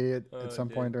S&D at some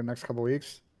point in the next couple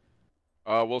weeks?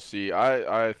 We'll see.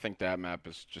 I think that map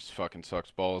is just fucking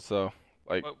sucks balls though.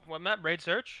 Like what map? Raid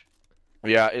Search?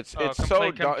 Yeah, it's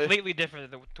so completely different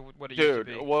than what it used to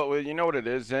be. Dude, well, you know what it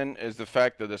is then is the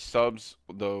fact that the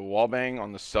wallbang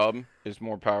on the sub is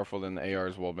more powerful than the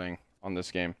AR's wallbang on this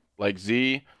game. Like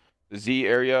the Z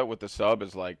area with the sub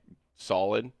is like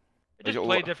solid. It just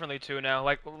played differently too now.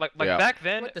 Like Yeah. back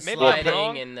then, With the maybe I'm sliding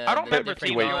wrong. and I don't remember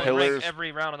different team going pillars. rank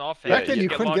every round on offense. Back then you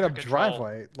get couldn't get longer up control.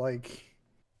 driveway. Like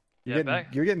Yeah,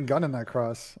 you're getting gunned in that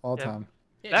cross all the time.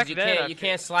 Yeah, Back you then, you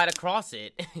can't slide across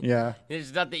it. Yeah.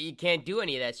 There's nothing you can't do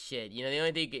any of that shit. You know, the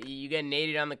only thing you get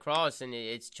naded on the cross and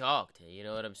it's chalked. You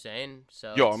know what I'm saying?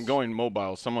 So Yo, I'm going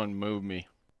mobile. Someone move me.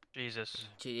 Jesus.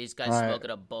 Gee, this guy's All right. smoking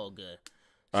a bugger.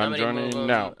 I'm Somebody joining move you him.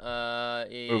 now.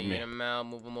 Yeah, Move me. get him out.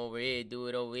 Move him over here. Do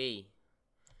it over here.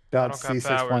 That's I don't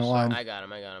got C6.1. I got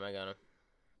him.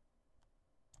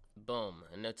 Boom.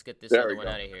 And let's get this There other we one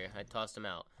go. out of here. I tossed him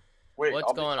out. Wait,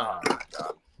 What's going on?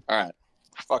 All right.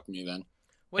 Fuck me then.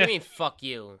 What do you mean, fuck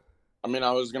you? I mean,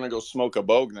 I was gonna go smoke a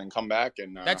bogue and then come back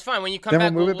and. That's fine. When you come Then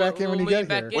back, we'll move it back in when you move get it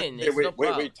back here. in. It's no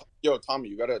problem. wait. Yo,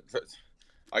 Tommy,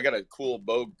 I got a cool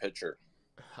bogue picture.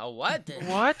 A what?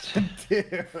 What?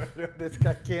 Dude, this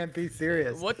guy can't be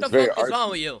serious. What the It's very fuck is artsy.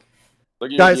 wrong with you?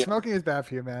 Look at Guys, your- smoking is bad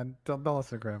for you, man. Don't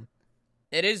listen to Grim.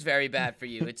 It is very bad for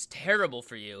you. It's terrible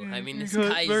for you. I mean, this Okay,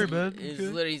 guy very is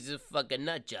bad. literally a fucking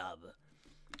nut job.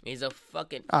 He's a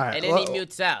fucking. All right, and then he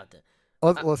mutes out.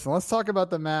 Listen, let's talk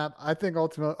about the map. I think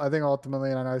ultimately,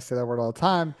 and I know I say that word all the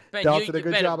time. Ben, Dallas did a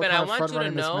good job of Ben, kind I of want you to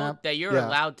front-running this know map. that you're Yeah.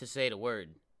 allowed to say the word.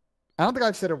 I don't think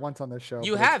I've said it once on this show.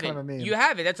 You but it's haven't. kind of a meme. You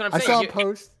haven't. That's what I'm I saying.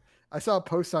 saw a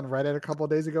post on Reddit a couple of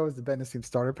days ago. It was the Ben Team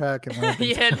starter pack. And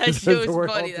Yeah, that shit was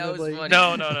funny. That was funny.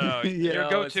 No. Yeah. Your No,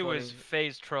 go-to it's is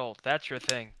FaZe trolled. That's your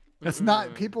thing. It's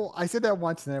not people. I said that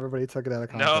once and everybody took it out of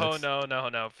context.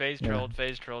 No. FaZe Yeah. trolled.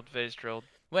 FaZe trolled.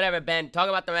 Whatever, Ben. Talk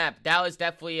about the map. Dallas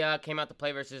definitely came out to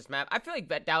play versus this map. I feel like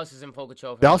Dallas is in full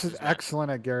control. For Dallas is this map.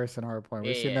 excellent at Garrison Hardpoint.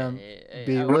 We've seen them yeah.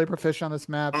 be really proficient on this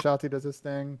map. Shouty does his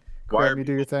thing. Grab, you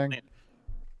do your thing.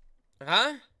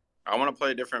 Huh? I want to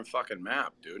play a different fucking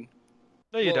map, dude.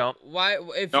 No, you don't. Why?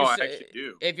 If No, you're I so, actually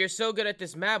do. If you're so good at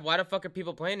this map, why the fuck are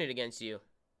people playing it against you?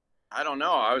 I don't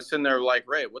know. I was sitting there like,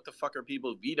 Ray, what the fuck are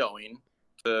people vetoing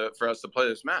for us to play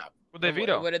this map? What they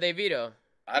veto? What did they veto?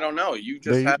 I don't know. You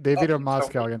just They vetoed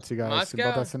Moscow against you guys.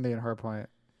 Moscow? Both S&D and Hardpoint.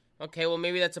 Okay, well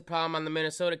maybe that's a problem on the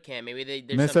Minnesota camp. Maybe there's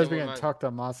Minnesota's something been with getting tucked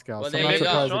on Moscow. Well, so there I'm not you go.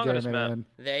 surprised Strong that on Jerry this made it map. in.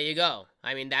 There you go.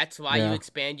 I mean, that's why Yeah. you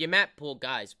expand your map pool,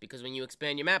 guys. Because when you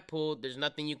expand your map pool, there's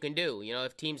nothing you can do. You know,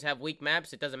 if teams have weak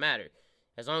maps, it doesn't matter.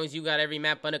 As long as you got every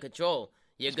map under control,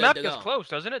 you're This good map to gets go. close,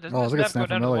 doesn't it? Doesn't Oh, this look at map go Snap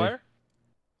down to the Millie. wire?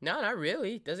 No, not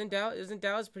really. Isn't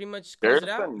Dallas pretty much close it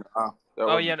out?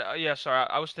 Oh yeah. Sorry,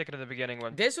 I was thinking in the beginning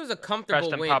when This was a comfortable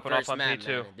Preston win popping first off on map, P2.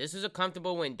 man. This was a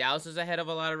comfortable win. Dallas was ahead of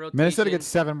a lot of rotations. Minnesota gets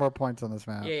 7 more points on this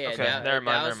map. Yeah. Okay, never mind, Dallas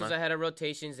never was mind. ahead of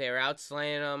rotations. They were out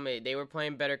slaying them. They were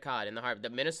playing better COD in the hard.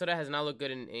 The Minnesota has not looked good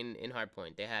in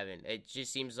hardpoint. They haven't. It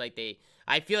just seems like they.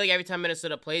 I feel like every time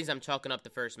Minnesota plays, I'm chalking up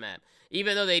the first map.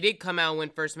 Even though they did come out and win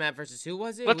first map versus who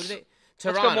was it?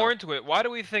 Let's go more into it. Why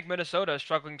do we think Minnesota is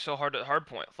struggling so hard at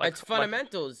hardpoint? It's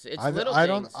fundamentals. It's I little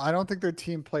don't. things. I don't think their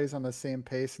team plays on the same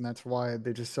pace, and that's why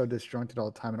they're just so disjointed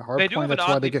all the time. And hardpoint, They do have an that's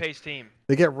why oddly they get paced team.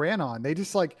 They get ran on. They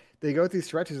just they go through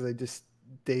stretches. They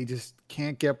just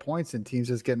can't get points, and teams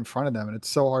just get in front of them, and it's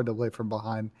so hard to play from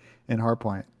behind in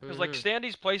hardpoint. Because like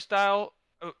Standy's play style,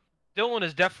 Dylan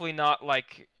is definitely not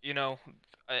like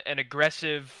an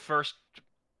aggressive first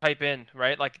type in,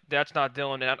 right? Like that's not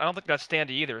Dylan, and I don't think that's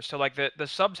Standy either. So like the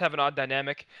subs have an odd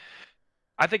dynamic.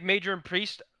 I think Major and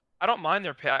Priest, I don't mind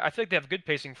their. I feel like they have good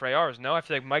pacing for ARs. No, I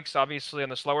feel like Mike's obviously on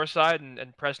the slower side, and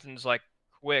Preston's like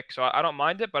quick, so I don't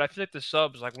mind it. But I feel like the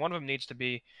subs, like one of them needs to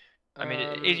be. I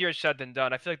mean, easier said than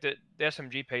done. I feel like the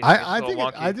SMG pacing is a little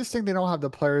wonky. I just think they don't have the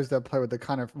players that play with the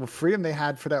kind of freedom they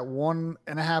had for that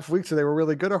 1.5 weeks. So they were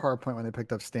really good at hardpoint when they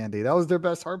picked up Standy. That was their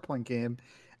best hardpoint game.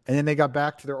 And then they got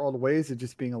back to their old ways of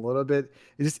just being a little bit.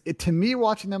 To me,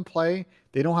 watching them play,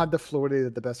 they don't have the fluidity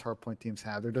that the best hardpoint teams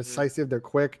have. They're decisive. They're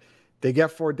quick. They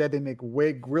get 4 dead. They make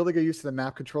really good use of the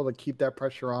map control to keep that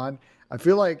pressure on. I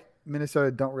feel like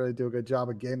Minnesota don't really do a good job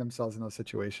of getting themselves in those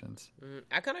situations.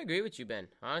 I kind of agree with you, Ben.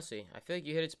 Honestly, I feel like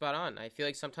you hit it spot on. I feel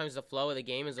like sometimes the flow of the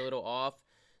game is a little off.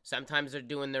 Sometimes they're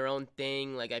doing their own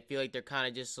thing. Like, I feel like they're kind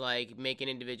of just like making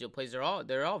individual plays.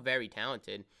 They're all very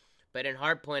talented. But in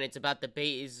Hardpoint, it's about the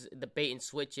bait and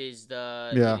switches,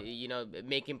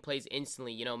 making plays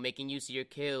instantly, making use of your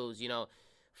kills,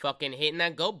 fucking hitting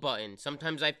that go button.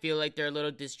 Sometimes I feel like they're a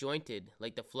little disjointed.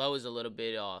 Like, the flow is a little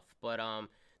bit off. But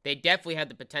they definitely have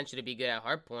the potential to be good at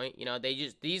Hardpoint.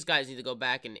 These guys need to go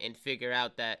back and figure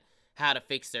out how to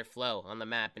fix their flow on the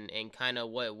map and kind of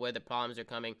where the problems are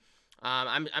coming.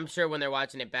 I'm sure when they're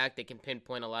watching it back, they can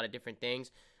pinpoint a lot of different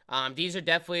things. This is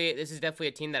definitely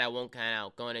a team that I won't count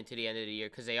out going into the end of the year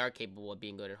because they are capable of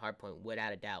being good at Hardpoint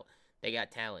without a doubt. They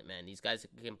got talent, man. These guys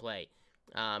can play.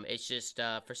 It's just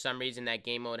for some reason that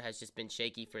game mode has just been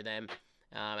shaky for them,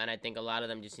 and I think a lot of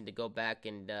them just need to go back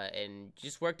and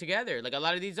just work together, like a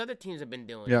lot of these other teams have been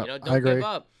doing. Yeah, don't give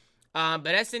up. But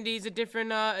S&D is a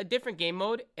different game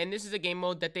mode, and this is a game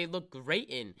mode that they look great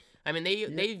in. I mean,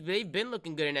 they've been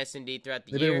looking good in S&D throughout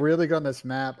the year. They've been really good on this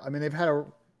map. I mean, they had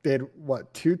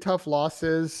 2 tough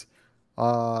losses,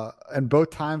 and both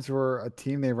times were a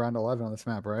team they round 11 on this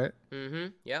map, right?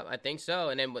 Yeah, I think so.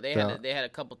 And then they had a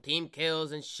couple team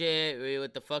kills and shit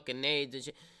with the fucking nades and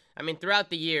shit. I mean,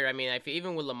 throughout the year, I mean,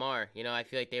 even with Lamar, I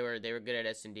feel like they were good at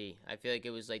S&D. I feel like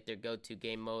it was like their go-to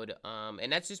game mode,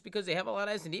 and that's just because they have a lot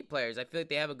of S&D players. I feel like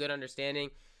they have a good understanding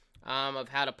of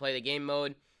how to play the game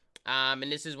mode.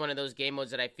 And this is one of those game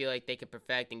modes that I feel like they could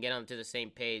perfect and get onto the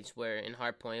same page, where in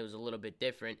Hardpoint it was a little bit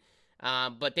different.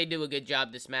 But they do a good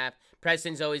job this map.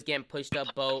 Preston's always getting pushed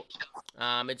up boat.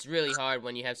 It's really hard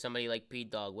when you have somebody like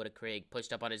P-Dog with a Craig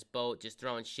pushed up on his boat, just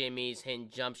throwing shimmies, hitting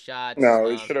jump shots. No,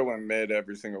 he should have went mid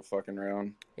every single fucking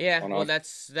round. Yeah, well,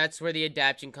 that's where the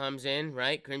adaptation comes in,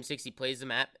 right? Crimsix, he plays the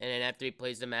map, and then after he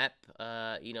plays the map,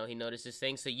 he notices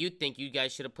things. So you think you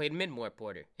guys should have played mid more,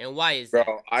 Porter. And why is that?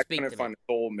 Bro, I couldn't find a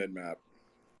soul mid map.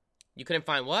 You couldn't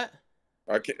find what?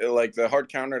 Like, the hard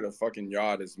counter to fucking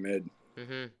yacht is mid.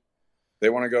 They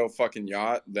want to go fucking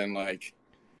yacht, then, like,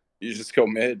 you just go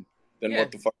mid. Then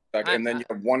what the fuck? And then you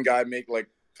have one guy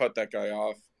cut that guy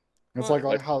off. It's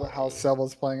like how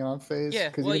Sevel's playing it on FaZe. Yeah,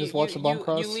 because you can just watch the bomb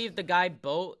cross. You leave the guy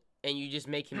boat and you just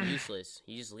make him useless.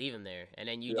 You just leave him there, and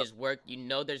then you just work.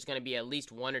 There's going to be at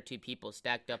least 1 or 2 people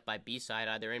stacked up by B side,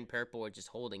 either in purple or just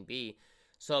holding B.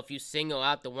 So if you single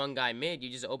out the one guy mid,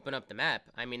 you just open up the map.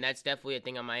 I mean, that's definitely a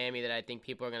thing on Miami that I think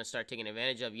people are going to start taking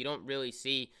advantage of. You don't really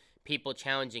see people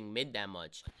challenging mid that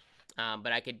much.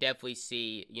 But I could definitely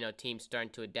see, teams starting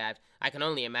to adapt. I can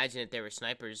only imagine if there were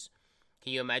snipers.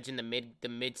 Can you imagine the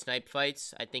mid snipe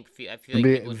fights? I feel like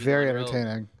it would be very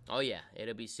entertaining. Oh yeah,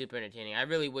 it'll be super entertaining. I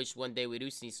really wish one day we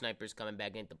do see snipers coming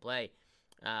back into play.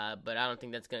 But I don't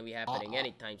think that's going to be happening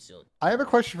anytime soon. I have a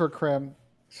question for Crim.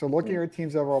 So looking at your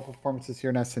team's overall performances here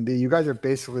in S&D, you guys are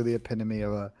basically the epitome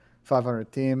of a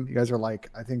 500 team. You guys are I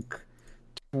think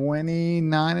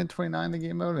 29 and 29 in the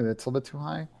game mode. Maybe that's a little bit too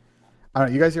high. I don't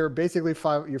know. You guys are basically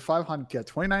you're 500. Yeah,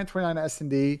 29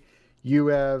 S&D. You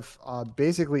have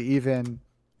basically even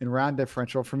in round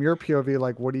differential. From your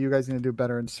POV, what do you guys need to do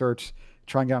better in search?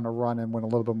 Try and get on a run and win a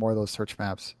little bit more of those search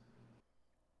maps.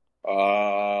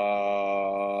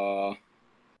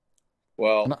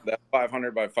 Well, that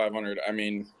 500 by 500, I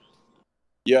mean,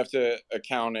 you have to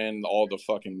account in all the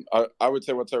fucking... I would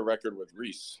say, what's our record with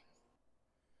Reese?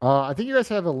 I think you guys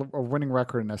have a winning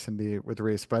record in S&D with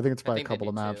Reese, but I think it's by a couple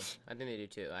of maps. I think they do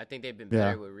too. I think they've been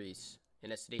better with Reese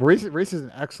in S&D. Reese is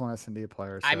an excellent S&D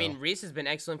player. So. I mean, Reese has been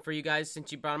excellent for you guys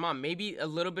since you brought him on. Maybe a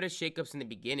little bit of shakeups in the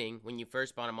beginning when you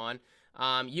first brought him on.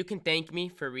 You can thank me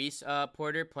for Reese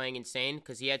Porter playing insane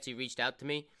because he actually reached out to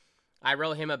me. I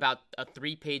wrote him about a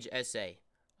 3-page essay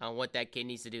on what that kid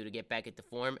needs to do to get back into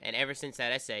form, and ever since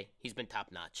that essay, he's been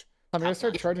top notch. I'm gonna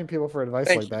start charging people for advice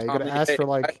like that. You gotta ask for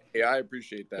I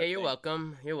appreciate that. Yeah, you're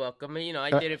welcome. You're welcome.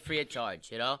 I did it free of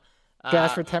charge. You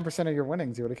asked for 10% of your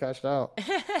winnings, you would have cashed out.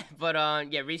 But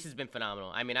Reese has been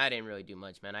phenomenal. I mean, I didn't really do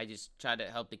much, man. I just tried to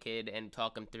help the kid and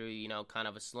talk him through, kind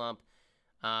of a slump,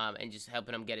 and just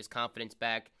helping him get his confidence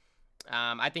back.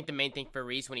 I think the main thing for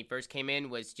Reese when he first came in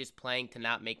was just playing to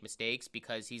not make mistakes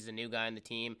because he's a new guy on the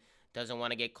team, doesn't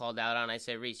want to get called out on. I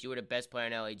said, Reese, you were the best player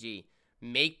in LAG.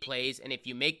 Make plays, and if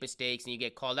you make mistakes and you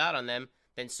get called out on them,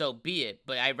 then so be it.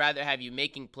 But I'd rather have you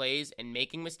making plays and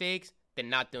making mistakes than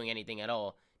not doing anything at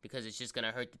all because it's just going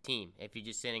to hurt the team if you're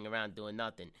just sitting around doing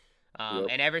nothing.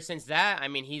 And ever since that, I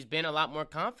mean, he's been a lot more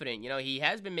confident. He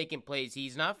has been making plays.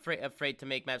 He's not afraid to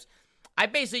make maps. I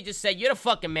basically just said, you're the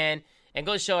fucking man, and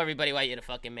go show everybody why you're the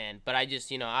fucking man. But I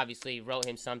just, obviously wrote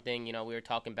him something. We were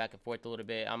talking back and forth a little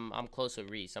bit. I'm close with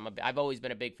Reese. I've always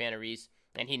been a big fan of Reese.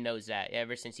 and he knows that.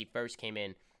 Ever since he first came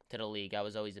in to the league, I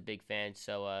was always a big fan.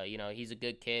 So he's a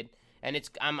good kid, and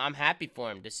I'm happy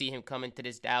for him to see him come into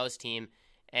this Dallas team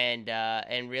and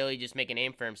really just make a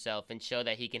name for himself and show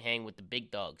that he can hang with the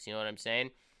big dogs. You know what I'm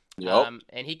saying? Yep.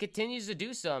 And he continues to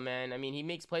do so, man. I mean, he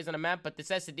makes plays on the map, but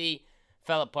this S&D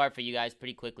fell apart for you guys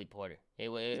pretty quickly, Porter. It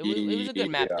was a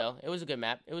good map, though. It was a good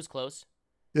map. It was close.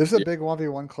 There's a big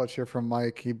 1v1 clutch here from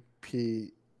Mike. He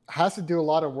has to do a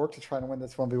lot of work to try and win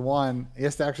this 1v1. He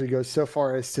has to actually go so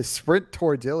far as to sprint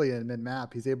towards Ilya in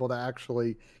mid-map. He's able to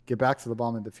actually get back to the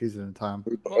bomb and defuse it in time.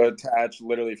 Attach,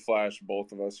 literally flash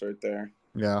both of us right there.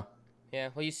 Yeah. Yeah,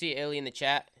 well, you see Ilya in the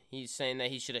chat. He's saying that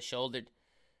he should have shouldered.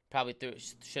 Probably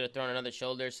should have thrown another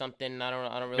shoulder or something. I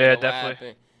don't really know definitely.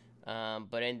 what happened.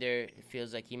 But Ender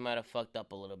feels like he might have fucked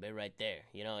up a little bit right there.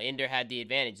 Ender had the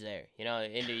advantage there.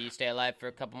 Ender, you stay alive for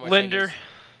a couple more seconds.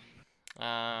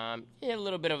 A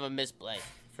little bit of a misplay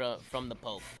from the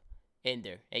Pope.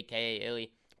 Ender, a.k.a.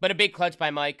 Illy. But a big clutch by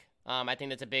Mike. I think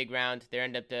that's a big round. They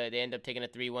end up taking a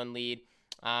 3-1 lead.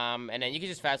 And then you can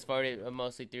just fast forward it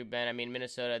mostly through Ben. I mean,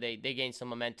 Minnesota, they gained some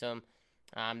momentum.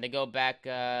 They go back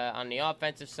on the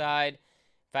offensive side.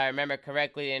 If I remember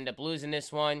correctly, they end up losing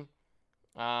this one.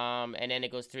 And then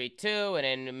it goes 3-2.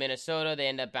 And then Minnesota, they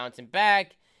end up bouncing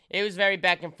back. It was very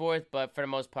back and forth, but for the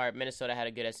most part, Minnesota had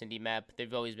a good S&D map.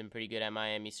 They've always been pretty good at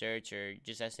Miami Search or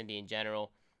just S&D in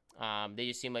general. They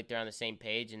just seem like they're on the same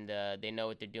page, and they know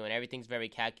what they're doing. Everything's very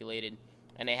calculated,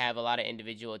 and they have a lot of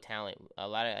individual talent, a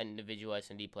lot of individual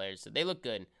S&D players. So they look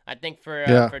good. I think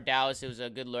for Dallas, it was a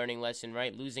good learning lesson,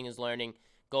 right? Losing is learning.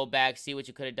 Go back, see what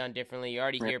you could have done differently. You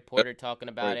already hear Porter talking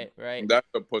about it, right? That's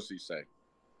what pussies say.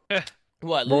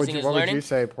 What, losing is learning? What would you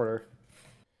say, Porter?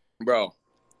 Bro,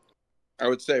 I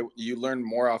would say you learn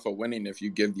more off of winning if you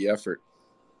give the effort.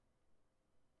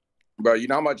 Bro, you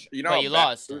know how much how you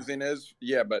lost. Losing is?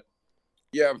 Yeah, but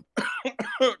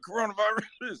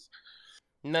coronavirus.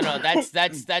 No,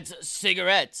 that's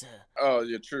cigarettes. Oh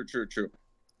yeah, true.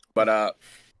 But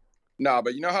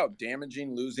but you know how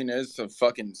damaging losing is to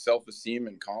fucking self-esteem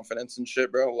and confidence and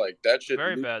shit, bro? Like that shit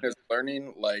very bad. Is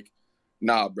learning, like,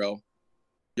 nah, bro.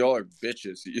 Y'all are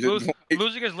bitches.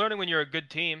 Losing is learning when you're a good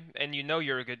team, and you know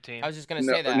you're a good team. I was just going to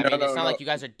say that. I mean, it's not like you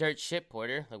guys are dirt shit,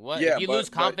 Porter. Like, what? Yeah, if you lose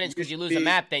confidence because you lose a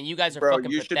map, then you guys are fucking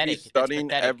you pathetic. Should be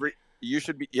studying you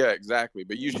should be, exactly.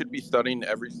 But you should be studying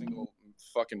every single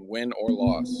fucking win or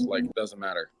loss. Like, it doesn't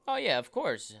matter. Oh, yeah, of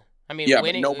course. I mean,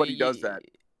 winning, but nobody does that.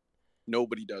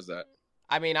 Nobody does that.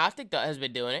 I mean, OpTic has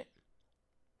been doing it.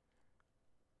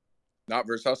 Not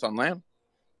versus us on LAN.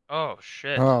 Oh,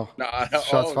 shit. Oh,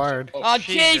 shots fired. Oh,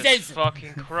 Jesus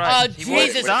fucking Christ. Oh,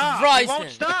 Jesus Christ. He won't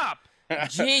stop.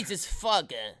 Jesus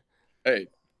fucking. Hey,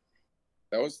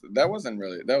 that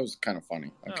was kind of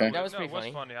funny. Okay. That was pretty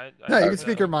funny. Yeah, you can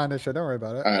speak your mind and shit. Don't worry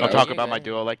about it. Don't talk about my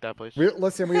duo like that, please. We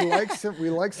like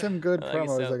some good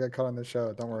promos that got cut on the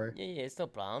show. Don't worry. Yeah, it's no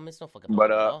problem. It's no fucking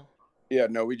problem.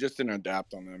 But, we just didn't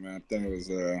adapt on that map. That was,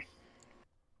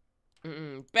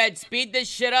 Ben, speed this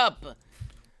shit up.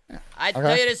 I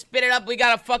tell you to speed it up. We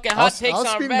got a fucking hot takes on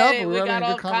Reddit. We got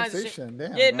all kinds of shit.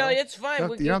 Damn, yeah, bro. no, it's fine.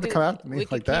 You don't have to come after me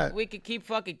like that. We could keep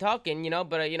fucking talking,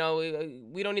 but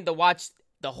we don't need to watch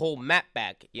the whole map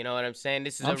back. You know what I'm saying?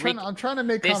 This is I'm trying to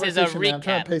make conversation. I'm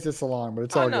trying to pace this along, but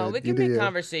it's all good. No, we can make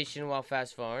conversation while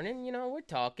fast forwarding. We're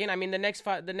talking. I mean, the next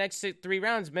 3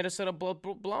 rounds, Minnesota blow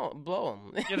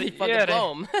them. Yeah, they fucking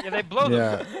blow them. Yeah, they blow them.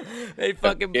 Yeah. They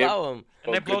fucking blow them.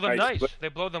 And they blow them nice. They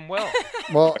blow them well.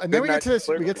 Well, and then we get to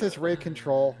this raid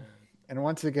control, and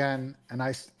once again, and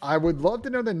I would love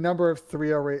to know the number of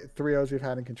 3-0s we've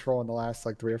had in control in the last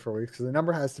 3 or 4 weeks, because the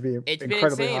number has to be it's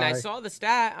incredibly been insane. high. I saw the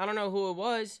stat. I don't know who it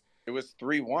was. It was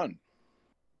 3-1.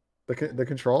 The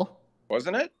control?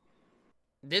 Wasn't it?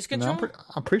 This control? No,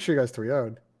 I'm pretty sure you guys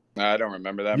 3-0'd. I don't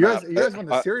remember that. You guys won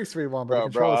the series 3-1, but the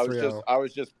control was 3-0. I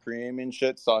was just pre-aiming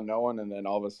shit, saw no one, and then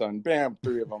all of a sudden, bam,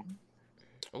 3 of them.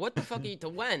 What the fuck are you to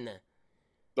win?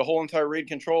 The whole entire raid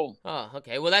control. Oh,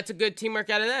 okay. Well, that's a good teamwork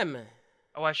out of them.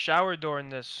 Oh, I showered during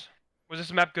this. Was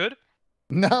this map good?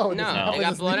 No, they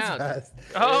got blown out.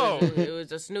 Oh, it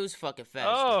was a snooze fucking fest.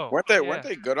 Oh, weren't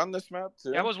they good on this map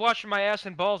too? Yeah, I was washing my ass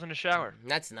and balls in the shower.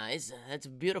 That's nice. That's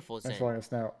beautiful. Thanks for letting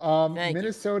us know.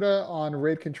 Minnesota on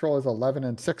raid control is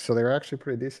 11-6, so they were actually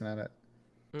pretty decent at it.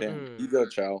 Damn, you go,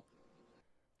 Chow.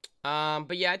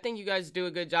 But yeah, I think you guys do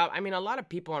a good job. I mean, a lot of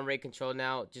people on raid control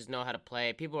now just know how to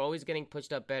play. People are always getting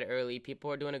pushed up bed early.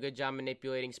 People are doing a good job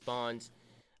manipulating spawns.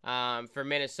 For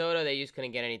Minnesota, they just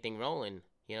couldn't get anything rolling.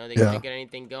 They couldn't get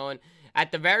anything going.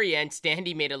 At the very end,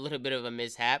 Standy made a little bit of a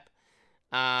mishap.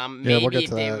 Maybe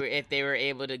if they were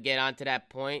able to get onto that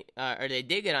point, or they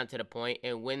did get onto the point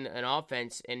and win an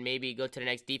offense, and maybe go to the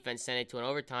next defense, send it to an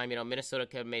overtime. Minnesota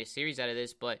could have made a series out of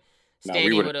this, but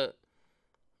Standy would have.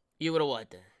 You would have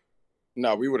what?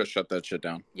 No, we would have shut that shit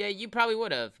down. Yeah, you probably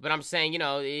would have. But I'm saying,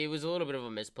 it was a little bit of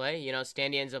a misplay.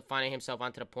 Standy ends up finding himself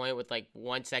onto the point with like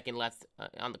 1 second left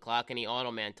on the clock, and he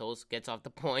auto-mantles, gets off the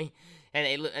point, and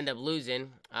they end up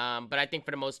losing. But I think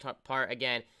for the most part,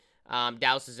 again,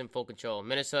 Dallas is in full control.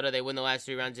 Minnesota, they win the last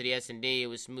 3 rounds of the S&D. It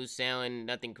was smooth sailing,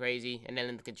 nothing crazy. And then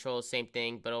in the control, same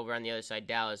thing. But over on the other side,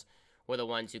 Dallas were the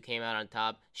ones who came out on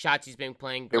top. Shotzi's been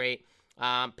playing great.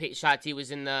 Shotzi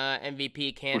was in the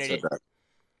MVP candidate.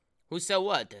 Who said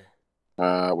what?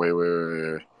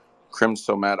 Wait. Crim's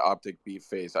so mad OpTic beat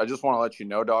FaZe. I just want to let you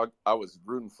know, dog, I was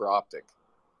rooting for OpTic.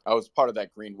 I was part of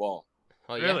that green wall.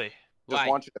 Oh, yeah? Really? Just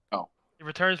want you to know. He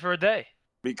returns for a day.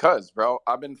 Because, bro,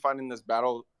 I've been fighting this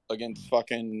battle against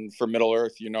fucking for Middle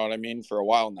Earth, you know what I mean, for a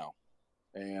while now.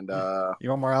 And you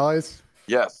want more allies?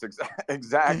 Yes,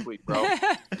 exactly, bro.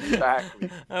 Exactly.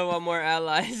 I want more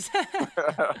allies.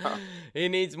 He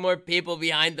needs more people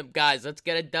behind them, guys. Let's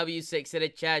get a W6 in the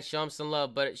chat. Show him some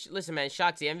love. But listen, man,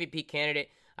 Shotzi, MVP candidate.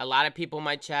 A lot of people in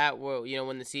my chat were,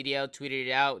 when the CDL tweeted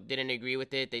it out, didn't agree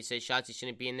with it. They said Shotzi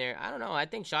shouldn't be in there. I don't know. I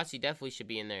think Shotzi definitely should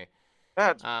be in there.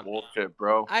 That's bullshit,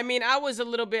 bro. I mean, I was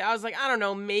like, I don't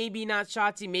know, maybe not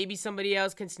Shotzi, maybe somebody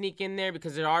else can sneak in there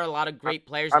because there are a lot of great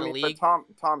players in the league. But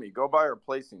Tommy, go by our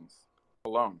placings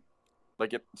alone.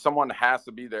 Like, someone has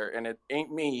to be there, and it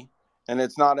ain't me, and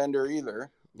it's not Ender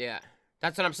either. Yeah,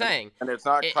 that's what I'm saying. And it's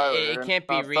not Kyler. It can't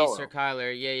be Reese or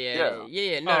Kyler.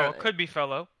 Yeah. No, it could be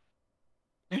Fellow.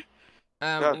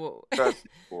 That's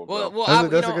cool, bro. That's a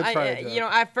good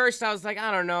try, at first I was like,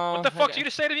 I don't know. What the fuck did you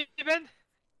just say to me, Ben?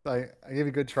 I gave you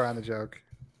a good try on the joke.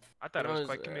 I thought it was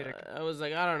quite comedic. I was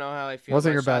like, I don't know how I feel.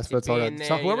 Wasn't your best, but it's all good.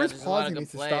 So whoever's pausing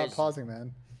needs to stop pausing,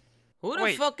 man. Who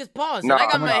the fuck is pausing? No,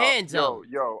 I got my hands up.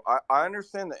 Yo, I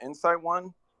understand the Insight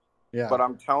one. Yeah. But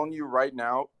I'm telling you right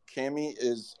now, Cammy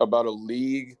is about a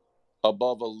league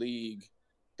above a league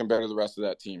compared to the rest of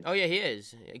that team. Oh yeah, he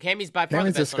is. Cammy's by far the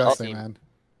best disgusting, on the team. Man.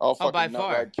 I'll fucking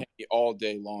nut Cammy all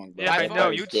day long. Bro. Yeah, I know.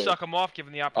 You'd suck him off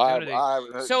given the opportunity.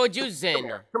 So would you, Zin.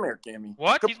 Come here, Cammy.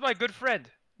 What? He's my good friend.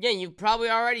 Yeah, you probably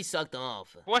already sucked him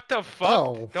off. What the fuck?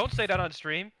 Oh. Don't say that on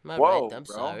stream. My bad. I'm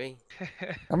sorry.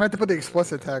 I'm gonna have to put the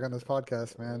explicit tag on this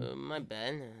podcast, man. My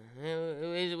bad.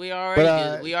 We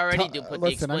already do put the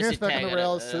explicit tag on the fucking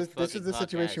rails. This is the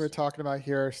situation we're talking about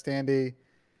here. Standy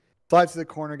slides to the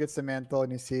corner, gets the mantle,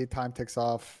 and you see time ticks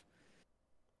off.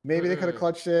 Maybe they could have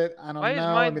clutched it. I don't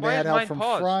know. They had help from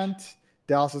front.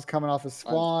 Dallas was coming off a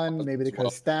spawn. Maybe they could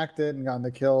have stacked it and gotten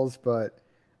the kills, but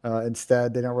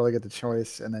instead they don't really get the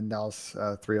choice. And then Dallas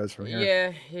 3-0s from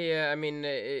here. Yeah. I mean,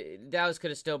 Dallas could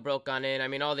have still broke on in. I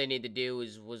mean, all they need to do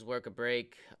was work a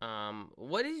break.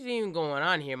 What is even going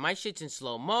on here? My shit's in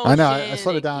slow motion. I know. I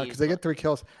slowed it down because they get 3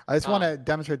 kills. I just want to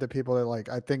demonstrate to people that,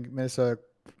 I think Minnesota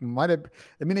might have.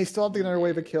 I mean, they still have to get another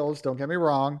wave of kills. Don't get me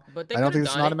wrong. But I don't think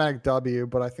it's an automatic W,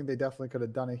 but I think they definitely could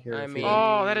have done it here. I mean,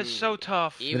 that is so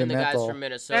tough. Even the guys from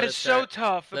Minnesota. That is so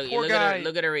tough. Poor guy.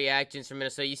 Look at the reactions from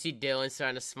Minnesota. You see Dylan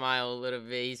starting to smile a little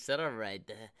bit. He said, "All right."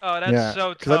 Oh, that's so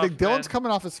tough. Because I think Dylan's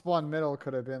coming off a spawn middle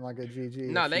could have been like a GG.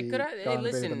 No, they could have. Hey,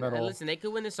 listen. They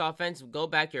could win this offense. Go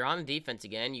back. You're on defense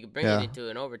again. You can bring it into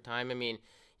an overtime. I mean,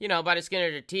 by the skin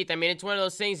of their teeth. I mean, it's one of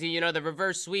those things. The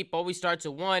reverse sweep always starts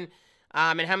at 1.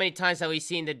 And how many times have we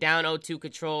seen the down 0-2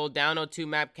 control, down 0-2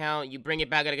 map count, you bring it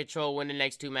back out of control, win the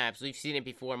next 2 maps. We've seen it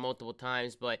before multiple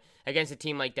times, but against a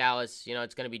team like Dallas,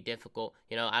 it's going to be difficult.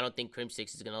 I don't think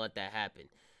Crimsix is going to let that happen.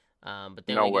 But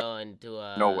then go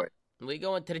into no way. We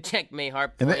go into the checkmate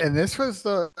hard point. And this is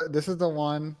the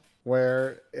one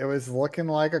where it was looking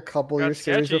like a couple of your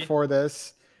series before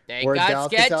this. Where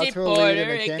Dallas gets out to a lead and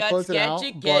they can't close it out.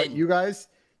 But you guys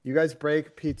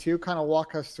break P2, kind of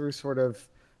walk us through sort of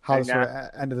how the sort of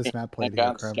end of this map played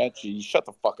here, sketchy. Shut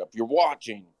the fuck up. You're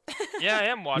watching. Yeah, I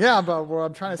am watching. Yeah, but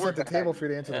I'm trying to set the table for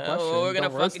you to answer the question. We're going to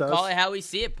fucking call it how we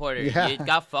see it, Porter. Yeah. You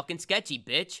got fucking sketchy,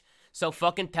 bitch. So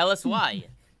fucking tell us why.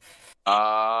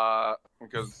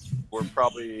 Because we're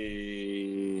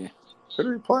probably... Who did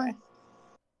we play?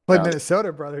 Played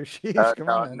Minnesota, brother. Jeez, come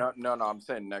on. No, I'm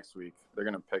saying next week. They're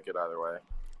going to pick it either way.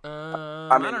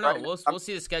 I don't know. We'll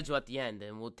see the schedule at the end,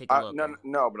 and we'll take a look.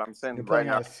 No, but I'm saying right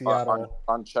now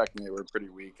on Checkmate, we're pretty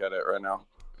weak at it right now.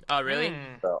 Oh, really?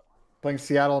 So. Playing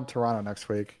Seattle and Toronto next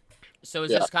week. So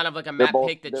is this kind of like a map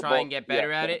pick to try and get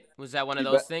better at it? Was that one of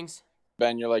those things?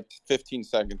 Ben, you're like 15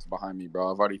 seconds behind me,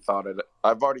 bro. I've already thought it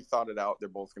out. They're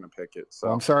both gonna pick it. So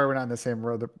I'm sorry we're not in the same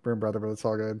room, brother, but it's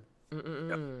all good.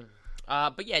 Yep.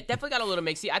 But yeah, definitely got a little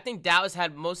mixy. I think Dallas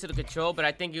had most of the control, but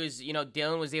I think it was,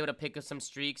 Dylan was able to pick up some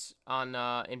streaks on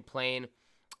in playing.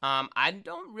 I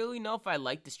don't really know if I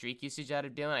like the streak usage out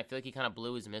of Dylan. I feel like he kind of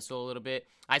blew his missile a little bit.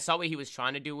 I saw what he was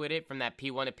trying to do with it from that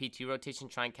P1 to P2 rotation,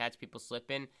 try and catch people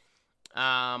slipping.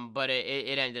 But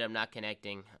it ended up not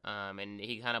connecting. And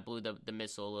he kind of blew the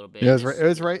missile a little bit. Yeah,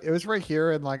 it was right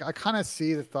here, and like I kind of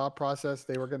see the thought process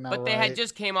they were getting out. But they had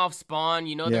just came off spawn.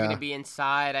 They're going to be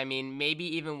inside. I mean,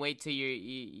 maybe even wait till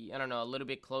I don't know, a little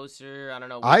bit closer. I don't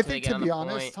know. I think, to be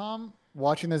honest, Tom,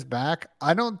 watching this back,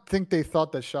 I don't think they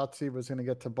thought that Shotzi was going to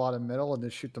get to bottom middle and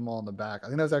just shoot them all in the back. I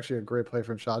think that was actually a great play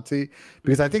from Shotzi,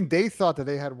 because I think they thought that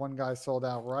they had one guy sold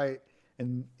out right,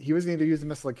 and he was going to use the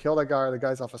missile to kill that guy, or the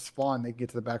guy's off a spawn, they can get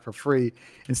to the back for free.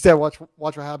 Instead, watch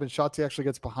what happens. Shotzi actually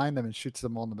gets behind them and shoots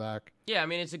them all in the back. Yeah, I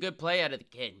mean, it's a good play out of the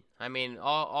kid. I mean,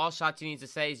 all Shotzi needs to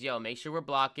say is, make sure we're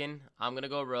blocking. I'm going to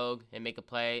go rogue and make a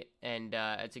play, and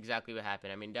that's exactly what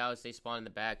happened. I mean, Dallas, they spawn in the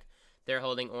back. They're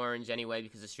holding orange anyway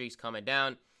because the streak's coming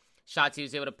down. Shotzi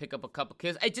was able to pick up a couple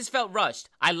kills. It just felt rushed.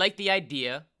 I like the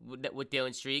idea with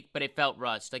Dylan's streak, but it felt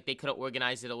rushed. Like, they could have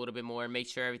organized it a little bit more and make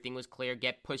sure everything was clear.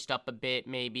 Get pushed up a bit,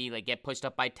 maybe. Like, get pushed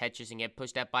up by Tetris and get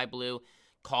pushed up by Blue.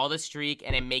 Call the streak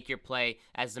and then make your play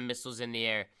as the missile's in the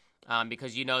air.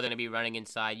 Because they're going to be running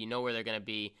inside. You know where they're going to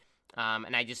be.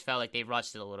 And I just felt like they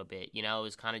rushed it a little bit. It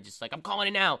was kind of just like, I'm calling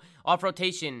it now. Off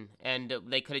rotation. And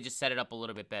they could have just set it up a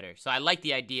little bit better. So I like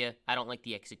the idea. I don't like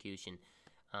the execution.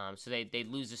 So they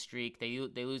lose the streak. They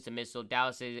lose the missile.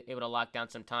 Dallas is able to lock down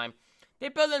some time. They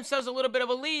build themselves a little bit of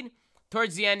a lead.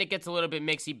 Towards the end, it gets a little bit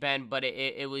mixy, Ben, but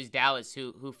it was Dallas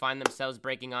who find themselves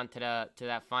breaking onto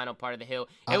that final part of the hill.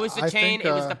 It was the chain. It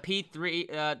was the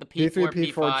P3, the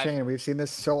P4, P4 chain. We've seen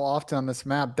this so often on this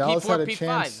map. Dallas P4, had a P5.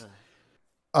 chance.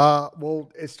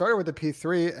 Well, it started with the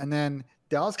P3, and then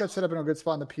Dallas got set up in a good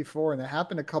spot in the P4, and it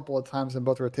happened a couple of times in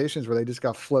both rotations where they just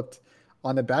got flipped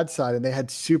on the bad side, and they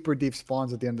had super deep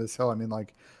spawns at the end of this hill. I mean,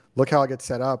 like, look how it gets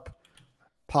set up.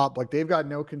 Pop, like, they've got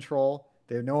no control.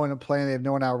 They have no one to play, and they have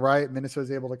no one out right.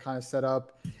 Minnesota's able to kind of set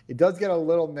up. It does get a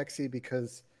little mixy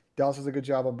because Dallas does a good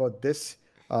job on both this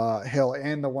hill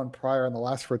and the one prior in the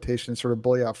last rotation, sort of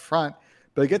bully out front.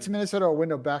 But it gets Minnesota a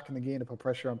window back in the game to put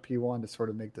pressure on P1 to sort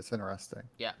of make this interesting.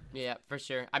 Yeah, for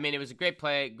sure. I mean, it was a great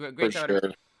play. Great for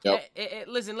sure. Yep.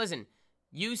 Listen.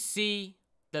 You see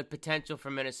the potential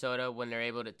for Minnesota when they're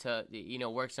able to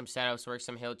work some setups, work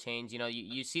some hill chains.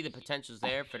 You see the potential's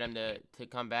there for them to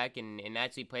come back and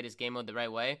actually play this game mode the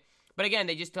right way. But again,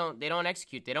 they don't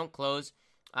execute. They don't close.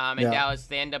 Dallas,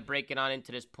 they end up breaking on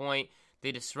into this point.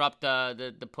 They disrupt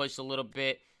the push a little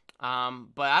bit. But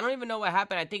I don't even know what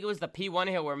happened. I think it was the P1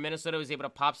 hill where Minnesota was able to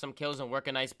pop some kills and work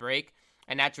a nice break.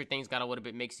 And that's where things got a little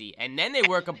bit mixy. And then they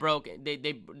work a broke.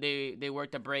 They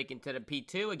worked a break into the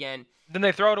P2 again. Then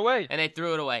they throw it away. And they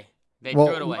threw it away.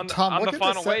 Threw it away. Tom, on the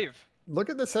final wave. Look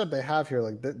at the setup they have here.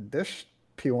 Like this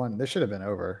P1, this should have been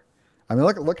over. I mean,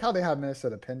 look how they have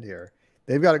Minnesota pinned here.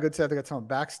 They've got a good setup. They got someone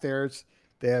backstairs.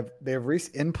 They have Reese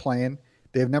in plane.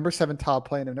 They have number 7 top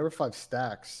plane. They have number 5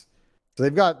 stacks. So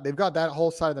they've got that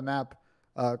whole side of the map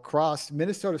crossed.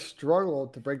 Minnesota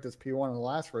struggled to break this P1 in the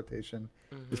last rotation.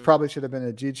 This probably should have been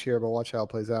a G cheer, but watch how it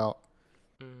plays out.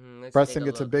 Preston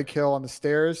gets a big kill on the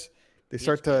stairs. They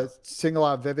start to single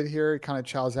out Vivid here. He kind of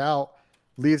chows out,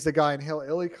 leaves the guy in hill.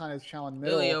 Illy kind of chowing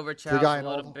middle. Illy overchows the guy in a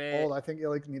little bit. I think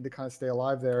Illy need to kind of stay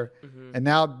alive there. And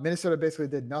now Minnesota basically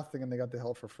did nothing, and they got the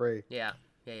hill for free. Yeah.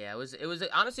 It was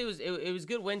honestly it was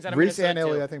good wins out of Reese Minnesota and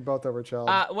Illy, too. I think both overchowed.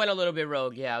 Went a little bit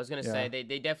rogue. Yeah, I was gonna say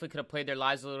they definitely could have played their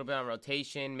lives a little bit on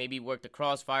rotation. Maybe worked a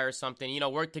crossfire or something.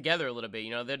 Work together a little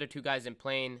bit. They're the two guys in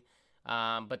plane.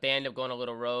 But they end up going a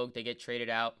little rogue. They get traded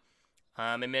out.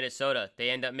 In Minnesota, they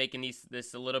end up making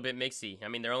this a little bit mixy. I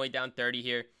mean, they're only down 30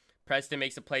 here. Preston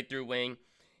makes a play through wing.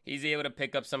 He's able to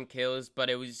pick up some kills, but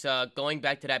it was going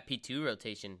back to that P2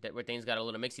 rotation where things got a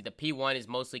little mixy. The P1 is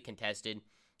mostly contested.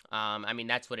 I mean,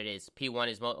 that's what it is. P1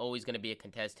 is always going to be a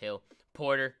contest hill.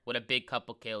 Porter with a big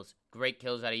couple kills. Great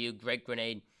kills out of you. Great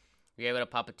grenade. You're able to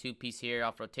pop a 2-piece here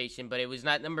off rotation, but it was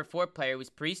not number 4 player. It was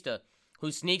Priesta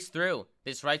who sneaks through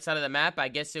this right side of the map. I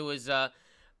guess it was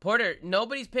Porter.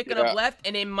 Nobody's picking up left,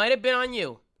 and it might have been on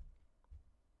you.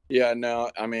 Yeah,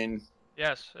 no, I mean.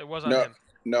 Yes, it was on him.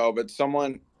 No, but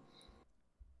someone.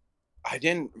 I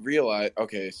didn't realize.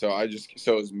 Okay, so it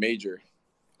was Major.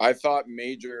 I thought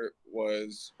Major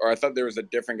was, or I thought there was a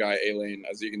different guy, A-Lane.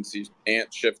 As you can see,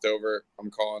 Ant shift over. I'm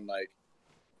calling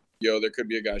there could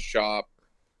be a guy shop.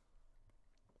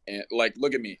 And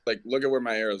look at me. Look at where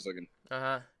my arrow's looking.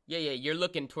 Yeah, you're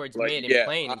looking towards mid and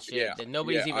plane and shit.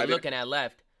 Nobody's even looking at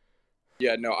left.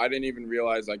 Yeah, no, I didn't even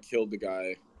realize I killed the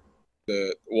guy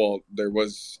there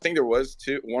was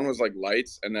two. One was like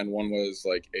lights, and then one was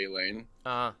like A lane.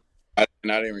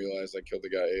 And I didn't realize I killed the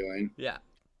guy A lane. Yeah.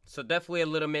 So definitely a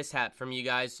little mishap from you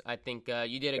guys. I think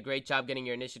you did a great job getting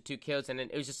your initial 2 kills, and then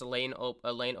it was just a lane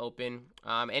open.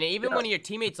 And even one of your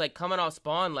teammates like coming off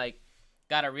spawn, like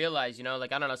gotta realize,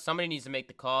 like I don't know, somebody needs to make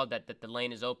the call that the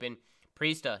lane is open.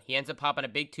 Priesta, he ends up popping a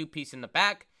big 2-piece in the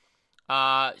back.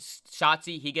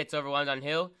 Shotzi, he gets overwhelmed on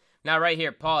hill. Now right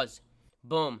here, pause.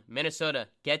 Boom. Minnesota,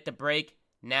 get the break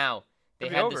now. They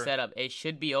had the setup. It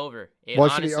should be over. It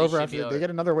should be over after they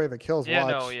get another wave of kills. Yeah,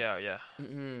 watch. They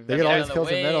get all these kills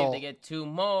in the middle. They get 2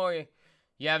 more.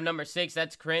 You have number 6.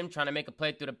 That's Crim trying to make a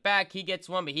play through the back. He gets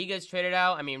 1, but he gets traded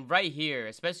out. I mean, right here,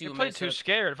 especially You're with playing Minnesota. too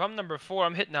scared. If I'm number 4,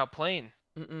 I'm hitting out plane.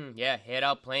 Yeah, hit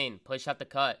out plane. Push out the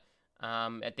cut.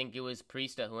 I think it was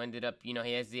Priesta who ended up, he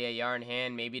has the AR in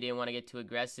hand. Maybe didn't want to get too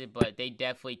aggressive, but they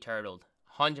definitely turtled.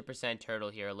 100% turtle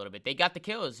here a little bit. They got the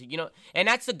kills, and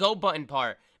that's the go button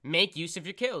part. Make use of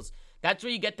your kills. That's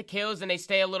where you get the kills, and they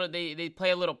stay a little. They play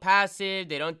a little passive.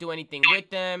 They don't do anything with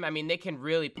them. I mean, they can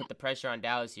really put the pressure on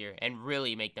Dallas here and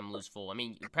really make them lose full. I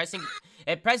mean,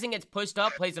 if pressing gets pushed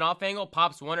up, plays an off angle,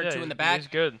 pops 1 or 2 in the back. He's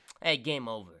good. Hey, game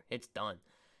over. It's done.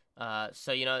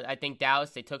 So I think Dallas,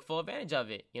 they took full advantage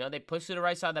of it. They push to the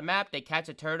right side of the map. They catch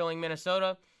a turtling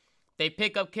Minnesota. They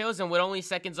pick up kills, and with only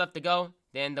seconds left to go,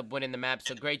 they end up winning the map.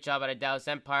 So great job out of Dallas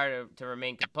Empire to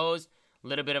remain composed. A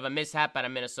little bit of a mishap out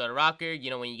of Minnesota Rocker.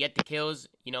 When you get the kills,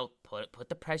 put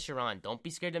the pressure on. Don't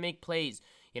be scared to make plays.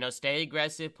 Stay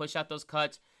aggressive, push out those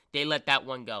cuts. They let that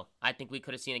one go. I think we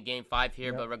could have seen a game 5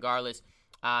 here, but regardless,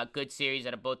 good series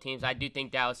out of both teams. I do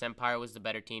think Dallas Empire was the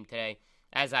better team today,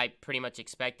 as I pretty much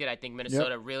expected. I think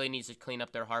Minnesota really needs to clean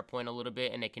up their hard point a little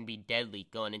bit, and they can be deadly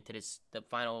going into the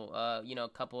final,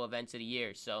 couple events of the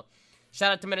year. So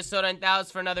shout out to Minnesota and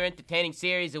Dallas for another entertaining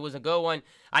series. It was a good one.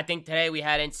 I think today we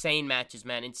had insane matches,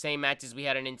 man. Insane matches. We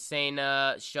had an insane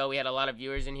show. We had a lot of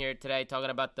viewers in here today talking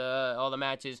about all the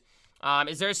matches.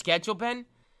 Is there a schedule, Ben? Is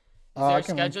there a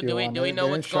schedule? Do we know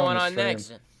what's going on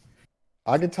next?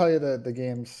 I can tell you the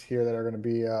games here that are going to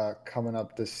be coming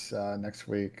up this next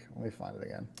week. Let me find it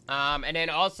again. And then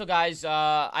also, guys,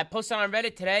 I posted on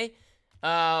Reddit today.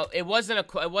 It wasn't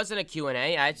a Q&A.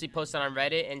 I actually posted on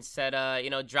Reddit and said,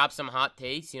 drop some hot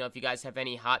takes. If you guys have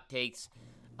any hot takes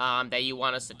that you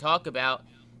want us to talk about,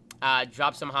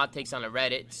 drop some hot takes on the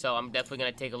Reddit. So I'm definitely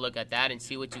going to take a look at that and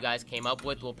see what you guys came up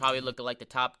with. We'll probably look at like the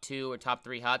top 2 or top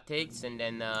 3 hot takes and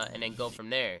then go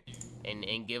from there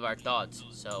and give our thoughts.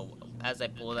 So as I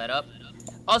pull that up.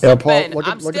 Also, Paul, Ben,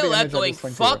 I'm still echoing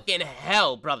fucking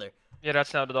hell, brother. Yeah, that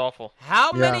sounded awful.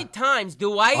 How many times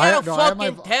do I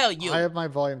gotta tell you? I have my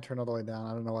volume turned all the way down.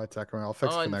 I don't know why it's echoing. I'll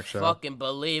fix it for next show. Unfucking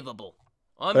believable.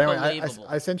 Unbelievable. Anyway,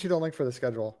 I sent you the link for the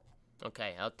schedule.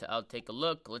 Okay, I'll take a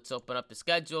look. Let's open up the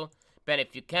schedule. Ben,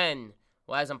 if you can,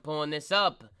 as I'm pulling this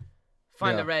up,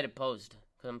 find the Reddit post.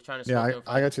 Because I'm trying to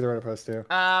I got you the Reddit post too.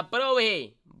 But over here,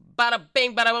 bada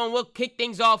bing, bada boom. We'll kick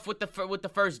things off with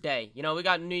the first day. We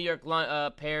got New York,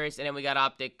 Paris, and then we got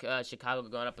OpTic, Chicago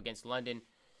going up against London.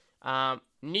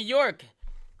 New York,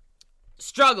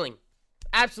 struggling,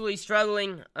 absolutely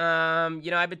struggling.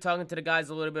 I've been talking to the guys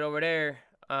a little bit over there.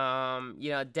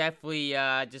 Definitely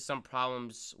just some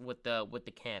problems with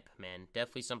the camp, man.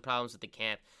 Definitely some problems with the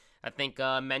camp. I think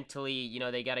mentally,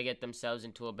 they got to get themselves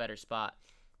into a better spot.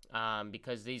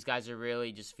 Because these guys are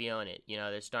really just feeling it.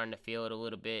 They're starting to feel it a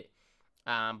little bit.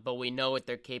 But we know what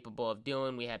they're capable of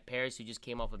doing. We had Paris, who just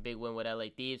came off a big win with LA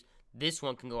Thieves. This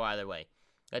one can go either way.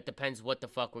 That depends what the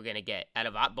fuck we're going to get out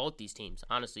of both these teams.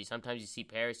 Honestly, sometimes you see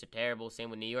Paris are terrible. Same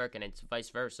with New York, and it's vice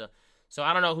versa. So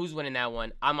I don't know who's winning that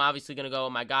one. I'm obviously going to go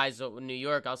with my guys in New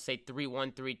York. I'll say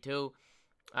 3-1, 3-2.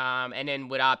 And then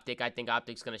with OpTic, I think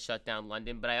OpTic's going to shut down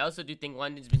London. But I also do think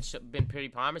London's been pretty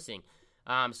promising.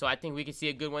 So I think we could see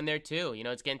a good one there too.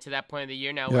 It's getting to that point of the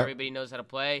year now where everybody knows how to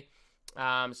play.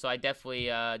 So I definitely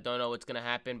don't know what's gonna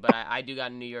happen, but I do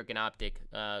got New York and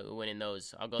OpTic winning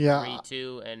those. I'll go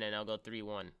 3-2, and then I'll go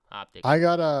 3-1 OpTic. I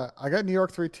got New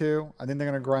York 3-2. I think they're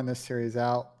gonna grind this series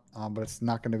out, but it's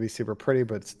not gonna be super pretty.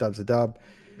 But it's dub's a dub.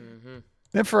 Mm-hmm.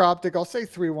 Then for OpTic, I'll say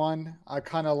 3-1. I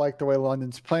kind of like the way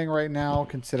London's playing right now,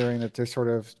 considering that they're sort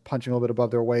of punching a little bit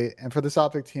above their weight. And for this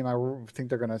OpTic team, I think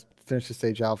they're going to finish the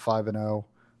stage out 5-0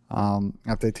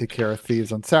 after they take care of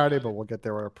Thieves on Saturday, but we'll get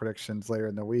there with our predictions later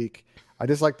in the week. I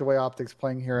just like the way OpTic's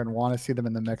playing here and want to see them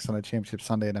in the mix on a championship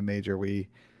Sunday in a major. We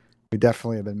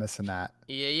definitely have been missing that.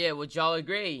 Yeah. Would y'all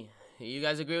agree? You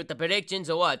guys agree with the predictions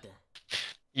or what?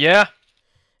 Yeah.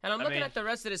 And I'm looking at the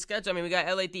rest of the schedule. We got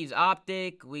LA Thieves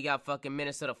OpTic. We got fucking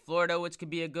Minnesota, Florida, which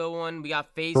could be a good one. We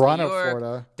got FaZe, New York.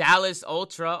 Florida. Dallas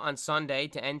Ultra on Sunday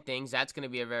to end things. That's going to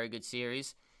be a very good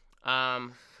series.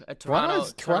 Toronto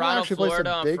actually plays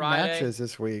some big Friday. matches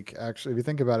this week. Actually, if you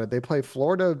think about it, they play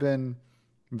Florida, have been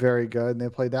very good, and they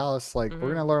play Dallas. Like we're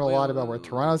gonna learn a lot about where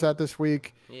Toronto's at this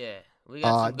week. Yeah, we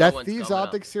got some good ones Thieves coming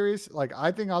OpTic up. series. Like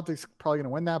I think OpTic's probably gonna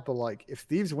win that, but like if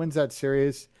Thieves wins that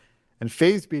series, and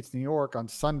FaZe beats New York on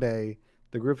Sunday,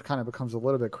 the group kind of becomes a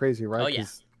little bit crazy, right? Oh yeah.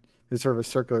 It's sort of a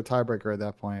circular tiebreaker at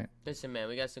that point. Listen, man,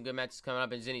 we got some good matches coming up,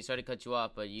 and Zinni, sorry to cut you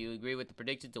off, but you agree with the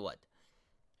predictions to what?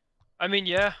 I mean,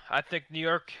 yeah, I think New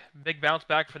York, big bounce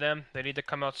back for them. They need to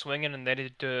come out swinging, and they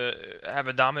need to have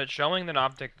a dominant showing. Then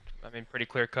OpTic, I mean, pretty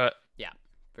clear cut. Yeah,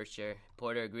 for sure.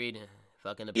 Porter agreed.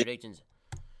 Fucking the predictions.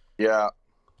 Yeah.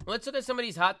 Let's look at some of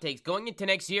these hot takes. Going into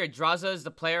next year, Draza is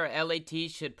the player LAT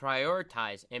should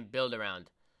prioritize and build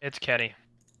around. It's Kenny.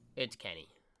 It's Kenny.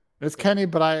 It's Kenny,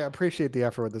 but I appreciate the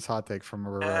effort with this hot take from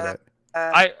Reddit.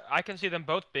 I can see them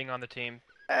both being on the team.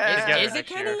 Is it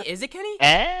Kenny? Is it Kenny?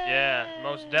 Yeah,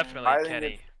 most definitely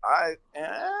Kenny. I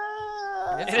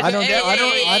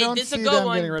don't see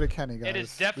them getting rid of Kenny, guys. It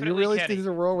is definitely Do you really Kenny. think there's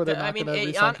a role where they're not going to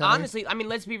re-sign Kenny? Honestly, I mean,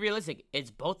 let's be realistic. It's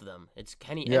both of them. It's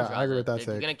Kenny and Draza. I agree with that.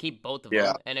 They're going to keep both of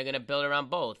them, and they're going to build around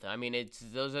both. I mean,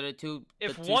 those are the two.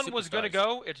 If one was going to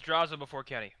go, it's Draza before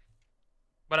Kenny.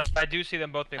 But I do see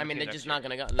them both being. I mean, they're just not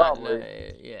going to go.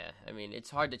 Yeah, I mean, it's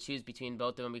hard to choose between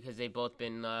both of them because they've both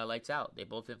been lights out. They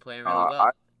both been playing really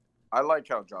well. I like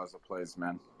how Draza plays,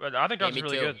 man. But I think Draza's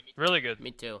really good. Really good.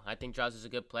 Me too. I think Draza's a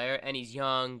good player, and he's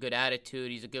young, good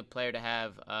attitude. He's a good player to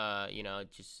have.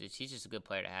 He's just a good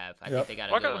player to have. I think they got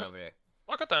a good one over there.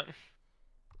 Look at that.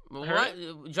 What?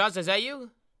 Draza, is that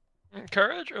you?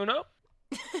 Courage, Uno.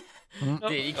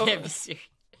 Dude, you can't be serious.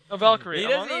 A Valkyrie. He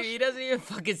doesn't even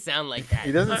fucking sound like that.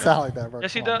 He doesn't sound like that, bro.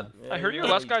 Yes, he does. I heard you.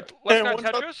 Last guy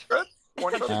Tetris.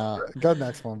 Go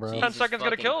next one, bro. 10 seconds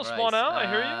gonna kill. Spawn out. I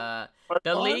hear you.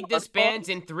 The league disbands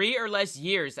in 3 or less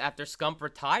years after Scump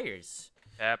retires.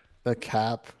 Cap. The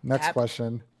cap. Next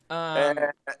question.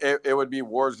 It would be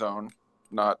Warzone,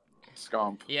 not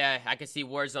Scump. Yeah, I can see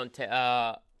Warzone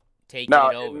taking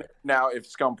it over. Now, if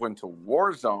Scump went to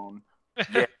Warzone,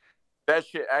 that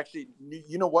shit actually,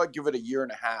 you know what? Give it a year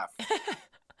and a half.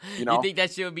 You know? You think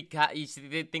that shit would be? You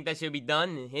think that shit would be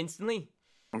done instantly?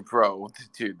 Bro,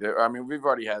 dude. I mean, we've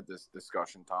already had this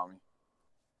discussion, Tommy.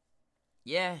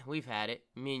 Yeah, we've had it.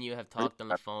 Me and you have talked on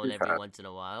the phone every once in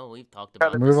a while. We've talked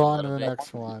about. Move on to the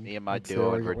next one. Me and my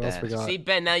duo over that. See,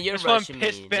 Ben, now you're rushing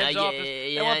me. Now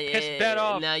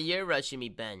you're rushing me,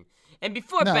 Ben. And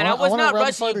before, Ben, I was not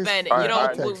rushing you, Ben. You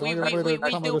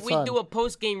know, we do a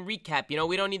post-game recap. You know,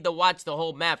 we don't need to watch the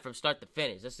whole map from start to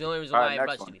finish. That's the only reason why I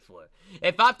rushed you before.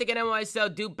 If OpTic and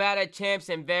NYSL do bad at Champs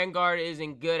and Vanguard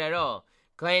isn't good at all,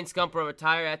 Clay and Scump will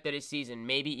retire after this season,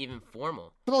 maybe even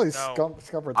formal.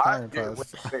 Scump retiring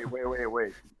post.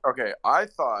 Wait. Okay, I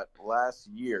thought last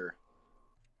year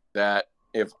that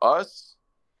if us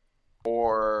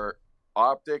or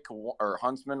OpTic or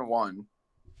Huntsman won,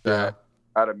 that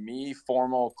out of me,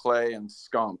 Formal, Clay, and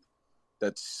Scump,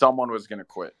 that someone was gonna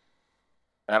quit,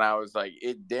 and I was like,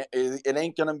 it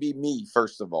ain't gonna be me.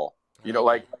 First of all, you know,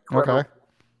 like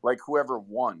whoever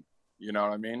won. You know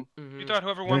what I mean? You thought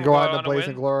whoever won go out in the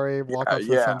blazing glory, walk up to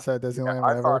the sunset, Disneyland,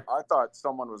 whatever. I thought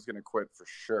someone was gonna quit for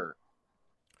sure.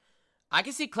 I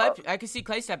can see Clay. I can see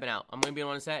Clay stepping out. I'm gonna be the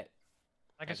one to say it.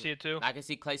 I can see it too. I can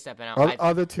see Clay stepping out.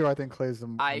 Other two, I think Clay's the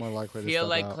more likely to step out. I feel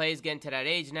like Clay's getting to that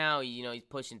age now. You know, he's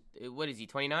pushing. What is he?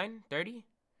 29, 30?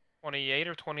 28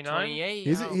 or 29? 28.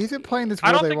 He's been playing this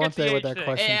will they won't they with that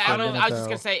question. I was just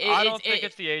gonna say. I don't think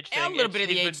it's the age thing. A little bit of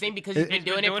the age thing because he's been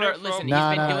doing it for. Listen, he's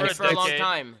been doing it for a long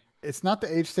time. It's not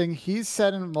the age thing. He's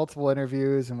said in multiple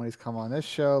interviews and when he's come on this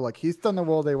show, like he's done the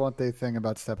will they won't they thing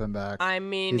about stepping back. I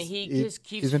mean, he just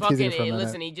keeps fucking.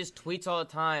 Listen, he just tweets all the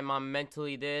time. I'm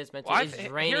mentally this, mentally. It's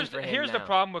draining for him Here's the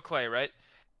problem with Clay, right?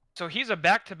 So he's a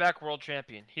back-to-back world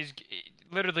champion. He's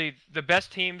literally the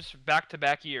best teams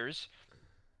back-to-back years.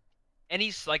 Any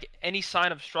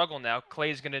sign of struggle now,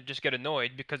 Clay's gonna just get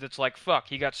annoyed because it's like fuck.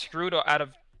 He got screwed out of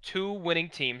 2 winning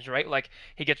teams, right? Like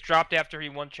he gets dropped after he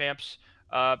won champs.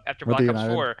 After Black Ops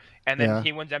 4, and then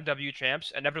he wins MW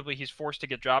champs. Inevitably, he's forced to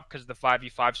get dropped because of the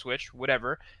 5v5 switch,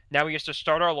 whatever. Now he has to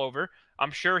start all over.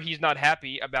 I'm sure he's not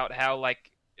happy about how,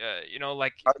 you know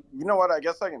what? I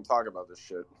guess I can talk about this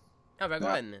shit. All right, go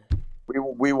ahead.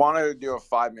 We wanted to do a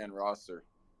 5-man roster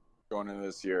going into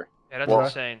this year. Yeah, that's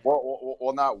insane.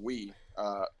 Well, not we.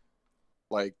 I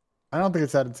don't think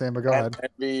it's that insane, but go ahead.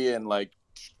 Envy and like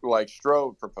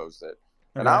Strode proposed it.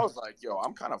 And I was like, yo,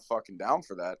 I'm kind of fucking down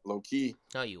for that, low key.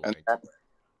 No, you weren't.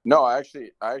 No, I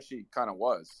actually kind of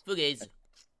was. Fugazi.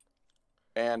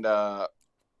 And no,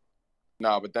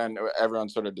 but then everyone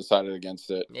sort of decided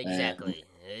against it. Exactly.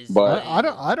 But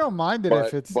I don't mind it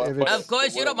if it's. Of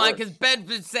course you don't mind because Ben's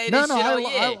been saying this shit all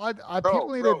year. People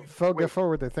need to go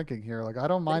forward with their thinking here. Like I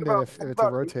don't mind it if it's a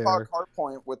rotator.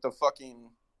 Hardpoint with the fucking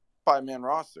 5-man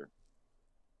roster.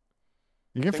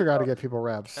 You can figure out how to get people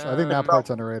reps. I think that part's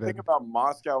underrated. Think about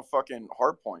Moscow fucking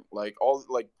hardpoint. Like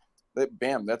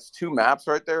bam, that's 2 maps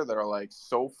right there that are like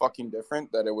so fucking different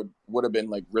that it would have been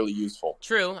like really useful.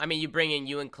 True. I mean, you bring in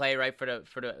you and Clay right for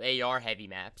the AR heavy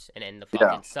maps, and then the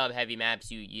fucking sub heavy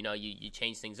maps. You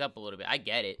change things up a little bit. I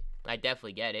get it. I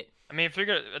definitely get it. I mean,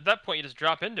 at that point you just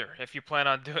drop Ender if you plan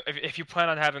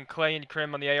on having Clay and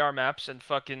Crim on the AR maps and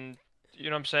fucking. You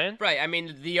know what I'm saying? Right. I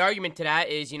mean, the argument to that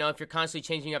is, if you're constantly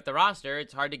changing up the roster,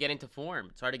 it's hard to get into form.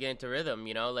 It's hard to get into rhythm.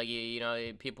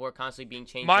 People are constantly being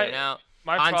changed in and out.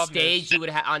 On stage,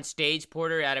 on stage,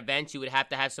 Porter, at events, you would have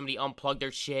to have somebody unplug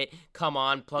their shit, come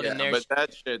on, plug in their. But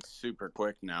that shit's super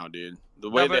quick now, dude. The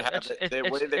way they have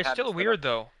it's still weird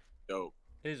though. Dope.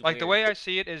 Like the way I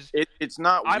see it is, it's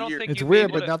not weird. I don't think it's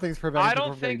weird, but nothing's preventing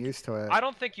people from getting used to it. I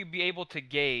don't think you'd be able to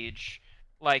gauge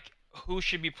like who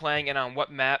should be playing and on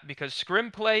what map, because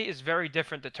scrim play is very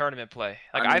different to tournament play.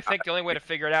 Like I think the only way to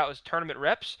figure it out is tournament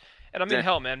reps. And I mean,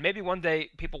 hell, man, maybe one day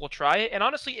people will try it, and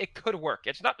honestly, it could work.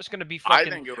 It's not just going to be fucking. I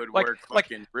think it would work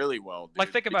fucking really well, dude.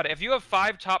 Like, think about it. If you have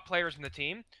 5 top players in the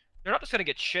team, they're not just going to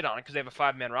get shit on because they have a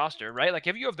 5-man roster, right? Like,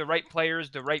 if you have the right players,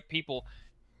 the right people,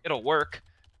 it'll work.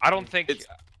 I don't think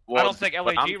LAG runs a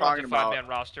 5-man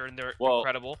roster, and they're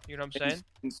incredible. You know what I'm saying?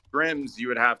 In scrims, you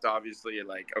would have to obviously,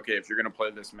 like, okay, if you're going to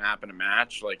play this map in a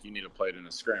match, like, you need to play it in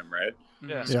a scrim, right?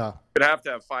 Yeah. Yeah. You'd have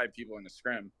to have 5 people in a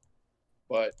scrim.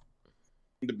 But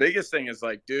the biggest thing is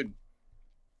like, dude,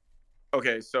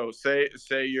 okay, so say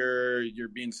you're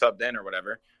being subbed in or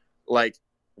whatever. Like,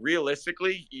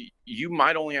 realistically, you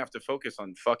might only have to focus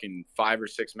on fucking 5 or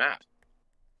 6 maps.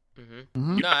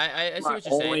 Mm-hmm. No, I see what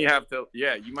you're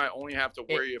saying. You might only have to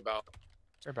worry about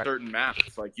certain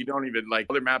maps. Like, you don't even, like,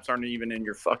 other maps aren't even in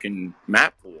your fucking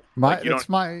map pool.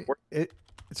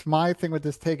 It's my thing with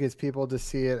this take is people just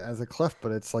see it as a cliff,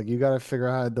 but it's like you got to figure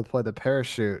out how to deploy the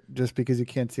parachute. Just because you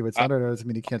can't see what's under there doesn't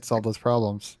mean you can't solve those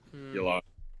problems.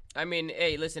 I mean,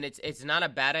 hey, listen, it's not a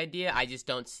bad idea. I just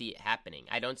don't see it happening.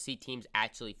 I don't see teams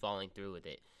actually following through with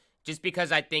it. Just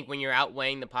because I think when you're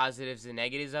outweighing the positives and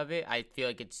negatives of it, I feel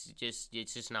like it's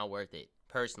just not worth it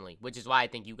personally. Which is why I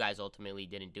think you guys ultimately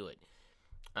didn't do it.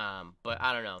 But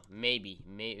I don't know, maybe.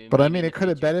 But I mean, it could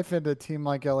have benefited a team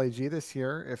like LAG this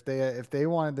year if they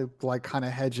wanted to like kind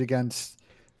of hedge against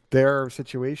their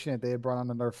situation. If they had brought on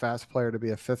another fast player to be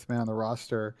a 5th man on the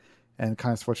roster and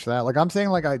kind of switch that. Like I'm saying,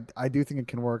 like I do think it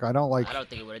can work. I don't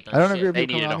think it would have done. I don't agree with you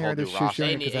coming on here and just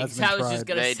shooting because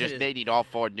they need all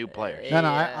 4 new players. No,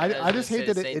 I just hate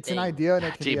that it's an idea and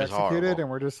it can be executed, and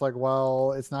we're just like,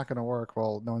 well, it's not going to work.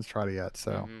 Well, no one's tried it yet,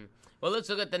 so. Mm-hmm. Well, let's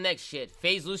look at the next shit.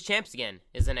 FaZe lose champs again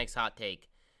is the next hot take.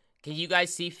 Can you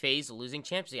guys see FaZe losing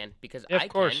champs again? Because of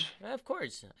course. Of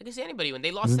course. I can see anybody when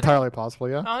they lost. It's entirely possible,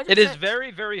 yeah. 100%. It is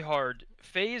very, very hard.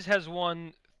 FaZe has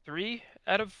won 3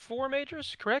 out of 4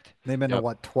 majors, correct? They've been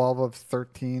to 12 of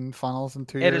 13 finals in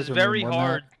 2 years. It is very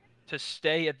hard to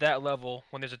stay at that level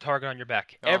when there's a target on your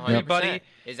back. Everybody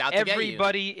is out to get you.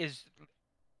 Everybody is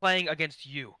playing against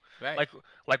you. Right.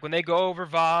 Like when they go over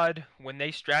VOD, when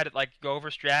they go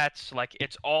over strats, like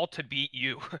it's all to beat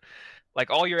you. Like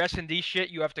all your S&D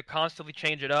shit, you have to constantly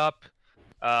change it up.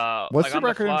 What's the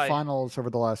record in finals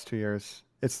over the last 2 years?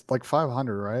 It's like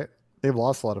 500, right? They've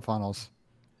lost a lot of finals.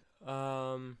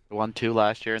 1, 2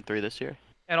 last year and 3 this year.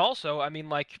 And also, I mean,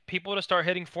 like people to start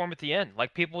hitting form at the end.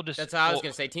 Like people just. That's how I was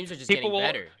gonna say. Teams are just getting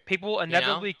better. People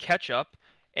inevitably catch up,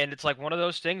 and it's like one of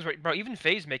those things where, bro, even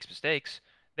FaZe makes mistakes.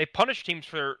 They punish teams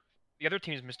for the other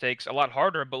team's mistakes a lot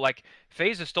harder, but like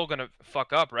FaZe is still gonna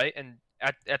fuck up, right? And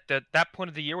at that point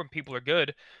of the year when people are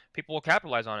good, people will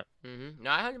capitalize on it. Mm-hmm.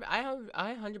 No,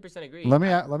 I 100% agree.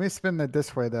 Let me spin it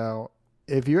this way though.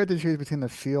 If you had to choose between the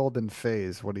field and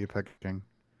FaZe, what are you picking?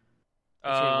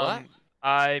 What?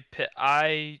 I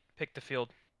picked the field.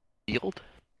 Field?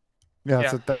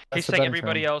 Yeah. He's saying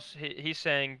everybody else. He's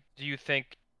saying, do you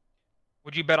think?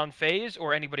 Would you bet on FaZe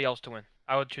or anybody else to win?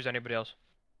 I would choose anybody else.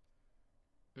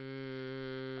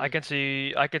 I can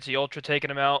see Ultra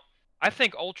taking him out. I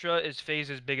think Ultra is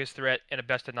FaZe's biggest threat in a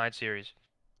best-of-9 series.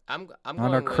 I'm going I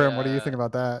don't know, Crim, what do you think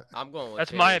about that? I'm going with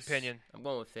That's FaZe. my opinion. I'm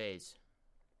going with FaZe.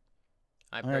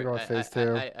 I'm going to go with FaZe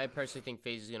too. I personally think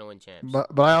FaZe is going to win champs.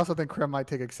 But I also think Crim might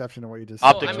take exception to what you just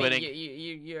said. OpTic's winning.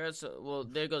 You're also,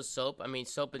 there goes Soap. I mean,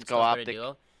 Soap and Soap are a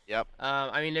duo. Yep.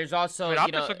 I mean, there's also.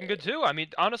 OpTic's looking good too. I mean,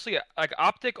 honestly, like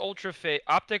OpTic,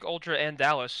 Ultra, and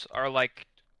Dallas are like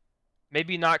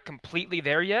maybe not completely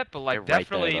there yet, but like they're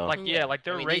definitely right there, yeah, like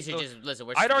they're these are just listen.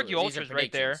 I'd argue Ultra's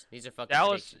right there. These are fucking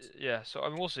Dallas. Yeah, so I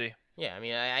mean, we'll see. Yeah, I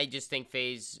mean, I just think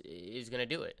FaZe is gonna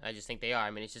do it. I just think they are.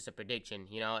 I mean, it's just a prediction.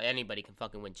 You know, anybody can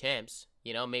fucking win champs.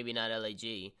 You know, maybe not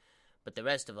LAG, but the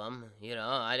rest of them, you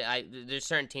know, there's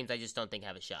certain teams I just don't think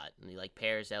have a shot. Like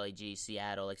Paris, LAG,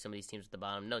 Seattle, like some of these teams at the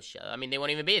bottom, no shot. I mean, they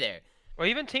won't even be there. Well,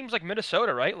 even teams like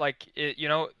Minnesota, right? Like, you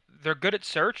know, they're good at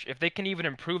search. If they can even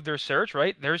improve their search,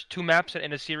 right? There's 2 maps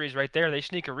in a series right there. They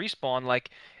sneak a respawn. Like,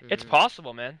 it's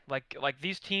possible, man. Like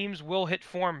these teams will hit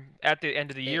form at the end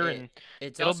of the year, and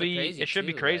it should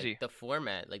be crazy. Like, the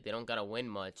format, like they don't gotta win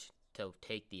much to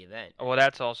take the event. Well,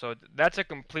 that's a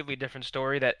completely different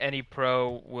story that any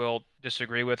pro will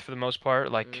disagree with for the most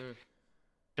part. Like,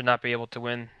 should not be able to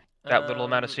win that little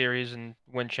amount of series and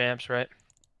win champs, right?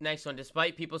 Next one.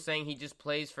 Despite people saying he just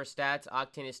plays for stats,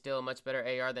 Octane is still a much better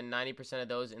AR than 90% of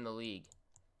those in the league.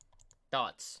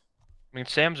 Thoughts? I mean,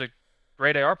 Sam's a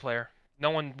great AR player.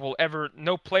 No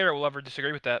player will ever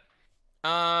disagree with that.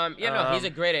 He's a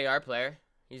great AR player.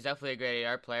 He's definitely a great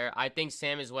AR player. I think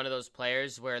Sam is one of those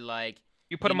players where, like,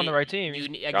 you put him on the right team.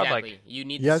 Exactly. You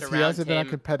need to surround him. He hasn't been on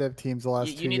competitive teams the last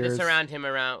 2 years. You need to surround him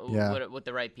with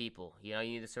the right people. You know,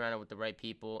 you need to surround him with the right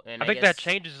people. And I think that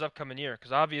changes this upcoming year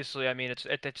because obviously, I mean,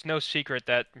 it's no secret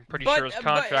that I'm pretty sure his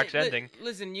contract's ending.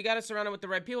 Listen, you got to surround him with the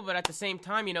right people, but at the same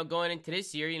time, you know, going into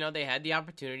this year, you know, they had the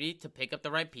opportunity to pick up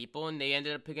the right people, and they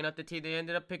ended up picking up the team they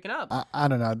ended up picking up. I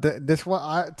don't know. This one,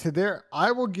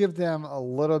 I will give them a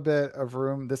little bit of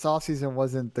room. This offseason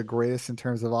wasn't the greatest in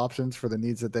terms of options for the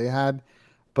needs that they had.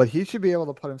 But he should be able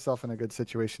to put himself in a good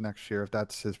situation next year if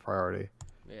that's his priority.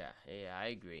 Yeah, I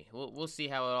agree. We'll see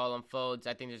how it all unfolds.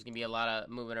 I think there's gonna be a lot of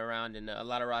moving around and a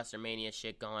lot of roster mania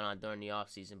shit going on during the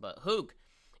offseason. But Hook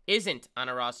isn't on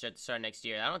a roster at the start of next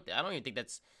year. I don't even think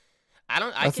that's.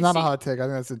 That's not a hot take. I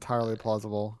think that's entirely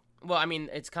plausible. Well, I mean,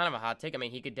 it's kind of a hot take. I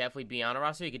mean, he could definitely be on a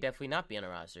roster. He could definitely not be on a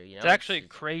roster. You know, it's actually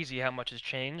crazy how much has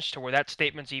changed to where that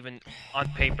statement's even on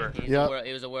paper. He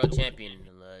was a world champion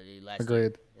last Agreed.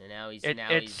 year. And now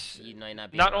he might not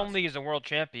be. Not only is a world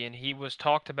champion, he was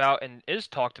talked about and is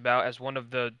talked about as one of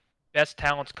the best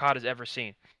talents COD has ever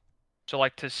seen. So,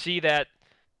 like, to see that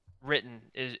written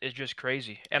is just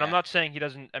crazy. And I'm not saying he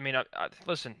doesn't. I mean,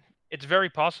 listen, it's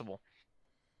very possible.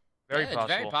 It's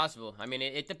very possible. I mean,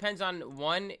 it depends on,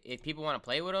 one, if people want to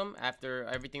play with him after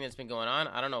everything that's been going on.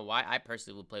 I don't know why. I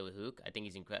personally would play with Hook. I think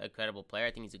he's an incredible player.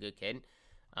 I think he's a good kid.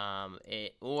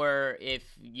 Or if,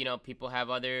 you know, people have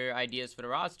other ideas for the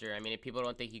roster. I mean, if people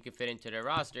don't think he could fit into their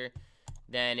roster,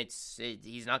 then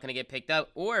he's not going to get picked up.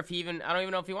 Or if I don't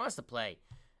even know if he wants to play.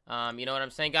 You know what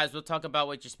I'm saying? Guys, we'll talk about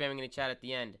what you're spamming in the chat at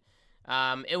the end.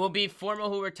 It will be Formal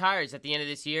who retires at the end of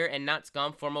this year, and not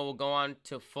Scum. Formal will go on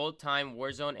to full-time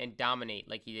Warzone and dominate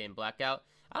like he did in Blackout.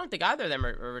 I don't think either of them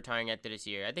are retiring after this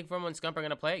year. I think Formal and Scump are going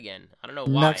to play again. I don't know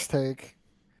why. Next take.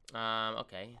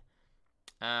 Okay.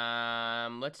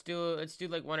 Let's do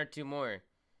like 1 or 2 more.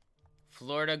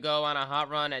 Florida go on a hot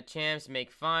run at champs,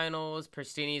 make finals.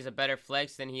 Pristini is a better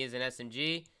flex than he is in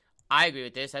SMG. I agree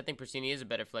with this. I think Pristini is a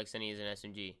better flex than he is in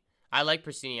SMG. I like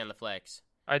Pristini on the flex.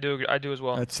 I do as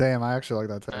well. That's Sam. I actually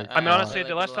like that take. I mean, honestly,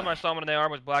 the last time I saw him in AR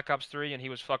was Black Ops 3, and he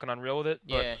was fucking unreal with it.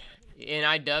 But... yeah. In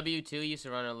IW, too, used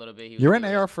to run it a little bit. You were in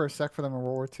AR for a sec for them in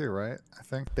World War II, right? I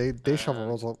think they shuffled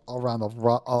roles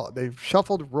around they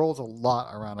shuffled roles a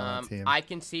lot around on the team. I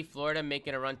can see Florida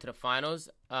making a run to the finals.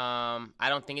 I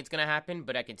don't think it's gonna happen,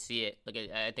 but I can see it. Like,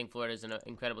 I think Florida's an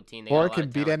incredible team. Or it can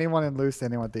beat anyone and lose to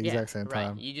anyone at the exact same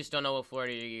time. You just don't know what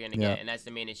Florida you're gonna get, and that's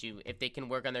the main issue. If they can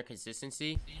work on their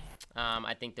consistency,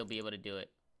 I think they'll be able to do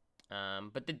it.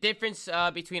 But the difference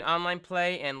between online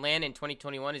play and LAN in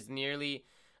 2021 is nearly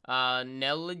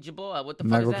negligible. What the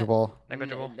fuck is that?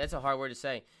 Negligible. That's a hard word to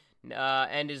say.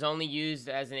 And is only used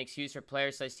as an excuse for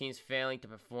players/teams failing to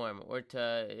perform or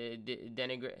to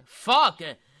denigrate. Fuck.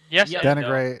 Yes.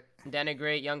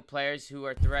 Denigrate young players who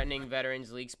are threatening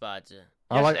veterans league spots.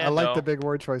 I like the big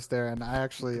word choice there, and I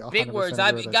actually big words.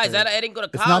 I didn't go to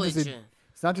college.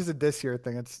 It's not just a this year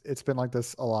thing. It's been like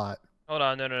this a lot. Hold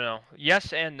on, no.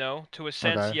 Yes and no. To a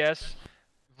sense, yes.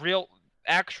 Real.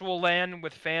 Actual LAN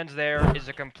with fans there is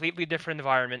a completely different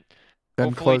environment.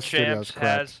 Hopefully Champs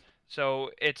has, so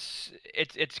it's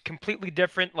completely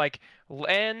different. Like,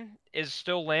 LAN is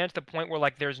still LAN to the point where,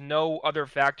 like, there's no other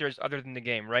factors other than the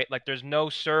game, right? Like, there's no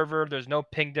server, there's no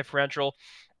ping differential.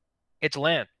 It's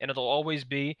LAN, and it'll always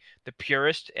be the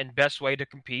purest and best way to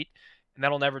compete, and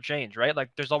that'll never change, right? Like,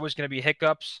 there's always going to be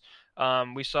hiccups.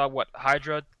 We saw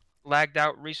Hydra lagged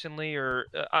out recently, or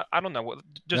I don't know.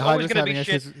 There's always going to be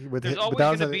shit. There's always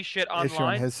going to be shit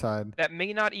online on his side that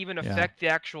may not even affect the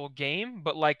actual game,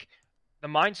 but like the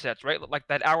mindsets, right? Like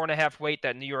that hour-and-a-half wait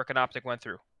that New York and OpTic went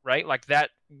through, right? Like that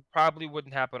probably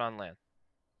wouldn't happen on LAN.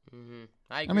 Mm-hmm.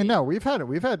 I mean, no, we've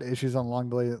had issues on long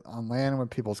delay on LAN when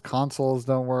people's consoles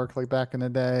don't work like back in the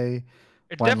day.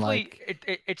 It's definitely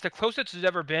it's the closest it's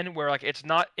ever been where like it's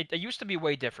not. It used to be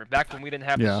way different back when we didn't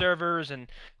have the servers and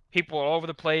people are all over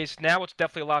the place. Now it's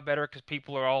definitely a lot better because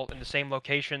people are all in the same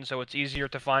location, so it's easier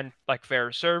to find like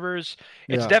fair servers.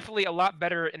 It's definitely a lot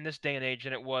better in this day and age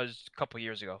than it was a couple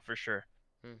years ago, for sure.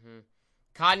 Mm-hmm.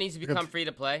 COD needs to become free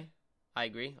to play. I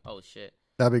agree. Oh shit.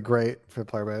 That'd be great for the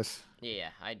player base.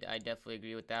 Yeah, I definitely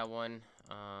agree with that one.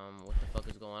 What the fuck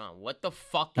is going on? What the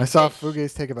fuck? I saw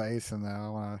Fugaze take about Asim though. I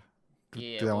wanna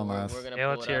do that one last.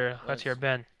 Let's hear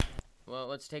Ben. Well,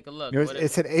 let's take a look. It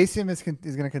said Asim is going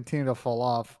to continue to fall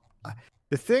off.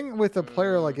 The thing with a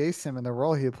player like Asim and the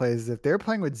role he plays is if they're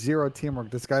playing with zero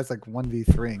teamwork, this guy's like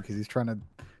 1v3 because he's trying to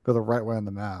go the right way on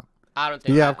the map. I don't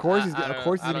think. Yeah, of course he's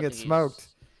going to get smoked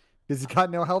because he's got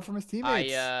no help from his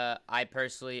teammates. I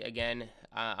personally, again,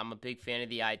 I'm a big fan of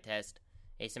the eye test.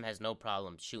 Asim has no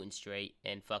problem shooting straight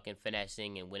and fucking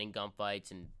finessing and winning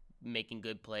gunfights and making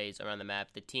good plays around the map.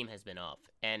 The team has been off,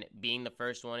 and being the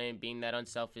first one in, being that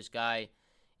unselfish guy,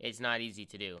 it's not easy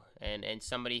to do. And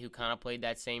somebody who kind of played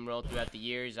that same role throughout the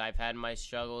years, I've had my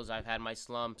struggles, I've had my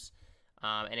slumps,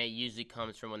 and it usually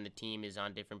comes from when the team is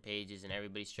on different pages and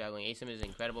everybody's struggling. Asim is an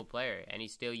incredible player, and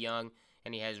he's still young,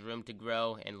 and he has room to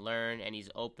grow and learn, and he's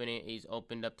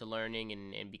opened up to learning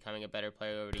and becoming a better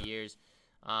player over the years.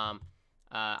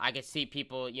 I could see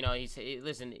people,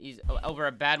 he's over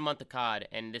a bad month of COD,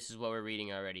 and this is what we're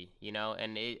reading already, and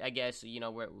I guess,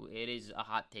 it is a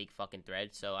hot take fucking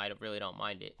thread, so I really don't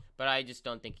mind it, but I just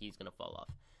don't think he's going to fall off,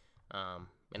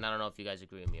 and I don't know if you guys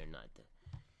agree with me or not.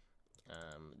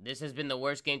 This has been the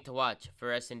worst game to watch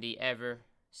for S&D ever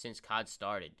since COD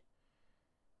started.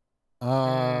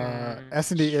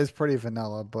 S&D is pretty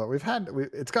vanilla, but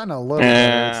it's gotten a little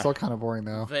better. It's still kind of boring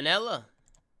though. Vanilla?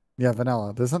 Yeah,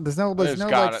 vanilla. There's no like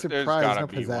surprise, no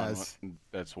pizzazz.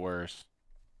 That's worse.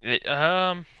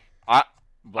 Black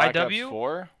Ops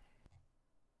 4?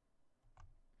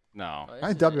 No.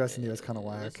 IW S&D was kind of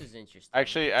whack. This is interesting.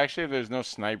 Actually, if there's no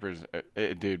snipers,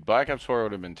 dude, Black Ops 4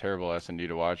 would have been terrible S&D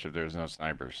to watch if there's no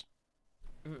snipers.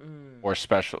 Or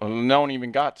special. No one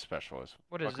even got specialists.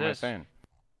 What is this? Am I saying?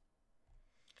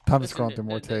 Time to scroll through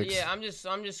more takes. Yeah, I'm just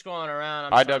scrolling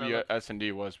around. IW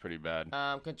S&D was pretty bad.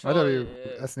 IW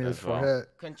S&D was for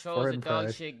hit. Control is a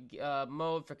dog shit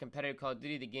mode for competitive Call of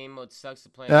Duty. The game mode sucks to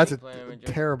play. That's a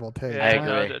terrible take. Yeah, I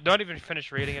agree. Don't even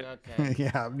finish reading it. Okay.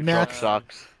 Yeah, next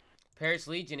sucks. Paris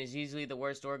Legion is easily the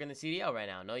worst org in the CDL right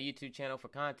now. No YouTube channel for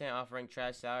content, offering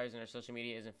trash salaries, and their social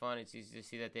media isn't fun. It's easy to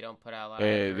see that they don't put out a lot of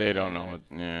effort. They don't know what,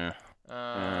 yeah.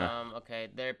 Okay,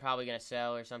 they're probably gonna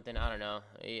sell or something. I don't know.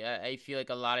 I feel like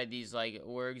a lot of these like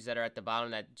orgs that are at the bottom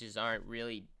that just aren't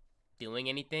really doing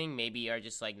anything, maybe are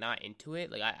just like not into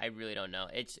it. Like I really don't know.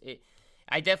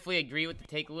 I definitely agree with the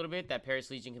take a little bit that Paris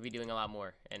Legion could be doing a lot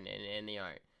more, and they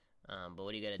aren't. But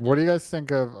what do you got to do? What do you guys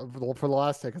think of for the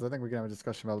last take? Because I think we can have a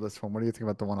discussion about this one. What do you think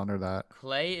about the one under that?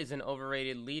 Clay is an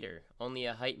overrated leader, only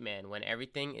a hype man when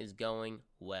everything is going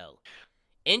well.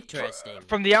 Interesting.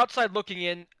 From the outside looking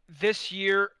in, this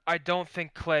year I don't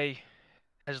think Clay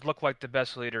has looked like the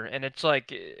best leader, and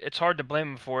it's hard to blame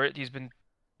him for it. He's been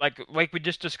like we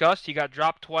just discussed. He got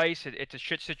dropped twice. It's a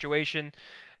shit situation.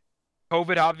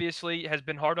 COVID obviously has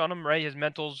been hard on him, right? His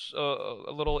mental's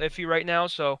a little iffy right now,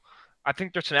 so I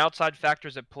think there's some outside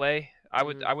factors at play. I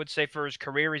would say for his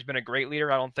career, he's been a great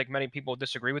leader. I don't think many people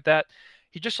disagree with that.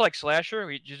 He just like Slasher.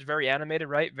 He's just very animated,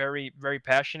 right? Very, very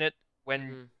passionate.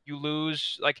 When you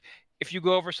lose, like if you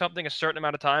go over something a certain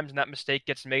amount of times and that mistake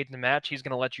gets made in the match, he's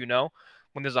going to let you know.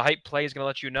 When there's a hype play, he's going to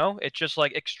let you know. It's just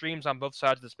like extremes on both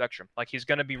sides of the spectrum. Like he's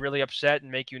going to be really upset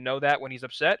and make you know that when he's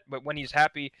upset, but when he's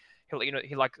happy, he'll let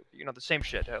you know, the same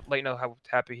shit. He'll let you know how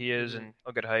happy he is and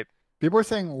he'll get hype. People are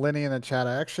saying Lenny in the chat.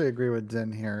 I actually agree with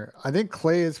Zen here. I think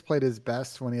Clay has played his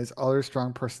best when he has other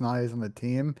strong personalities on the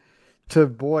team to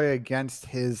boy against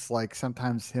his, like,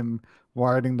 sometimes him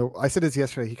riding the... I said this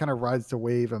yesterday. He kind of rides the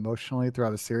wave emotionally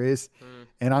throughout a series.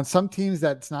 And on some teams,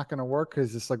 that's not going to work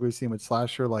because just like we've seen with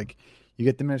Slasher, like, you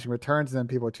get diminishing returns and then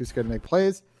people are too scared to make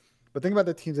plays. But think about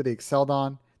the teams that he excelled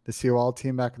on. The COL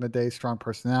team back in the day, strong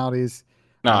personalities.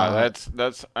 No,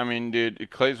 that's I mean, dude,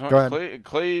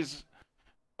 Clay's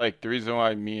like the reason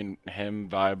why me and him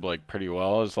vibe like pretty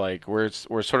well is like we're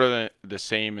sort of the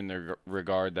same in the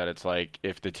regard that it's like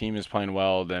if the team is playing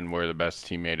well, then we're the best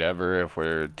teammate ever. If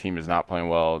the team is not playing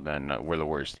well, then we're the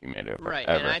worst teammate ever. Right,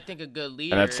 ever. And I think a good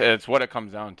leader. And it's what it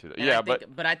comes down to. Yeah,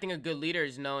 but I think a good leader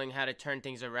is knowing how to turn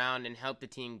things around and help the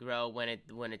team grow when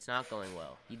it's not going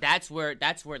well. That's where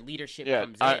leadership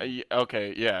comes in.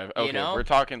 Okay, yeah, okay. You know? We're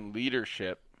talking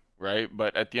leadership, right?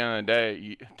 But at the end of the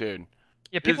day, dude.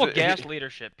 Yeah, people gas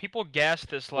leadership. People gas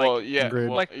this like,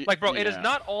 bro. It is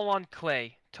not all on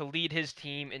Clay to lead his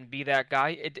team and be that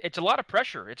guy. It's a lot of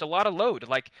pressure. It's a lot of load.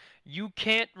 Like you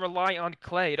can't rely on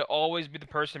Clay to always be the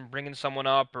person bringing someone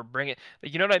up or bring it.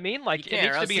 You know what I mean? Like it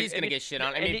needs to be. He's gonna get shit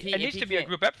on. I mean, it needs to be a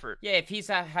group effort. Yeah, if he's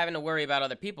having to worry about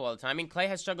other people all the time. I mean, Clay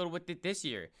has struggled with it this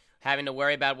year, having to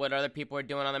worry about what other people are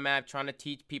doing on the map, trying to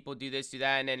teach people do this, do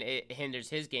that, and then it hinders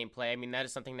his gameplay. I mean, that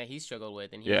is something that he's struggled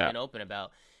with, and he's been open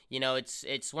about. You know,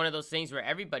 it's one of those things where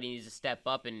everybody needs to step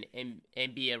up and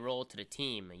be a role to the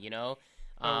team, you know?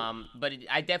 But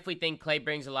I definitely think Clay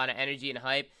brings a lot of energy and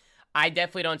hype. I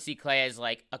definitely don't see Clay as,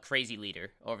 like, a crazy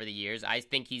leader over the years. I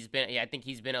think he's been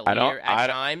a leader at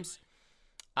times.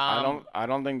 I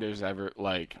don't think there's ever,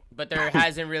 like... But there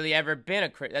hasn't really ever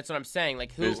been that's what I'm saying.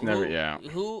 Like,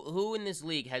 who in this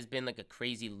league has been, like, a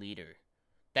crazy leader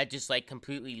that just, like,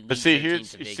 completely leads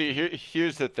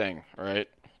here's the thing, right?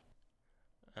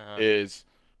 Is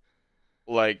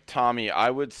like Tommy,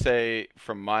 I would say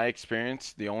from my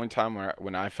experience, the only time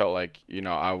when I felt like, you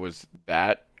know, I was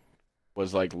that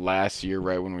was like last year,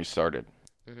 right when we started.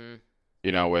 Mm-hmm.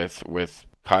 You know, with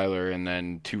Kyler and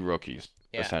then 2 rookies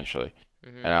essentially.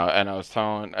 Mm-hmm. And I was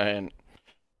telling, and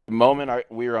the moment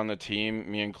we were on the team,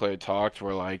 me and Clay talked.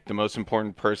 We're like, the most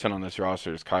important person on this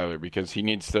roster is Kyler because he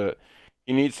needs to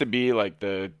be like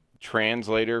the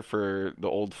translator for the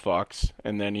old fucks,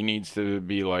 and then he needs to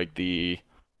be like the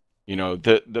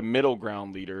middle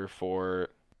ground leader for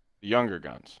the younger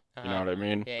guns. You know what I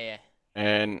mean? Yeah.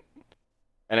 And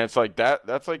it's like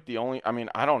that's like the only, I mean,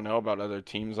 I don't know about other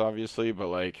teams obviously, but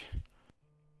like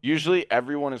usually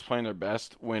everyone is playing their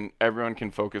best when everyone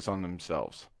can focus on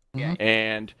themselves. Yeah.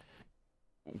 And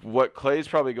what Clay's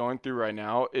probably going through right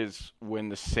now is when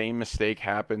the same mistake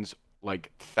happens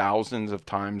like thousands of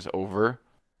times over,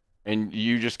 and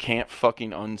you just can't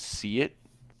fucking unsee it.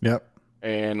 Yep.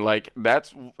 And like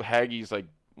that's Haggie's like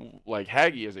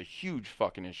Haggie has a huge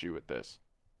fucking issue with this.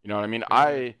 You know what I mean?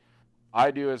 Mm-hmm. I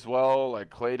do as well.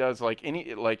 Like Clay does. Like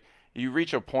you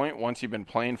reach a point once you've been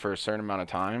playing for a certain amount of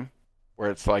time where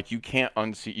it's like you can't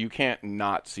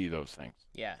not see those things.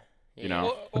 Yeah. You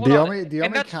know. Well, the only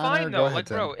and that's fine though. Like,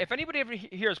 bro, if anybody ever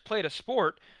here has played a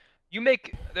sport, you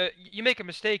make a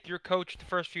mistake, your coach the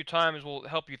first few times will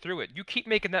help you through it. You keep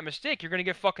making that mistake, you're going to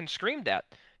get fucking screamed at.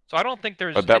 So I don't think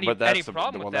there's any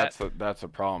problem with that. That's a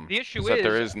problem. The issue is that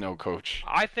there is no coach.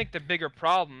 I think the bigger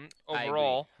problem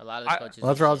overall. A lot of the coaches. Well,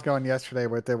 that's where I was going yesterday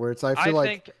with it, where it's I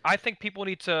think people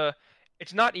need to.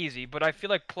 It's not easy, but I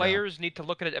feel like players need to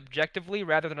look at it objectively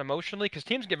rather than emotionally, because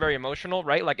teams get very emotional,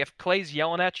 right? Like if Clay's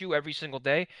yelling at you every single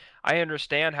day, I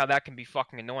understand how that can be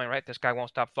fucking annoying, right? This guy won't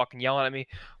stop fucking yelling at me,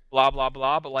 blah, blah,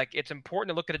 blah. But like it's important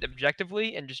to look at it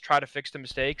objectively and just try to fix the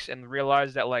mistakes and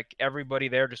realize that like everybody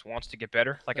there just wants to get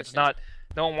better. Like it's not,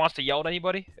 no one wants to yell at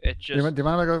anybody. It's just. Do you mind if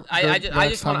I go?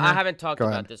 I haven't talked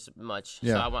about this much,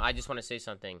 so I just want to say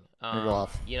something. Go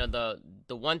off. You know,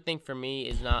 the one thing for me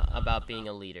is not about being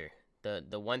a leader.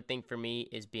 The one thing for me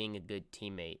is being a good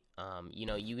teammate. You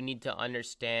know, you need to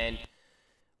understand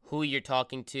who you're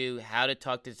talking to, how to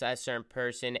talk to that certain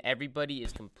person. Everybody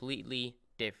is completely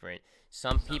different.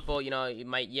 Some people, you know, you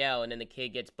might yell and then the kid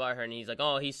gets butthurt and he's like,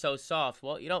 oh, he's so soft.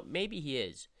 Well, you know, maybe he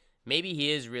is. Maybe he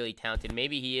is really talented.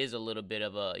 Maybe he is a little bit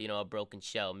of a broken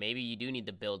shell. Maybe you do need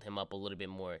to build him up a little bit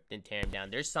more than tear him down.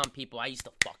 There's some people I used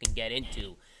to fucking get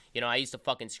into. You know, I used to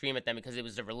fucking scream at them because it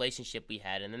was the relationship we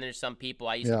had. And then there's some people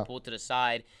I used to pull to the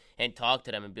side and talk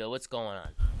to them and be like, what's going on?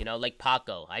 You know, like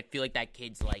Paco. I feel like that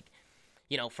kid's like,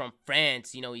 you know, from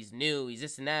France. You know, he's new. He's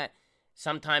this and that.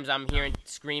 Sometimes I'm hearing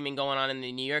screaming going on in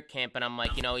the New York camp, and I'm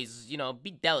like, you know,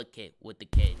 be delicate with the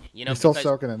kid. You know, he's still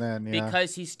soaking it in,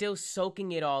 because he's still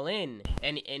soaking it all in,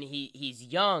 and he's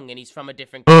young, and he's from a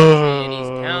different country, and he's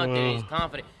talented, and he's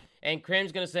confident. And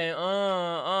Crim's gonna say,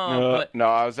 but no,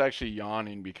 I was actually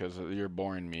yawning because you're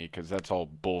boring me, because that's all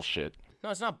bullshit. No,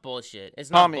 it's not bullshit.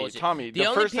 It's not bullshit. Tommy, the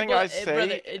first thing I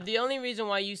say... Brother, the only reason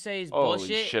why you say is bullshit...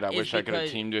 Holy shit, I wish I could have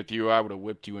teamed with you. I would have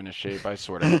whipped you into shape. I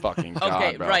swear to fucking God,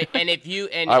 okay, bro. right. And if you...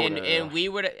 And we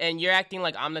would... And you're acting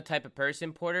like I'm the type of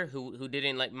person, Porter, who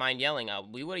didn't like mind yelling.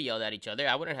 We would have yelled at each other.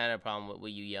 I wouldn't have had a problem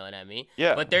with you yelling at me.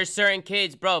 Yeah. But there's certain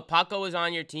kids... Bro, Paco was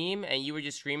on your team, and you were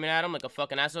just screaming at him like a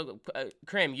fucking asshole.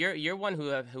 Crim, you're one who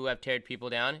have teared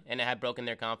people down and have broken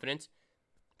their confidence.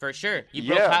 For sure.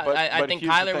 I think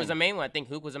Kyler was the main one. I think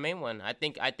Hook was the main one. I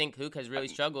think Hook has really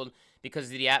struggled because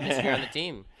of the atmosphere on the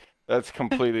team. That's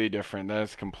completely different.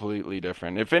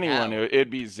 If anyone,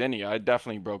 it'd be Zinni. I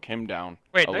definitely broke him down.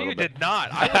 Wait, no, you did not.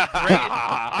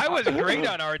 I was great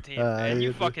on our team, and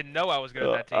you fucking know I was good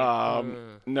on that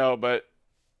team. No, but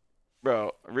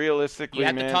bro, realistically, you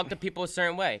have to talk to people a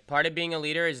certain way. Part of being a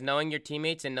leader is knowing your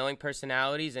teamatics and knowing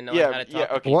personalities and knowing how to talk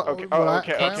to people.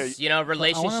 Okay. You know,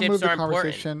 relationships are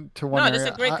important. No, this is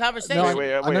a great conversation.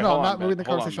 I'm not moving the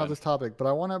conversation on this topic, but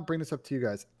I want to bring this up to you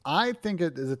guys. I think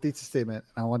it is a thesis statement,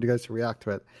 and I want you guys to react to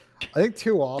it. I think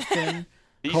too often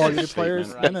Call of Duty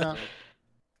players,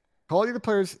 Call of Duty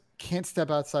players can't step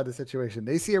outside the situation.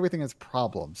 They see everything as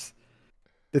problems.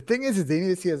 The thing is they need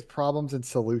to see it as problems and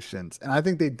solutions. And I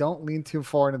think they don't lean too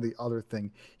far into the other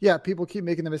thing. Yeah, people keep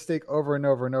making the mistake over and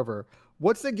over and over.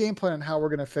 What's the game plan on how we're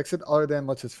going to fix it other than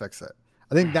let's just fix it?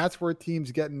 I think that's where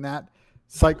teams get in that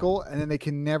cycle, and then they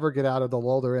can never get out of the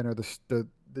lull they're in or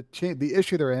the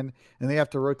issue they're in, and they have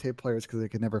to rotate players because they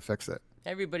can never fix it.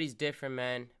 Everybody's different,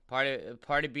 man. Part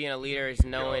of being a leader is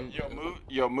knowing.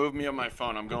 Move me on my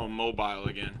phone. I'm going mobile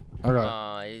again. Okay.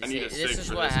 I need a cig this is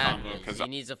for what this happens. combo, He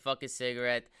needs a fucking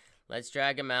cigarette. Let's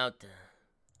drag him out.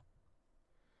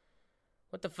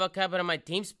 What the fuck happened to my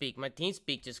TeamSpeak? My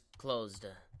TeamSpeak just closed.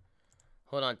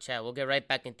 Hold on, chat. We'll get right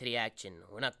back into the action.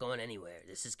 We're not going anywhere.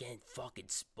 This is getting fucking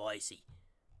spicy.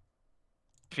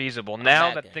 Feasible.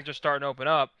 Now that things are starting to open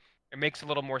up, it makes a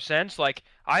little more sense. Like,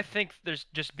 I think there's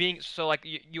just being... So, like,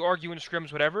 you argue in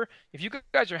scrims, whatever. If you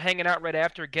guys are hanging out right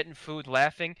after, getting food,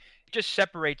 laughing, it just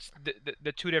separates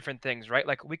the two different things, right?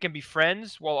 Like, we can be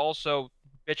friends while also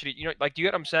bitching. You know, like, do you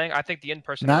get what I'm saying? I think the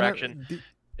in-person interaction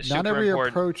is super important. Not every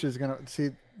approach is going to...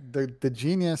 See, the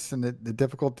genius and the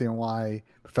difficulty and why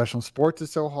professional sports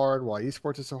is so hard, why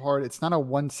esports is so hard, it's not a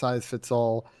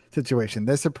one-size-fits-all situation.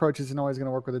 This approach isn't always going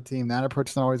to work with a team. That approach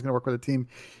isn't always going to work with a team.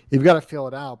 You've got to feel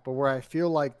it out. But where I feel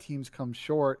like teams come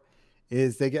short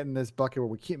is they get in this bucket where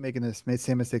we keep making the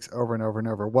same mistakes over and over and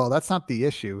over. Well, that's not the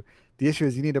issue. The issue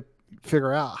is you need to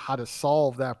figure out how to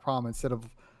solve that problem instead of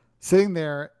sitting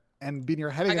there and beating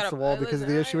your head against the wall because of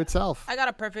the issue itself. I got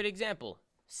a perfect example.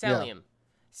 Salium. Yeah.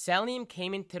 Salium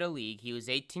came into the league. He was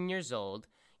 18 years old.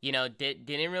 You know,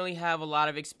 didn't really have a lot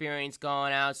of experience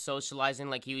going out, socializing.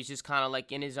 Like, he was just kind of,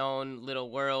 like, in his own little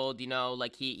world, you know.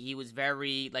 Like, he was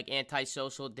very, like,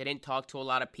 antisocial, didn't talk to a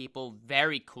lot of people,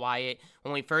 very quiet.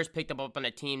 When we first picked him up on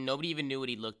the team, nobody even knew what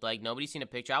he looked like. Nobody seen a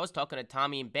picture. I was talking to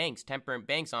Tommy and Banks, Temper and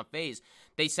Banks on FaZe.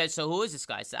 They said, so who is this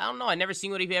guy? I said, I don't know. I never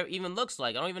seen what he even looks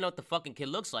like. I don't even know what the fucking kid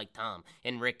looks like, Tom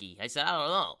and Ricky. I said, I don't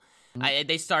know.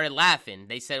 They started laughing.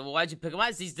 They said, well, why'd you pick him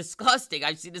up? He's disgusting.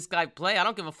 I've seen this guy play. I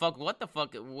don't give a fuck what the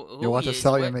fuck who you want to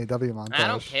sell him AW montage. I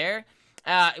don't care.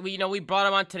 We brought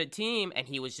him onto the team, and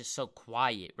he was just so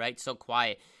quiet, right? So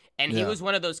quiet. And he was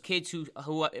one of those kids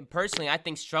who personally, I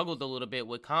think struggled a little bit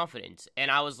with confidence. And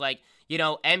I was like,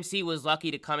 MC was lucky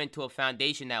to come into a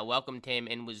foundation that welcomed him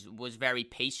and was very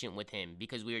patient with him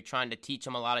because we were trying to teach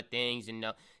him a lot of things and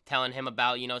telling him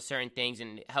about, certain things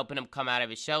and helping him come out of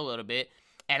his shell a little bit.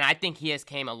 And I think he has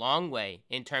came a long way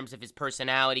in terms of his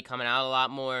personality, coming out a lot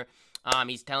more.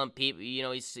 He's telling people,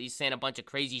 he's saying a bunch of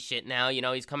crazy shit now.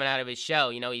 He's coming out of his shell.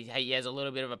 He has a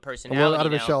little bit of a personality. A little out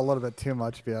of his shell, a little bit too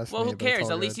much, if you ask me. Well, who cares?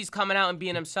 At least he's coming out and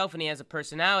being himself, and he has a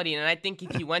personality. And I think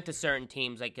if he went to certain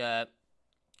teams, like,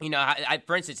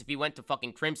 for instance, if he went to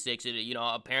fucking Crimsix,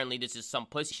 apparently this is some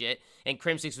pussy shit, and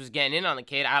Crimsix was getting in on the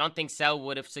kid, I don't think Cell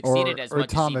would have succeeded as much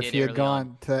Tom, as he did. Or Tom, if he had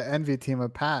gone to Envy team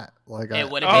with Pat,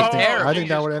 it would have been terrible. I think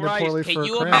that would have ended poorly for Can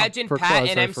you imagine Pat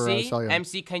and MC?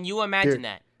 MC, can you imagine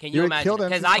that? Can you imagine?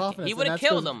 Because he would have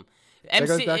killed him.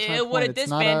 MC, it would have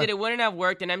disbanded. It wouldn't have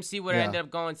worked, and MC would have ended up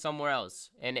going somewhere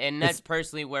else. And that's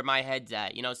personally where my head's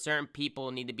at. Certain people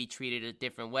need to be treated a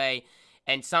different way.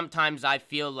 And sometimes I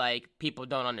feel like people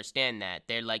don't understand that.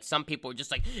 They're like, some people are just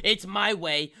like, it's my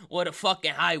way or the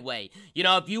fucking highway.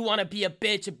 If you want to be a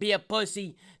bitch and be a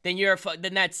pussy, then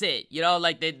then that's it.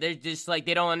 Like they're just like,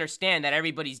 they don't understand that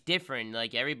everybody's different.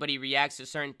 Like everybody reacts to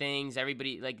certain things.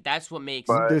 Everybody, like, that's what makes.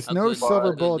 There's no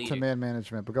silver bullet to man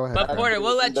management. But go ahead. But Porter,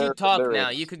 we'll let you talk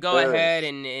now. You could go ahead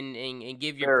and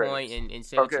give your point and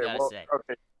say what you gotta say.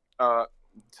 Okay.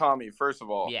 Tommy, first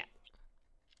of all. Yeah.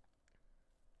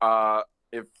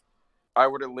 if I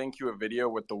were to link you a video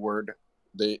with the word,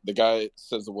 the guy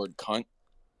says the word cunt,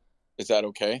 is that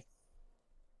okay?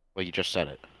 Well, you just said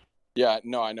it. Yeah,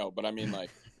 no, I know, but I mean, like,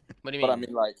 what do you mean? But I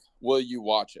mean, like, will you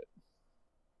watch it?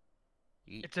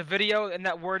 It's a video, and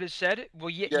that word is said. Well,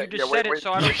 you just wait, said it,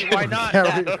 so I don't see why not.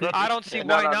 I don't see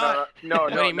why not. No,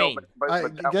 what do you mean?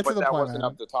 But that wasn't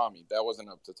up to Tommy. That wasn't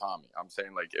up to Tommy. I'm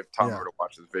saying, like, if Tommy were to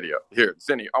watch this video, here,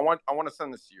 Zinni, I want to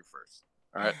send this to you first.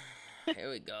 All right. Here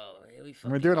we go.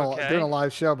 We're doing a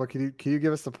live show, but can you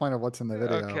give us the point of what's in the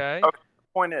video? Okay. The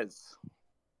point is,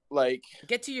 like,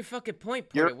 get to your fucking point,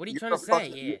 Porter. What are you trying to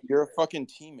say? You're a fucking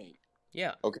teammate.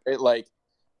 Yeah. Okay, like,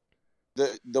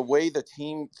 the way the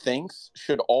team thinks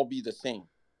should all be the same.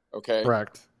 Okay.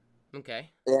 Correct. Okay.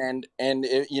 And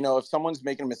if someone's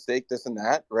making a mistake, this and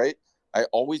that, right? I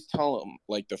always tell them,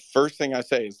 like, the first thing I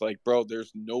say is, like, bro,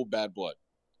 there's no bad blood,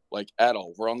 like, at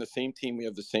all. We're on the same team. We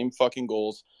have the same fucking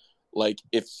goals. Like,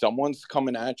 if someone's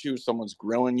coming at you, someone's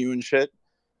grilling you and shit,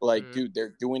 like, dude,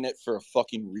 they're doing it for a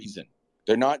fucking reason.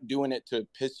 They're not doing it to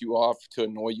piss you off, to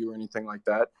annoy you or anything like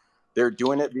that. They're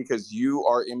doing it because you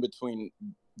are in between.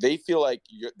 They feel like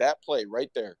that play right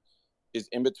there is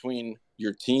in between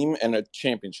your team and a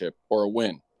championship or a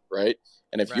win, right?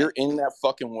 And if you're in that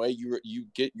fucking way, you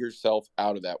get yourself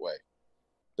out of that way.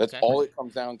 That's all it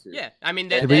comes down to. Yeah, I mean,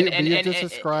 you just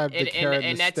described the carrot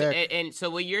and the stick. And so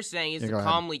what you're saying is to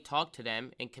calmly talk to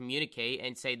them and communicate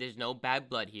and say, "There's no bad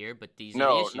blood here, but these are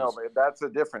the issues." No, but that's the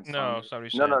difference. No,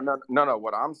 no.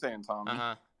 What I'm saying, Tommy,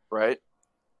 right,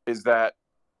 is that,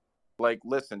 like,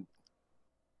 listen,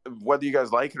 whether you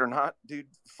guys like it or not, dude,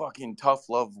 fucking tough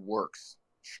love works.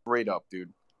 Straight up,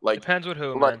 dude. Like, depends with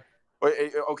who, man.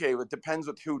 Okay, it depends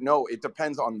with who. No, it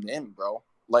depends on them, bro.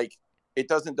 Like, it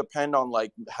doesn't depend on,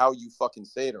 like, how you fucking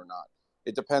say it or not.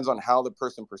 It depends on how the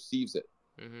person perceives it.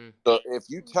 Mm-hmm. So if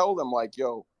you tell them, like,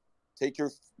 yo, take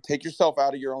yourself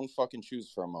out of your own fucking shoes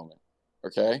for a moment,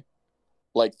 okay?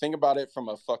 Like, think about it from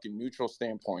a fucking neutral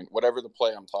standpoint, whatever the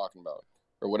play I'm talking about,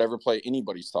 or whatever play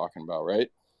anybody's talking about, right?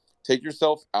 Take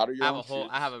yourself out of your own shoes.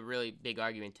 I have a really big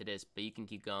argument to this, but you can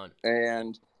keep going.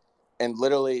 And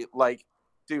literally, like,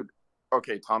 dude,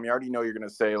 okay, Tommy, I already know you're gonna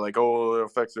say, like, oh, it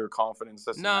affects their confidence.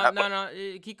 No,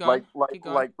 keep going. Keep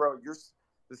going. Like, bro,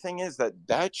 the thing is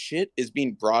that shit is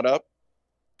being brought up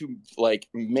to, like,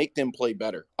 make them play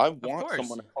better. I want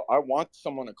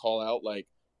someone to call out, like,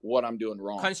 what I'm doing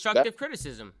wrong. Constructive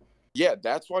criticism. Yeah,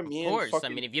 that's why Of course. I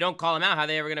mean, if you don't call them out, how are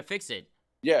they ever gonna fix it?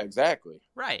 Yeah, exactly.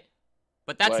 Right.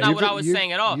 But that's not what I was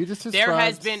saying at all. There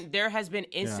has been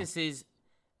instances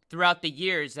throughout the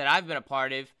years that I've been a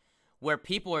part of where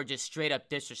people are just straight up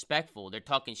disrespectful. They're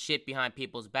talking shit behind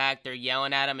people's back. They're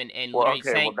yelling at them and literally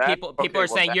saying people are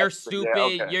saying you're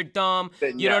stupid, you're dumb,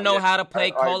 you don't know how to play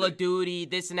Call of Duty,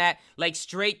 this and that. Like,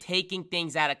 straight taking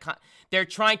things out of they're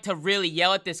trying to really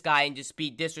yell at this guy and just be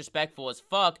disrespectful as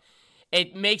fuck.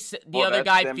 It makes the other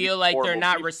guy feel like they're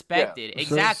not respected. Yeah.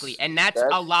 Exactly. And that's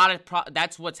a lot of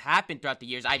that's what's happened throughout the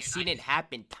years. I've seen it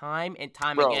happen time and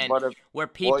time again where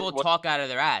people talk out of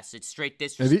their ass. It's straight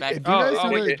disrespect.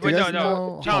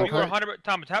 No. Tom, you were 100%.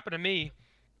 Tom, it's happened to me.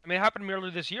 I mean, it happened to me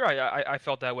earlier this year. I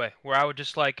felt that way, where I would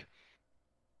just, like,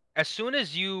 as soon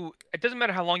as it doesn't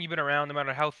matter how long you've been around, no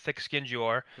matter how thick-skinned you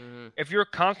are, if you're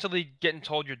constantly getting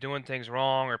told you're doing things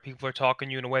wrong or people are talking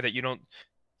to you in a way that you don't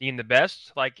deem the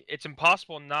best, like, it's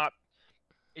impossible not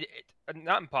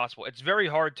impossible. It's very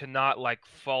hard to not, like,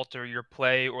 falter your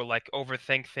play or, like,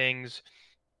 overthink things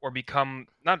or become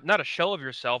not a shell of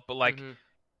yourself, but like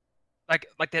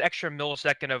that extra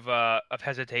millisecond of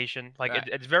hesitation. Like,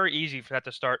 it's very easy for that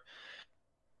to start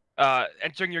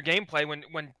entering your gameplay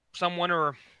when someone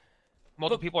or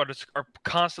multiple people are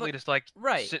constantly just, like,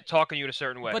 talking to you in a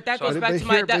certain way. But that goes back to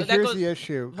my. That goes. The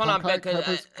issue. Hold on,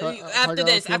 after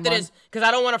this, because I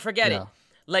don't want to forget it.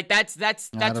 Like, that's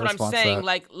what I'm saying.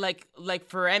 Like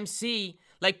for MC,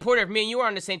 like, Porter, if me and you are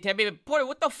on the same team, baby, Porter,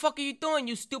 what the fuck are you doing,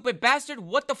 you stupid bastard?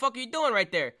 What the fuck are you doing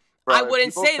right there? Bro, I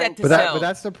wouldn't say that to Cell. But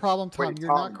that's the problem, Tom. You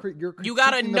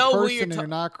gotta know who you're you're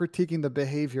not critiquing the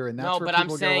behavior, and that's no. Where but I'm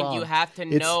saying you have to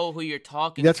know who you're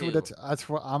talking to. That's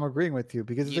what I'm agreeing with you,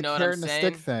 because it's a carrot and a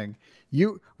stick thing.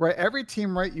 Every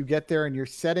team, you get there and you're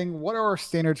setting what are our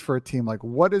standards for a team, like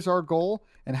what is our goal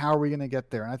and how are we going to get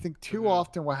there. And I think too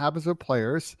often what happens with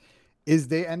players is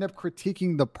they end up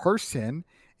critiquing the person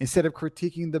instead of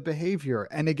critiquing the behavior,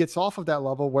 and it gets off of that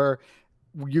level where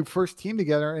you first team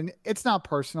together and it's not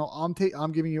personal.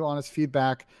 I'm giving you honest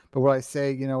feedback, but what I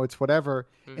say, it's whatever.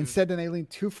 Instead, then they lean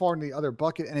too far in the other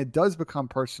bucket and it does become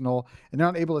personal and they're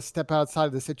not able to step outside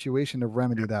of the situation to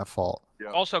remedy that fault.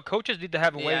 Yeah. Also, coaches need to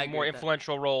have a way more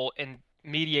influential role in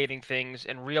mediating things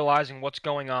and realizing what's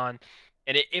going on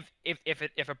And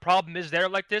if a problem is there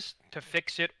like this, to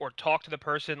fix it or talk to the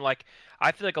person, like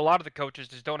I feel like a lot of the coaches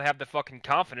just don't have the fucking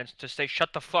confidence to say shut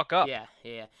the fuck up.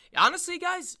 Yeah. Honestly,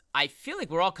 guys, I feel like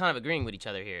we're all kind of agreeing with each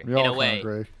other here We in all a way.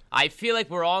 agree. I feel like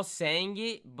we're all saying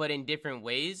it, but in different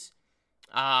ways.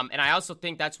 And I also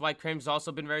think that's why Crim's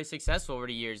also been very successful over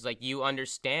the years. Like, you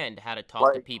understand how to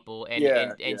talk to people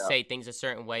and say things a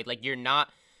certain way. Like, you're not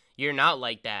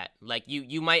like that. Like,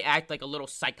 you might act like a little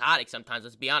psychotic sometimes.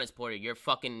 Let's be honest, Porter. You're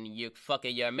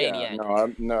a maniac.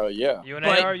 Yeah. You and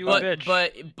I are, you a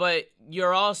bitch. But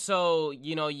you're also,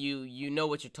 you know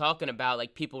what you're talking about.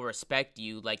 Like, people respect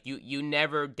you. Like, you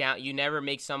never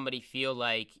make somebody feel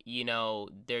like,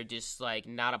 they're just like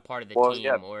not a part of the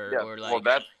team or like.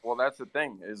 That's the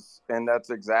thing and that's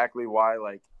exactly why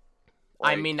like.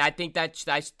 I mean, I think that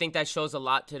shows a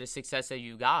lot to the success that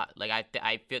you got. Like,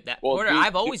 I feel that Porter. Dude,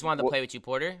 I've always wanted to play with you,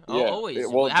 Porter. Yeah, always.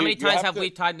 How many times have we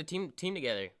tied the team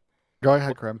together? Go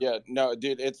ahead, Crim. Yeah, no,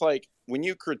 dude. It's like when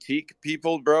you critique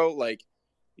people, bro. Like,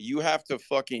 you have to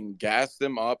fucking gas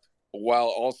them up while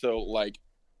also like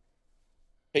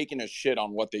taking a shit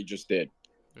on what they just did.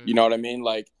 Mm-hmm. You know what I mean?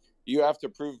 Like, you have to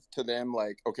prove to them,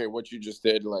 like, okay, what you just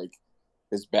did, like,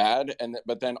 is bad,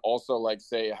 but then also like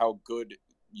say how good,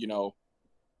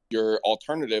 your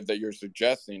alternative that you're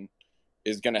suggesting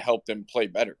is going to help them play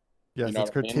better. Yes, it's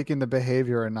critiquing the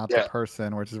behavior and not the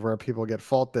person, which is where people get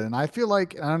faulted. And I feel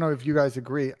like, I don't know if you guys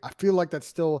agree, I feel like that's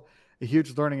still a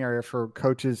huge learning area for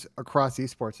coaches across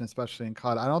esports, and especially in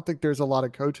COD. I don't think there's a lot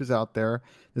of coaches out there,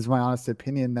 this is my honest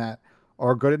opinion, that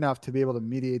are good enough to be able to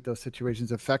mediate those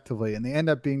situations effectively. And they end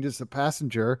up being just a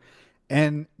passenger,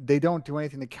 and they don't do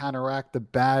anything to counteract the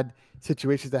bad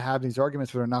situations that have these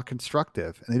arguments that are not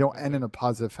constructive, and they don't end in a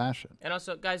positive fashion. And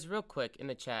also, guys, real quick in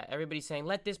the chat, everybody's saying,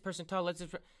 let this person talk,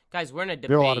 guys, we're in a debate.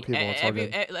 There are a lot of people.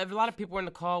 A lot of people are in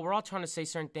the call. We're all trying to say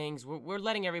certain things. We're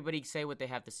letting everybody say what they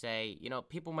have to say.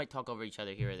 People might talk over each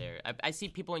other here or there. I see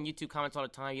people in YouTube comments all the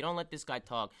time. You don't let this guy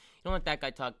talk. You don't let that guy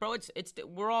talk. Bro,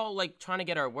 we're all like trying to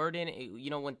get our word in.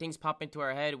 When things pop into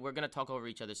our head, we're going to talk over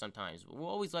each other sometimes. We'll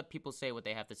always let people say what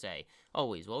they have to say.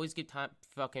 Always. We'll always give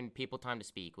fucking people time to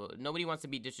speak. Nobody wants to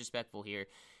be disrespectful here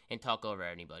and talk over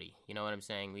anybody. You know what I'm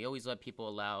saying? We always let people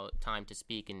allow time to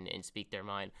speak and speak their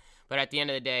mind. But at the end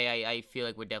of the day, I feel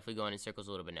like we're definitely going in circles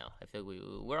a little bit now. I feel like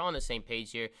we're on the same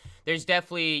page here. There's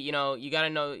definitely, you gotta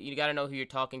know who you're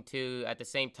talking to. At the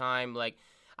same time, like,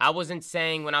 I wasn't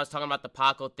saying when I was talking about the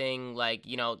Paco thing, like,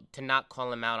 to not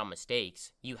call him out on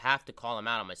mistakes. You have to call him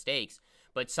out on mistakes,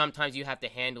 but sometimes you have to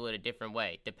handle it a different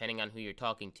way depending on who you're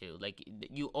talking to. Like,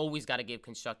 you always got to give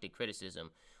constructive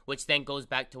criticism, which then goes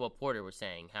back to what Porter was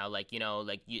saying, how, like,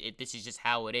 this is just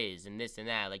how it is and this and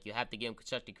that. Like, you have to give him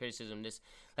constructive criticism.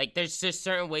 There's just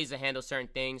certain ways to handle certain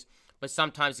things, but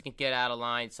sometimes it can get out of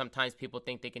line. Sometimes people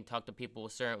think they can talk to people a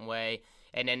certain way,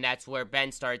 and then that's where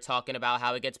Ben started talking about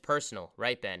how it gets personal,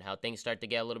 right, Ben? How things start to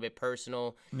get a little bit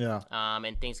personal,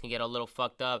 and things can get a little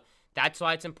fucked up. That's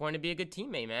why it's important to be a good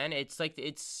teammate, man. It's like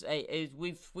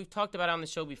we've talked about it on the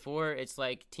show before. It's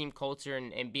like team culture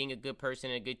and being a good person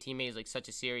and a good teammate is like such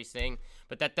a serious thing.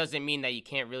 But that doesn't mean that you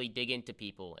can't really dig into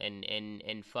people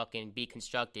and fucking be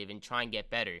constructive and try and get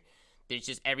better. There's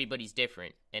just everybody's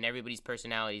different and everybody's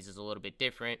personalities is a little bit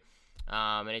different.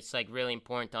 And it's like really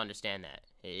important to understand that.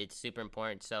 It's super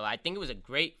important. So I think it was a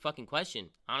great fucking question.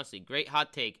 Honestly, great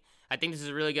hot take. I think this is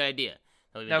a really good idea.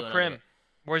 Now, Crim,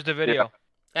 where's the video?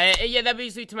 Yeah, that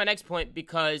brings me to my next point,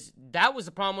 because that was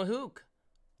the problem with Hook.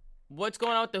 What's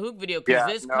going on with the Hook video? Because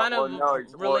this kind of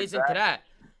relates into that.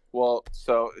 Well,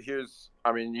 so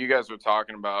you guys were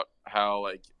talking about how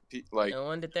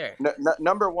no end it there.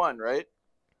 Number one, right?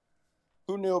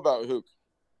 Who knew about Hook?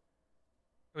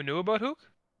 Who knew about Hook?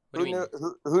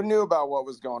 Who knew about what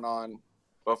was going on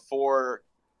before,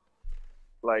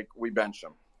 we benched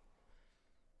him?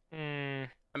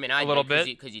 I mean, I a little bit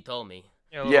because you told me.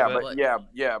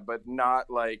 Yeah, but not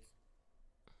like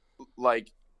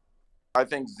I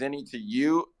think Zinni to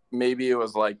you, maybe it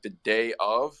was like the day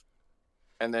of,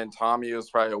 and then Tommy was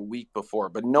probably a week before,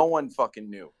 but no one fucking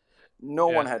knew. No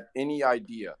one had any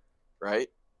idea, right?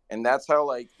 And that's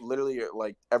how literally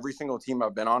every single team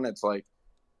I've been on, it's like,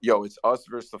 yo, it's us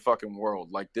versus the fucking world.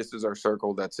 Like, this is our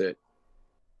circle, that's it.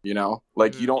 You don't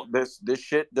this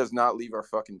shit does not leave our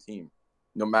fucking team,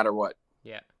 no matter what.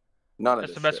 Yeah. None of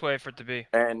That's this the best shit. way for it to be.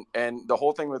 And the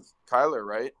whole thing with Kyler,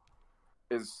 right,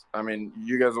 is,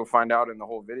 you guys will find out in the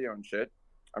whole video and shit.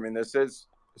 This is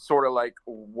sort of like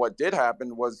what did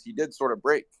happen was he did sort of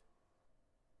break,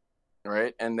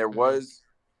 right? And there was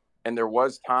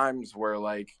times where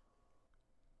like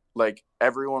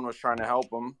everyone was trying to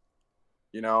help him,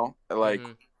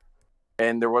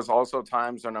 And there was also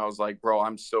times when I was like, bro,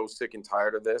 I'm so sick and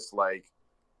tired of this. Like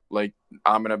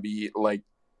I'm going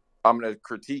to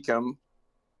critique him,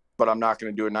 but I'm not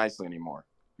going to do it nicely anymore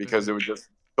because it was just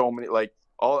so many, like,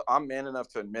 I'm man enough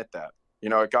to admit that. You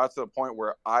know, it got to the point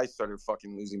where I started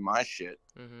fucking losing my shit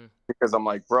because I'm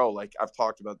like, bro, like, I've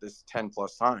talked about this 10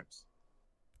 plus times,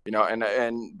 you know,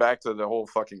 and back to the whole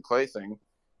fucking Clay thing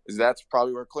is that's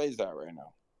probably where Clay's at right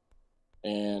now.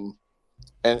 And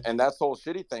that's the whole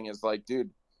shitty thing is like, dude,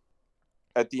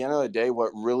 at the end of the day,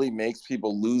 what really makes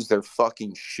people lose their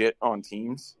fucking shit on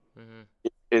teams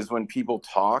is when people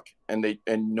talk and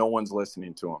no one's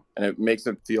listening to them. And it makes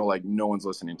them feel like no one's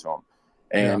listening to them.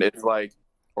 And it's like,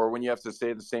 or when you have to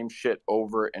say the same shit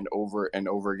over and over and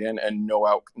over again and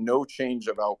no change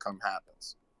of outcome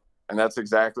happens. And that's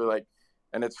exactly like,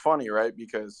 and it's funny, right?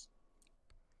 Because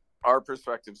our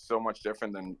perspective is so much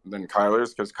different than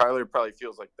Kyler's, because Kyler probably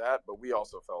feels like that, but we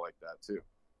also felt like that too.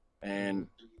 And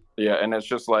yeah, and it's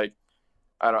just like,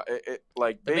 I don't,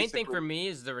 like the main thing for me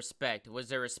is the respect. Was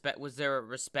there respect? Was there a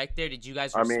respect there? Did you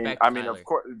guys respect? I mean, of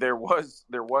course there was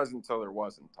until there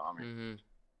wasn't, Tommy.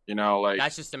 You know, like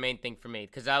that's just the main thing for me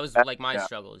because that was like my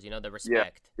struggles. You know, the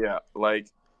respect. Yeah, like,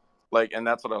 and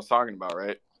that's what I was talking about,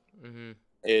 right?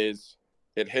 Is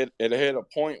it hit a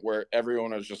point where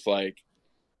everyone was just like,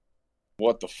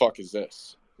 "What the fuck is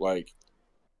this? Like,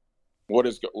 what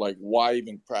is like? Why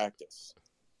even practice?"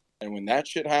 And when that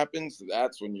shit happens,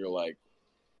 that's when you're like,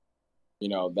 you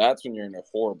know, that's when you're in a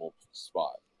horrible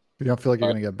spot. You don't feel like you're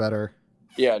gonna get better.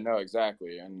 Yeah, no,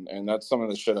 exactly, and that's some of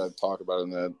the shit I talk about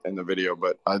in the video.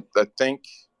 But I think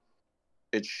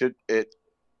I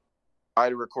had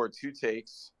to record 2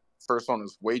 takes. First one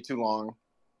was way too long,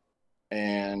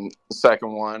 and the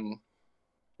second one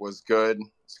was good.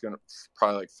 It's gonna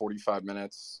probably like 45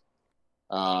 minutes.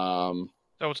 So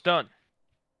it's done.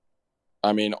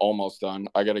 I mean, almost done.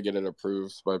 I got to get it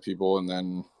approved by people, and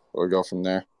then we'll go from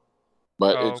there.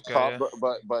 But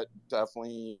but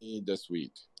definitely this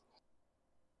week.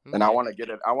 And I want to get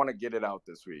it out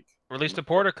this week. Release the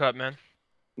Porter Cut, man.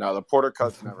 No, the Porter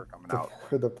Cut's never coming out.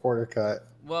 The Porter Cut.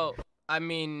 Well, I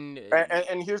mean,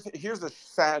 and here's the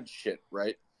sad shit,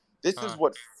 right? This is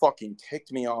what fucking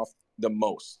ticked me off the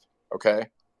most. Okay,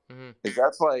 because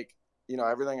that's like, you know,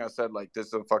 everything I said, like, this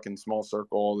is a fucking small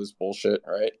circle, all this bullshit,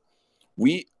 right?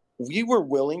 We were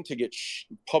willing to get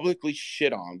publicly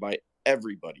shit on by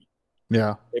everybody.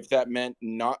 Yeah. If that meant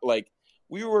not, like,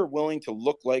 we were willing to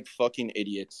look like fucking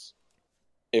idiots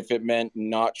if it meant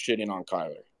not shitting on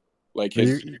Kyler. Like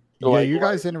you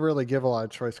guys didn't really give a lot of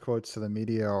choice quotes to the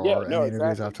media or any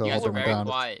interviews after the whole thing went down.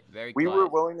 Very quiet. We were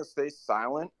willing to stay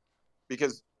silent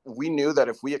because we knew that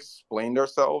if we explained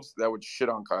ourselves, that would shit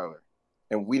on Kyler.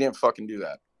 And we didn't fucking do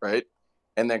that, right?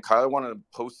 And then Kyler wanted to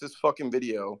post this fucking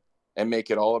video and make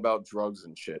it all about drugs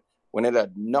and shit when it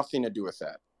had nothing to do with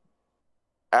that.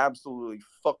 Absolutely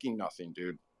fucking nothing,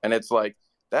 dude. And it's like,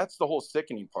 that's the whole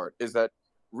sickening part, is that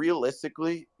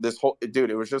realistically,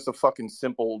 it was just a fucking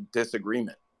simple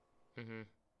disagreement.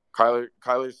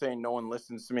 Kyler's saying no one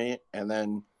listens to me, and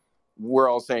then we're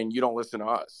all saying you don't listen to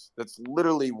us. That's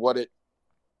literally what it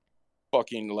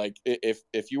fucking, like,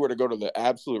 if you were to go to the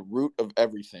absolute root of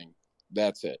everything,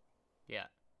 that's it. Yeah.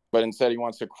 But instead he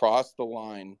wants to cross the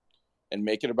line and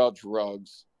make it about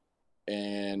drugs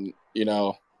and, you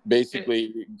know,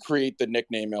 basically create the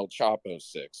nickname El Chapo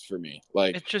 6 for me.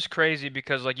 Like, it's just crazy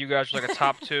because, like, you guys were like a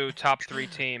top 2, top 3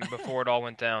 team before it all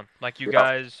went down. Like, you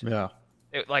guys, that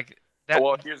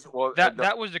was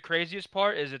the craziest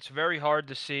part. Is it's very hard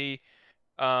to see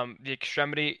the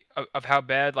extremity of how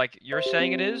bad, like, you're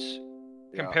saying it is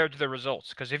compared to the results.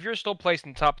 Because if you're still placed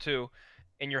in top 2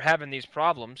 and you're having these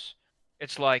problems,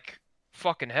 it's like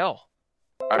fucking hell.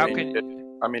 I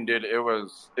mean, dude, it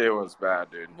was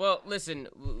bad, dude. Well, listen,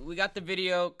 we got the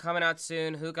video coming out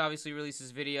soon. Hook obviously releases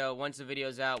video. Once the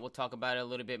video's out, we'll talk about it a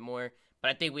little bit more.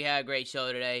 But I think we had a great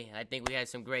show today. I think we had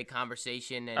some great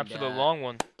conversation. And, absolute long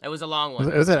one. It was a long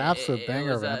one. It was an absolute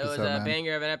banger of an episode, It was a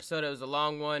banger of an episode. It was a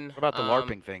long one. What about the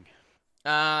LARPing thing?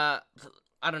 I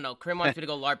don't know. Krim wants me to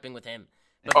go LARPing with him.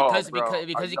 But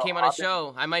because he came on a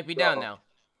show, I might be down now.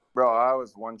 Bro, I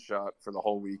was one shot for the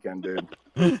whole weekend,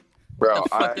 dude. Bro, what the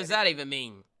fuck does that even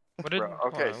mean?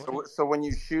 So when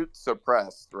you shoot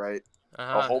suppressed, right?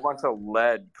 A whole bunch of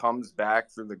lead comes back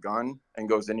through the gun and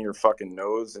goes into your fucking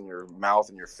nose and your mouth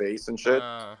and your face and shit.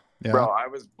 Bro, I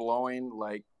was blowing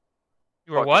like.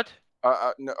 You were what?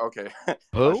 No, okay.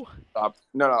 Who?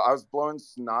 No, I was blowing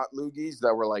snot loogies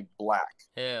that were like black.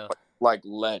 Yeah. Like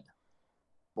lead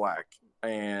black.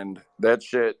 And that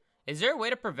shit. Is there a way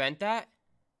to prevent that?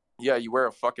 Yeah, you wear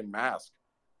a fucking mask.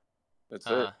 That's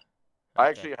it. I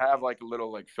actually have like a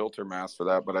little like filter mask for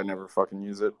that, but I never fucking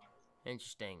use it.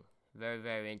 Interesting. Very,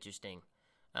 very interesting.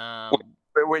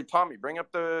 Wait, Tommy, bring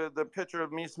up the picture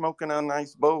of me smoking a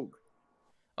nice bogue.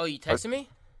 Oh, you texted me?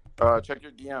 Check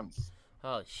your DMs.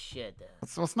 Oh, shit.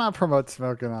 Let's not promote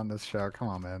smoking on this show. Come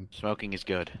on, man. Smoking is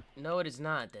good. No, it is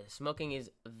not. Smoking is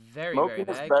very, very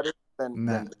bad. Smoking is better than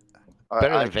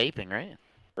vaping, right?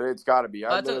 It's got to be.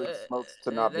 I literally smokes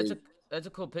to not vape. That's a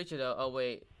cool picture, though. Oh,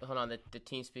 wait. Hold on. The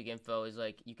TeamSpeak info is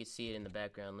like, you can see it in the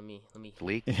background. Let me.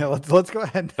 Leak? Yeah, let's go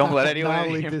ahead and don't let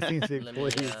anyone leak the TeamSpeak,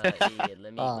 please.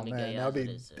 Let me man, that'd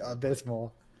be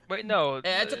abysmal. Wait, no.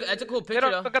 Hey, that's a cool picture,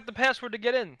 though. I got the password to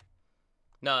get in.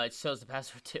 No, it shows the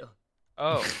password, too.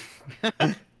 Oh.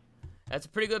 That's a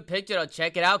pretty good picture, though.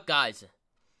 Check it out, guys.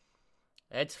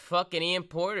 That's fucking Ian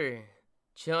Porter.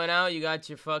 Chilling out, you got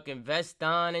your fucking vest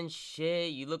on and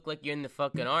shit. You look like you're in the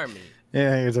fucking army.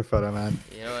 Yeah, here's a photo, man.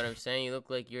 You know what I'm saying? You look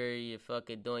like you're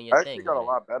fucking doing your thing. I actually got a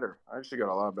lot better.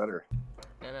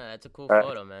 No, that's a cool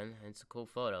photo, man. It's a cool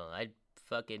photo. I'd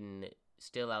fucking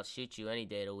still outshoot you any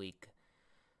day of the week.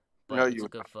 But no, it's a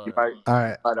good photo. All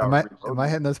right. Am I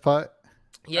hitting this putt?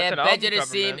 Yeah, Ben did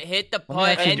Asim, hit the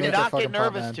putt. And do not get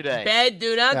nervous today. Ben,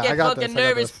 do not get fucking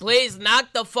nervous. Please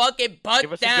knock the fucking putt down.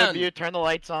 Give us a good view. Turn the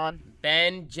lights on.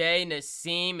 Ben J.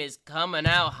 Nasim is coming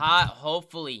out hot.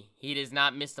 Hopefully, he does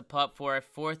not miss the putt for a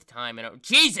fourth time.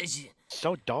 Jesus.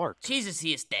 So dark. Jesus,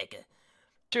 he is thick.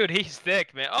 Dude, he's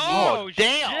thick, man. Oh,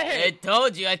 damn. Shit. I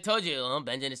told you. Oh,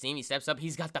 Ben J. Nasim, he steps up.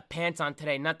 He's got the pants on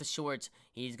today, not the shorts.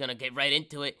 He's going to get right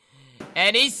into it.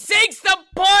 And he sinks the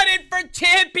putt in for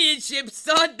Championship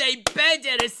Sunday. Ben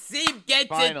J. Nasim gets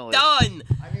it done.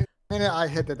 The minute I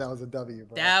hit that was a W,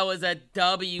 bro. That was a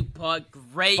W putt.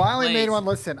 Great Finally place. made one.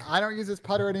 Listen, I don't use this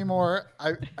putter anymore.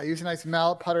 I use a nice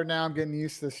mallet putter now. I'm getting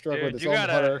used to the stroke with this old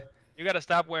putter. You got to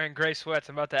stop wearing gray sweats.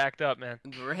 I'm about to act up, man.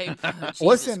 Great.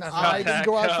 Listen, I didn't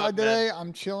go outside today.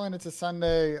 I'm chilling. It's a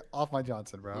Sunday. Off my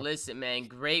Johnson, bro. Listen, man.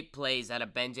 Great plays out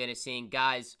of Ben J. Nasim.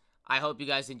 Guys, I hope you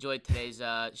guys enjoyed today's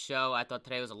show. I thought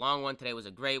today was a long one. Today was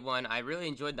a great one. I really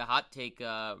enjoyed the hot take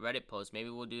Reddit post. Maybe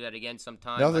we'll do that again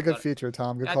sometime. That was a good feature,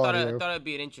 Tom. Good call. I thought it'd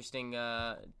be an interesting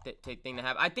thing to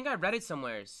have. I think I read it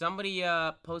somewhere. Somebody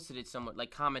posted it somewhere, like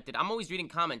commented. I'm always reading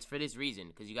comments for this reason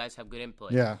because you guys have good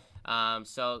input. Yeah.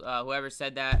 So whoever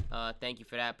said that, thank you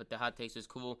for that. But the hot takes was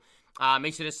cool.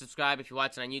 Make sure to subscribe if you're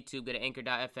watching on YouTube. Go to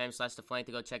anchor.fm/theflank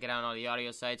to go check it out on all the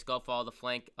audio sites. Go follow The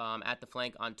Flank at The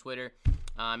Flank on Twitter.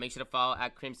 Make sure to follow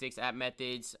at Crimsix, at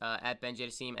Methodz, at Ben J.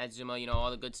 Asim, at ZooMaa, you know,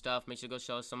 all the good stuff. Make sure to go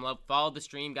show us some love. Follow the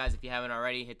stream, guys, if you haven't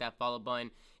already. Hit that follow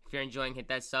button. If you're enjoying, hit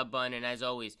that sub button. And as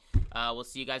always, we'll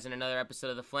see you guys in another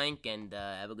episode of The Flank, and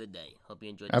have a good day. Hope you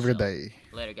enjoyed the show. Have a good day.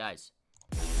 Later, guys.